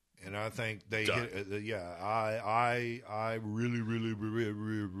 And I think they hit it. I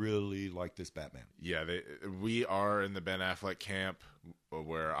really like this Batman. Yeah, we are in the Ben Affleck camp,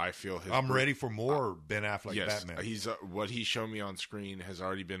 where I feel I'm ready for more Ben Affleck Batman. He's what he's shown me on screen has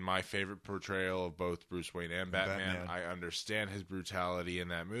already been my favorite portrayal of both Bruce Wayne and Batman. I understand his brutality in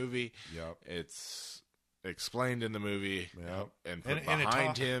that movie. Yep. It's explained in the movie. Yep. And put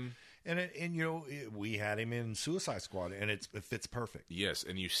behind him. And we had him in Suicide Squad, and it fits perfect. Yes,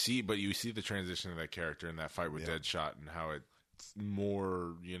 and you see the transition of that character in that fight with Deadshot, and how it's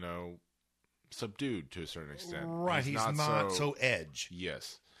more, subdued to a certain extent. Right, he's not so edge.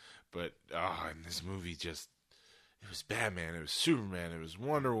 Yes, but in this movie, it was Batman, it was Superman, it was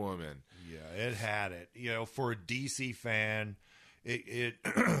Wonder Woman. Yeah, it had it. For a DC fan, it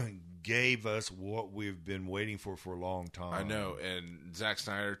gave us what we've been waiting for a long time. I know, and Zack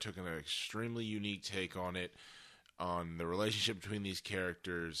Snyder took an extremely unique take on it, on the relationship between these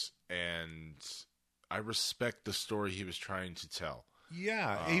characters, and I respect the story he was trying to tell.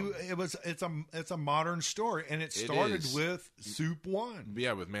 Yeah, it's a modern story, and it started with Soup 1.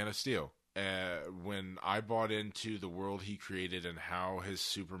 Yeah, with Man of Steel. When I bought into the world he created and how his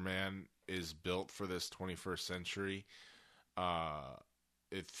Superman is built for this 21st century,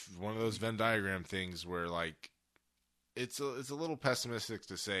 it's one of those Venn diagram things where, it's a little pessimistic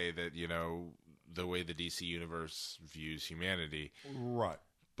to say that, the way the DC universe views humanity. Right.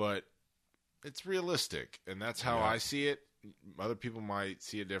 But it's realistic, and that's how I see it. Other people might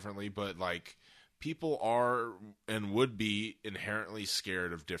see it differently, but, people are and would be inherently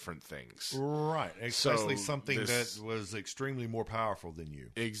scared of different things. Right. Especially something that was extremely more powerful than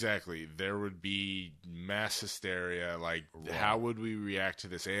you. Exactly. There would be mass hysteria. How would we react to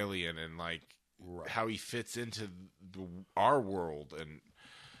this alien, and how he fits into our world, and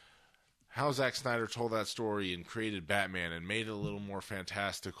how Zack Snyder told that story and created Batman and made it a little more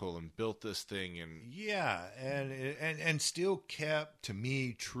fantastical and built this thing. And and still kept, to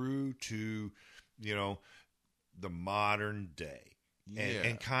me, true to the modern day,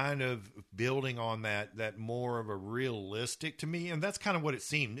 and kind of building on that more of a realistic, to me, and that's kind of what it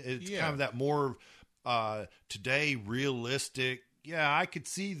seemed. It's kind of that more today realistic. Yeah, I could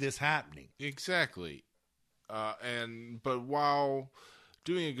see this happening. Exactly. But while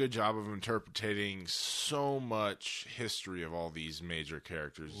doing a good job of interpreting so much history of all these major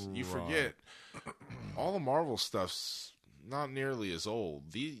characters, you forget all the Marvel stuff's not nearly as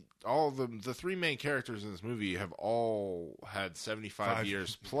old. The 3 main characters in this movie have all had 75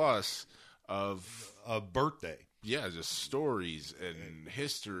 years plus of a birthday. Yeah, just stories and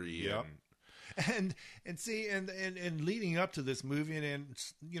history. Yep. And see, and leading up to this movie, and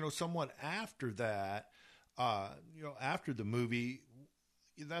somewhat after that, after the movie,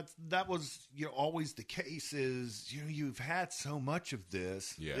 that was always the case. Is you've had so much of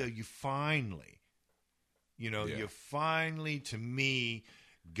this, you finally, you finally, to me,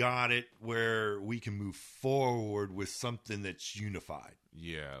 got it where we can move forward with something that's unified.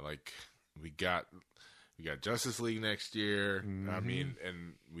 Yeah, like we got Justice League next year. Mm-hmm. I mean,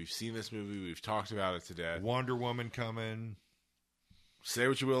 and we've seen this movie. We've talked about it to death. Wonder Woman coming. Say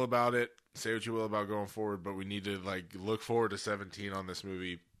what you will about it. Say what you will about going forward, but we need to look forward to 17 on this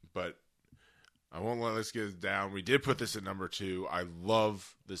movie. But I won't let this get us down. We did put this at number 2. I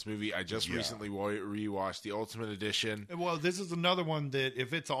love this movie. I just recently rewatched the Ultimate Edition. Well, this is another one that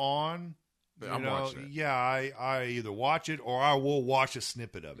if it's on, I'm watching it. Yeah, I either watch it or I will watch a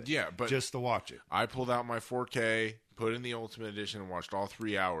snippet of it. Yeah, but just to watch it. I pulled out my 4K, put in the Ultimate Edition, and watched all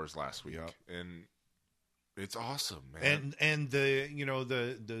 3 hours last week. Yep. And it's awesome, man. And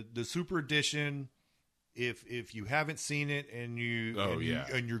the Super Edition, if you haven't seen it and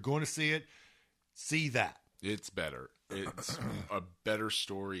you're going to see it, see that. It's better. It's a better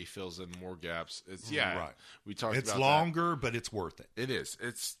story, fills in more gaps. It's right. We talked it's about longer, but it's worth it. It is.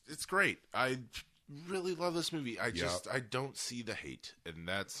 It's great. I really love this movie. I don't see the hate, and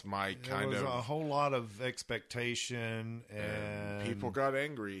that's my kind of a whole lot of expectation, and people got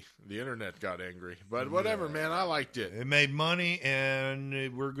angry. The internet got angry, but whatever, man. I liked it. It made money,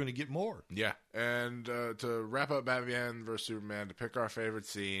 and we're going to get more. Yeah, and to wrap up Batman vs Superman, to pick our favorite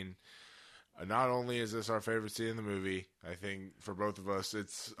scene. Not only is this our favorite scene in the movie, I think for both of us,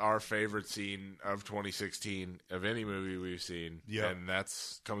 it's our favorite scene of 2016 of any movie we've seen. Yeah. And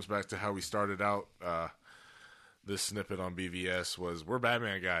that's comes back to how we started out this snippet on BVS was, we're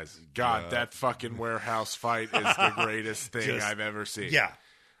Batman guys. God, that fucking warehouse fight is the greatest thing I've ever seen. Yeah.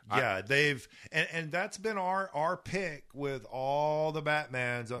 Yeah, they've and that's been our pick with all the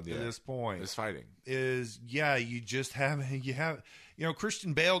Batmans up to this point. Is fighting. You just haven't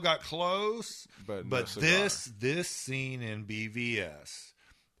Christian Bale got close, but this scene in BVS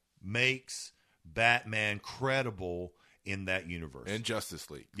makes Batman credible in that universe. In Justice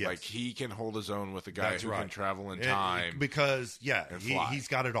League. Yes. Like he can hold his own with a guy who can travel in time. Because he's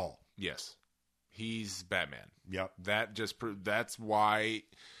got it all. Yes. He's Batman. Yep. That's why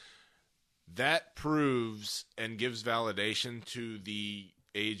that proves and gives validation to the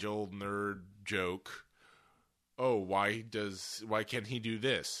age-old nerd joke. Oh, why can't he do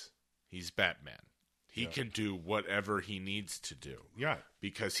this? He's Batman. He can do whatever he needs to do. Yeah.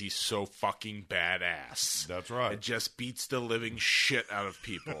 Because he's so fucking badass. That's right. It just beats the living shit out of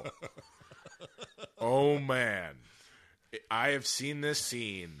people. Oh, man. I have seen this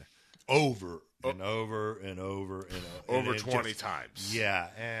scene over and over and over and over 20 times. Yeah,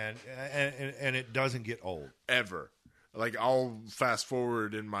 and it doesn't get old ever. Like I'll fast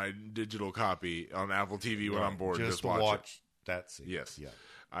forward in my digital copy on Apple TV when I'm bored, just watch that scene. Yes, yeah.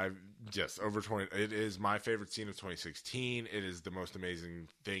 I've just over 20. It is my favorite scene of 2016. It is the most amazing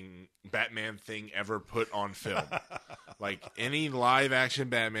Batman thing ever put on film. Like any live action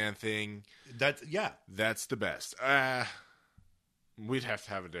Batman thing. That's the best. We'd have to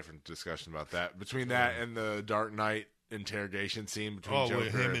have a different discussion about that. Between that and the Dark Knight interrogation scene between Joker.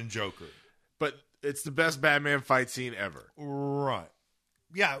 With him and Joker. But it's the best Batman fight scene ever. Right.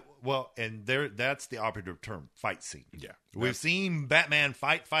 Yeah, well, and that's the operative term, fight scene. Yeah. We've seen Batman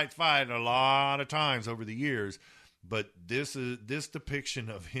fight a lot of times over the years, but this depiction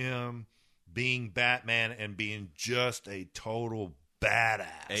of him being Batman and being just a total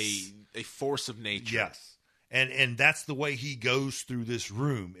badass. A force of nature. Yes. And that's the way he goes through this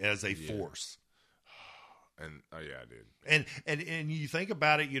room as a force. And dude. And you think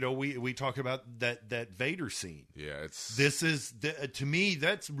about it, we talk about that Vader scene. Yeah, to me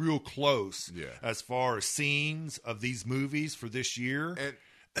that's real close. Yeah. As far as scenes of these movies for this year, and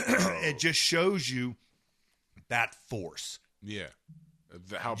it just shows you that force. Yeah,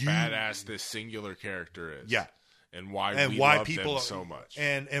 how badass this singular character is. Yeah, and why love people them so much,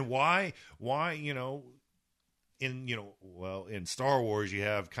 and why in Star Wars, you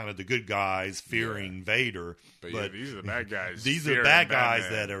have kind of the good guys fearing Vader. But these are the bad guys. These are the bad guys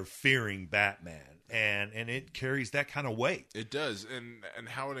that are fearing Batman. And it carries that kind of weight. It does. And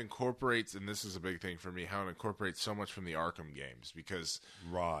how it incorporates, and this is a big thing for me, how it incorporates so much from the Arkham games. Because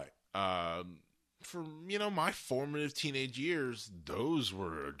for, my formative teenage years, those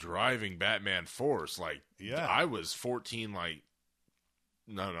were a driving Batman force. Like, I was 14, I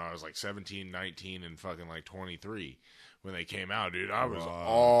was 17, 19, and fucking 23 when they came out, dude. I was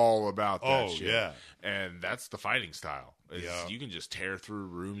all about that shit. Yeah. And that's the fighting style. You can just tear through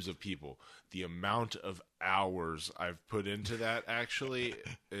rooms of people. The amount of hours I've put into that actually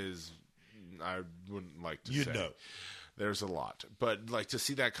is, I wouldn't like to say. There's a lot. But like to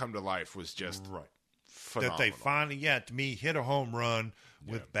see that come to life was just phenomenal. That they finally, to me, hit a home run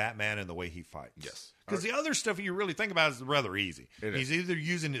with Batman and the way he fights. Yes. Because the other stuff you really think about is rather easy. He's either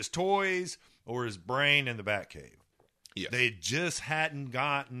using his toys or his brain in the Batcave. Yes. They just hadn't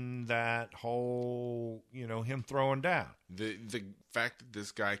gotten that whole, him throwing down. The fact that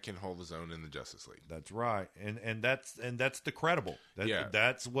this guy can hold his own in the Justice League. That's right. And that's the credible.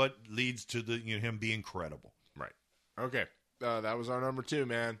 That's what leads to the him being credible. Right. Okay. That was our number 2,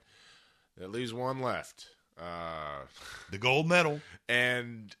 man. That leaves one left. The gold medal.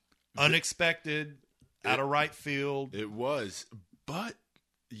 And unexpected, out of right field. It was. But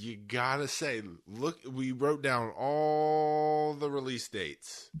you gotta say, look, we wrote down all the release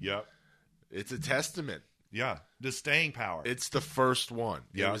dates. Yep. It's a testament. Yeah. The staying power. It's the first one.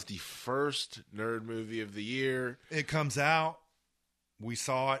 Yep. It was the first nerd movie of the year. It comes out. We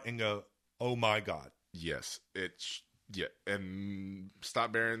saw it and go, oh my God. Yes. And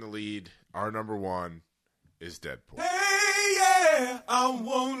stop bearing the lead. Our number 1 is Deadpool. Hey, yeah, I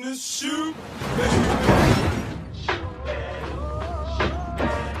wanna shoot.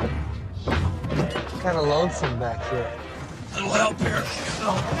 Kind of lonesome back here. A little help here.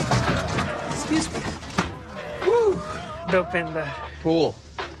 Oh. Excuse me. Woo! Dopinder. Pool.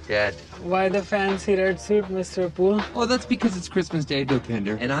 Dead. Why the fancy red suit, Mr. Poole? Oh, that's because it's Christmas Day,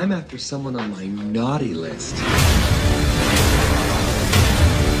 Dopinder. And I'm after someone on my naughty list.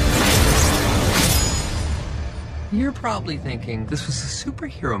 You're probably thinking this was a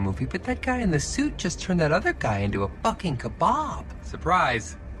superhero movie, but that guy in the suit just turned that other guy into a fucking kebab.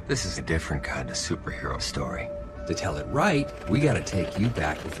 Surprise. This is a different kind of superhero story. To tell it right, we gotta take you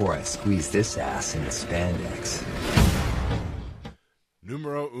back before I squeeze this ass into spandex.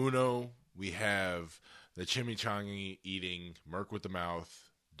 Numero uno, we have the chimichanga eating, Merc with the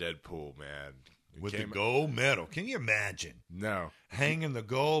mouth, Deadpool, man. With the gold medal. Can you imagine? No. Hanging the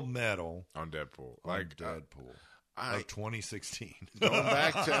gold medal on Deadpool. Deadpool. Of 2016. Going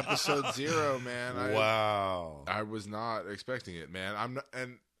back to episode 0, man. Wow. I was not expecting it, man. I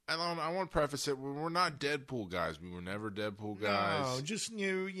want to preface it. We're not Deadpool guys. We were never Deadpool guys. No, just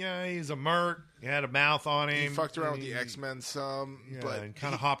knew, he's a merc. He had a mouth on him. He fucked around with the X-Men some. But and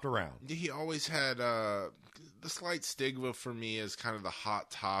kind of hopped around. He always had the slight stigma for me as kind of the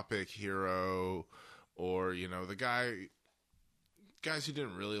hot topic hero, or, the guys who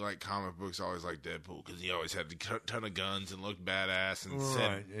didn't really like comic books always liked Deadpool because he always had a ton of guns and looked badass and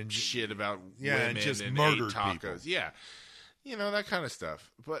said shit about women and just and murdered ate tacos. people. Yeah. That kind of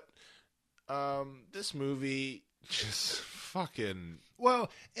stuff. But this movie just fucking...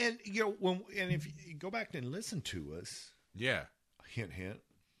 Well, and, if you go back and listen to us... Yeah. Hint, hint.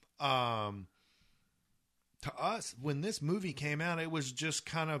 To us, when this movie came out, it was just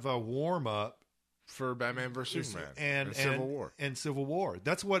kind of a warm-up for Batman vs. Superman and Civil War. And Civil War.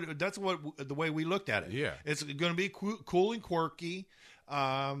 That's what the way we looked at it. Yeah. It's going to be cool and quirky.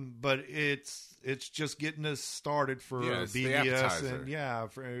 But it's just getting us started for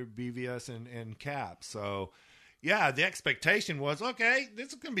BVS for BVS and Cap. So the expectation was, okay, this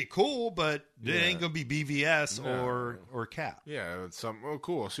is going to be cool, but it ain't going to be BVS or Cap. Yeah, it's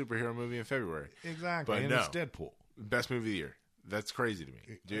cool, a superhero movie in February. Exactly. But and it's Deadpool. Best movie of the year. That's crazy to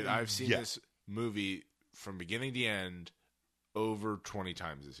me. Dude, I've seen this movie from beginning to end over 20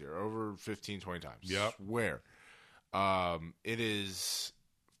 times this year. Over 15, 20 times. Yep. Swear. It is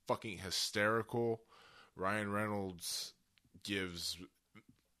fucking hysterical. Ryan Reynolds gives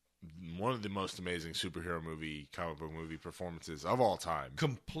one of the most amazing comic book movie performances of all time.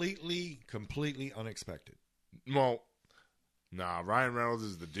 Completely unexpected. Well, Ryan Reynolds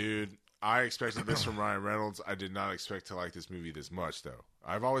is the dude. I expected this from Ryan Reynolds. I did not expect to like this movie this much, though.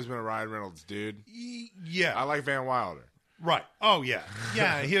 I've always been a Ryan Reynolds dude. Yeah. I like Van Wilder. Right. Oh, yeah.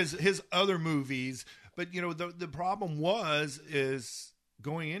 Yeah, his other movies. But, the problem is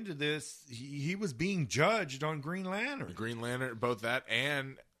going into this, he was being judged on Green Lantern. Green Lantern, both that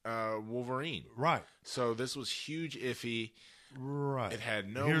and Wolverine. Right. So this was huge iffy. Right. It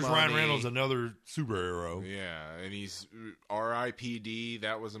had no Here's money. Ryan Reynolds, another superhero. Yeah, and he's R.I.P.D.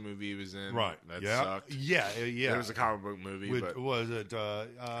 That was a movie he was in. Right. That sucked. Yeah. It was a comic book movie. But was it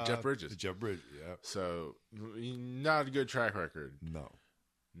Jeff Bridges? Jeff Bridges, yeah. So, not a good track record. No.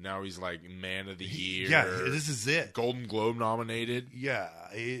 Now he's like Man of the Year. Yeah, this is it. Golden Globe nominated. Yeah,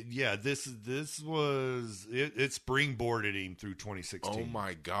 this was it springboarded him through 2016. Oh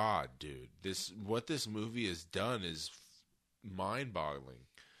my God, dude! What this movie has done is mind-boggling.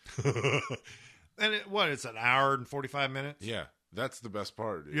 And it's an hour and 45 minutes? Yeah, that's the best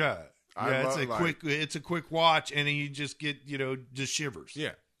part, dude. Yeah. It's a quick watch, and then you just get, just shivers.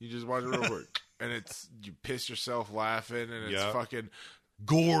 Yeah, you just watch it real quick. And you piss yourself laughing, and it's fucking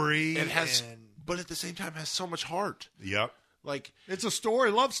gory. It has, but at the same time, has so much heart. Yep. Like, it's a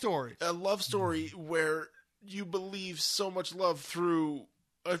love story. A love story where you believe so much love through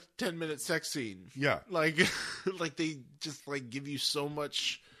a 10-minute sex scene. Yeah. Like they just give you so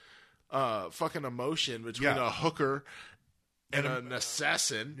much fucking emotion between a hooker and an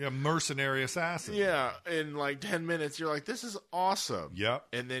assassin. Yeah, mercenary assassin. Yeah, in 10 minutes, you're like, this is awesome. Yep.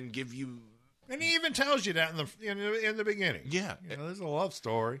 And then give you... And he even tells you that in the beginning. Yeah. There's a love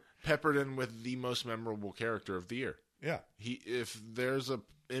story. Peppered in with the most memorable character of the year. Yeah. If there's a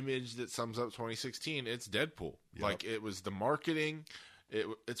image that sums up 2016, it's Deadpool. Yep. It was the marketing.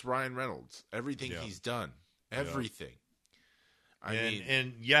 It's Ryan Reynolds. Everything he's done. Everything.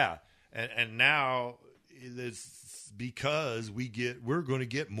 Yep. And now it's because we're going to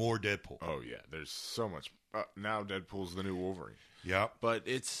get more Deadpool. Oh yeah, there's so much. Now Deadpool's the new Wolverine. Yep. But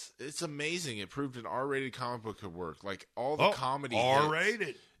it's amazing. It proved an R-rated comic book could work. All the comedy R-rated.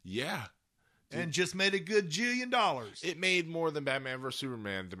 Hits. Yeah. Dude. And just made a good $1 jillion. It made more than Batman vs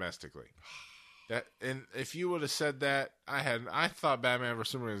Superman domestically. And if you would have said that, I thought Batman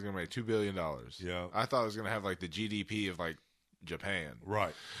vs Superman was going to make $2 billion. Yeah. I thought it was going to have the GDP of Japan.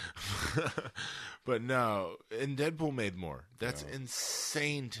 Right. But no, and Deadpool made more. That's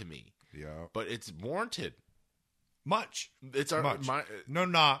insane to me. Yeah. But it's warranted. Much. It's much.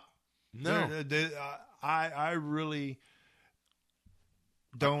 No. I really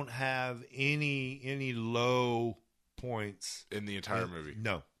don't have any low points in the entire movie.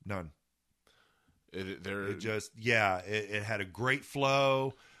 No, none. It had a great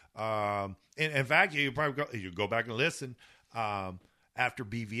flow. And in fact, you probably go back and listen. After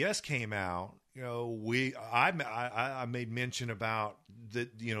BVS came out, I made mention about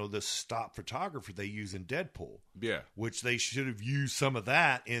the stop photography they use in Deadpool. Yeah, which they should have used some of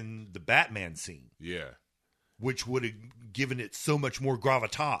that in the Batman scene. Yeah, which would have given it so much more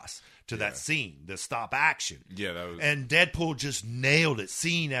gravitas to that scene, the stop action. Yeah, that was... And Deadpool just nailed it,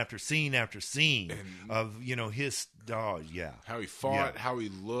 scene after scene after scene of his. Oh yeah, how he fought, how he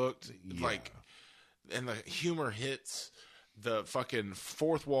looked, and the humor hits. The fucking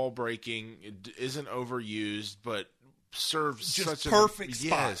fourth wall breaking isn't overused, but serves just such perfect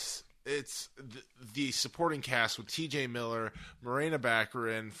spot. Yes, it's the supporting cast with T.J. Miller, Morena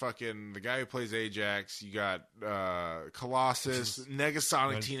Baccarin, fucking the guy who plays Ajax. You got Colossus,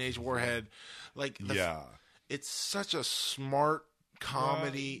 Negasonic, Teenage Warhead. It's such a smart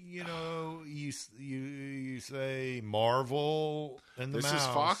comedy. You say Marvel and this is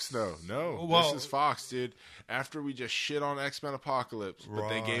Fox though. No, this is Fox, dude. After we just shit on X-Men Apocalypse, but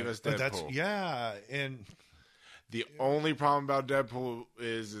they gave us Deadpool. And the only problem about Deadpool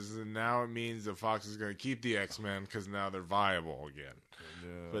is that now it means that Fox is going to keep the X-Men because now they're viable again.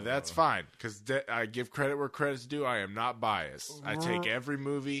 But that's fine because I give credit where credit's due. I am not biased. I take every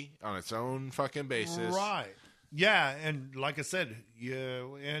movie on its own fucking basis. Right. Yeah, and like I said,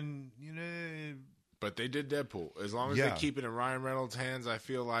 but they did Deadpool. As long as they keep it in Ryan Reynolds' hands, I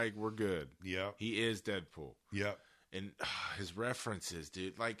feel like we're good. Yeah, he is Deadpool. Yeah, and his references,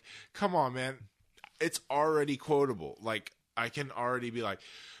 dude. Come on, man. It's already quotable. I can already be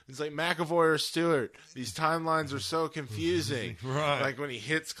it's like McAvoy or Stewart. These timelines are so confusing. Right. When he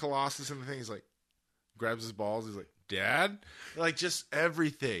hits Colossus and the thing, he's grabs his balls. He's like, Dad? Just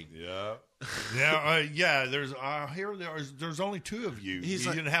everything. Yeah. There's only two of you. You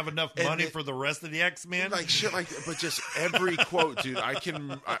didn't have enough money for the rest of the X-Men. Shit but just every quote, dude. I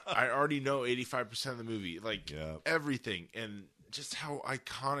already know 85% of the movie. Everything. And just how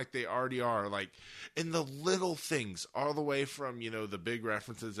iconic they already are. In the little things, all the way from, the big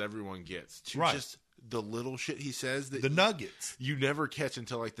references everyone gets to just the little shit he says. The nuggets. You never catch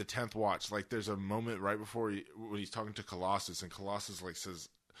until the 10th watch. There's a moment right before when he's talking to Colossus, and Colossus says,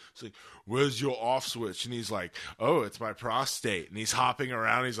 it's where's your off switch? And he's like, oh, it's my prostate. And he's hopping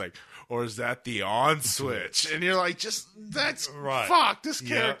around. He's like, or is that the on switch? And you're like, that's right. Fuck, this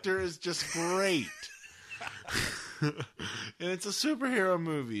character is just great. And it's a superhero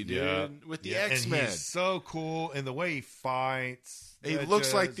movie, dude, with the X-Men. And he's so cool, and the way he fights. He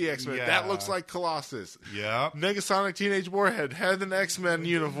looks like the X-Men. Yeah. That looks like Colossus. Yeah. Negasonic Teenage Warhead had an X-Men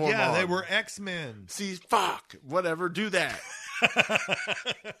uniform on. They were X-Men. See, fuck. Whatever, do that.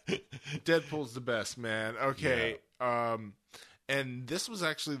 Deadpool's the best, man. Okay. Yeah. And this was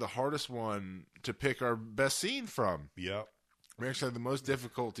actually the hardest one to pick our best scene from. Yep. We actually had the most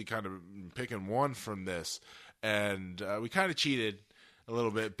difficulty kind of picking one from this. And we kind of cheated a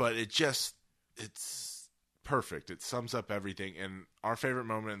little bit, but it just it's perfect. It sums up everything. And our favorite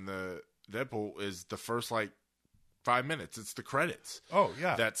moment in the Deadpool is the first 5 minutes. It's the credits. Oh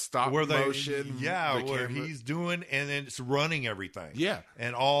yeah, that stop motion. Where he's doing, and then it's running everything. Yeah,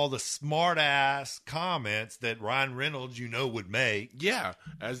 and all the smart ass comments that Ryan Reynolds, would make. Yeah,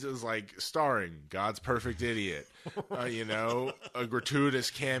 as it was starring God's perfect idiot. A gratuitous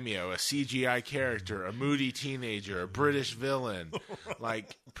cameo, a CGI character, a moody teenager, a British villain,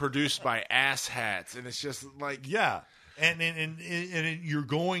 produced by asshats, and it's just yeah. And you're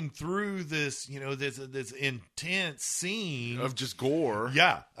going through this, this intense scene of just gore.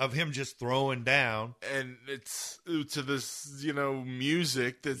 Yeah, of him just throwing down. And it's to this,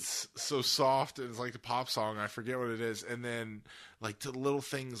 music that's so soft. And it's like a pop song. I forget what it is. And then to little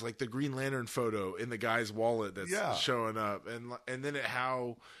things like the Green Lantern photo in the guy's wallet that's showing up. And then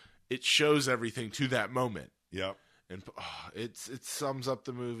how it shows everything to that moment. Yep. And it sums up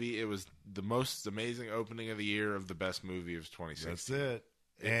the movie. It was the most amazing opening of the year of the best movie of 2016. That's it.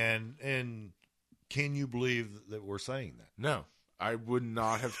 And can you believe that we're saying that? No. I would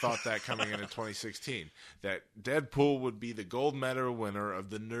not have thought that coming into 2016. That Deadpool would be the gold medal winner of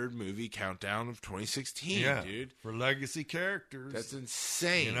the Nerd Movie Countdown of 2016, dude. For legacy characters. That's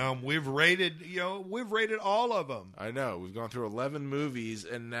insane. We've rated all of them. I know. We've gone through 11 movies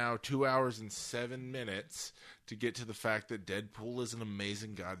and now 2 hours and 7 minutes to get to the fact that Deadpool is an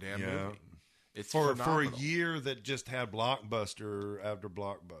amazing goddamn movie. It's for a year that just had blockbuster after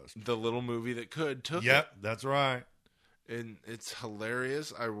blockbuster. The little movie that took it. Yep, that's right. And it's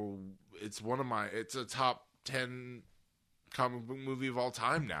hilarious. It's a top 10 comic book movie of all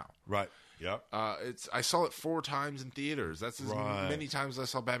time now. Right. Yep. I saw it 4 times in theaters. That's as many times as I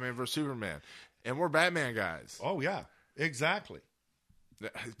saw Batman vs. Superman. And we're Batman guys. Oh yeah, exactly.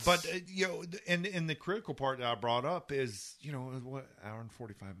 But and the critical part that I brought up is what, hour and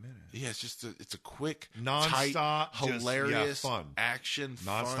 45 minutes. Yeah, it's a quick, nonstop, tight, hilarious, fun action,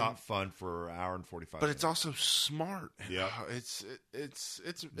 nonstop fun for an hour and 45. But minutes. It's also smart. Yeah,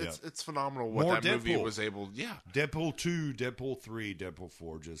 it's phenomenal what More that Deadpool. movie was able. Yeah, Deadpool 2, Deadpool 3, Deadpool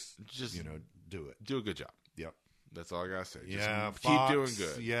 4. Just do it. Do a good job. Yep, that's all I gotta say. Yeah, Just Fox, keep doing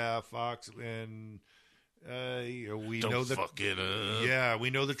good. Yeah, Fox and. We Don't know the fuck it up. Yeah,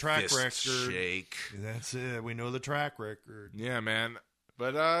 we know the track Fist record. Shake. That's it. We know the track record. Yeah, man.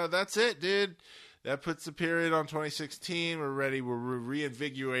 But that's it, dude. That puts the period on 2016. We're ready. We're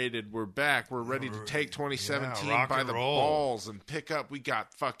reinvigorated. We're back. We're ready to take 2017 by the balls and pick up. We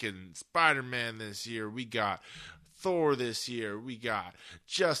got fucking Spider-Man this year. We got Thor this year. We got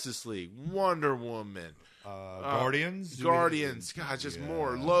Justice League, Wonder Woman. Guardians, God, just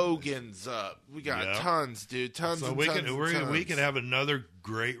more. Logan's up. We got tons, dude. Tons. So and we tons we can have another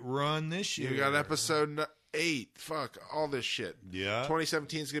great run this year. We got episode 8. Fuck all this shit. Yeah,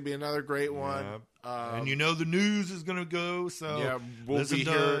 2017 is gonna be another great one. And the news is gonna go. So we'll listen be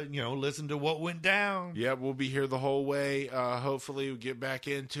to here. Listen to what went down. Yeah, we'll be here the whole way. Hopefully, we get back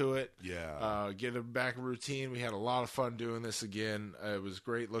into it. Yeah, get a back routine. We had a lot of fun doing this again. It was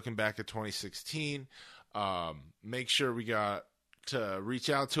great looking back at 2016. Make sure we got to reach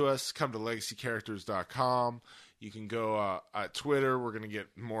out to us. Come to legacycharacters.com. You can go at Twitter. We're going to get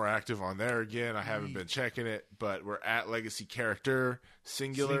more active on there again. I haven't been checking it, but we're at Legacy Character,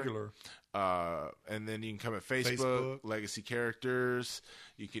 singular. And then you can come at Facebook. Legacy Characters.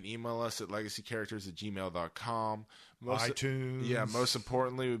 You can email us at legacycharacters@gmail.com. iTunes. Yeah, most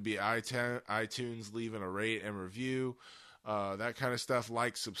importantly would be iTunes, leaving a rate and review. That kind of stuff.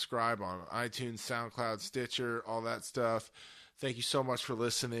 Subscribe on iTunes, SoundCloud, Stitcher, all that stuff. Thank you so much for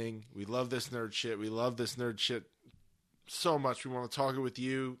listening. We love this nerd shit. We love this nerd shit so much. We want to talk it with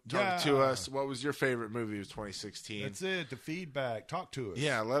you. Talk to us. What was your favorite movie of 2016? That's it. The feedback. Talk to us.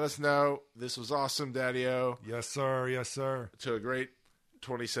 Yeah, let us know. This was awesome, Daddy-O. Yes, sir. Yes, sir. To a great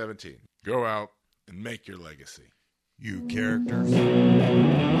 2017. Go out and make your legacy. You characters.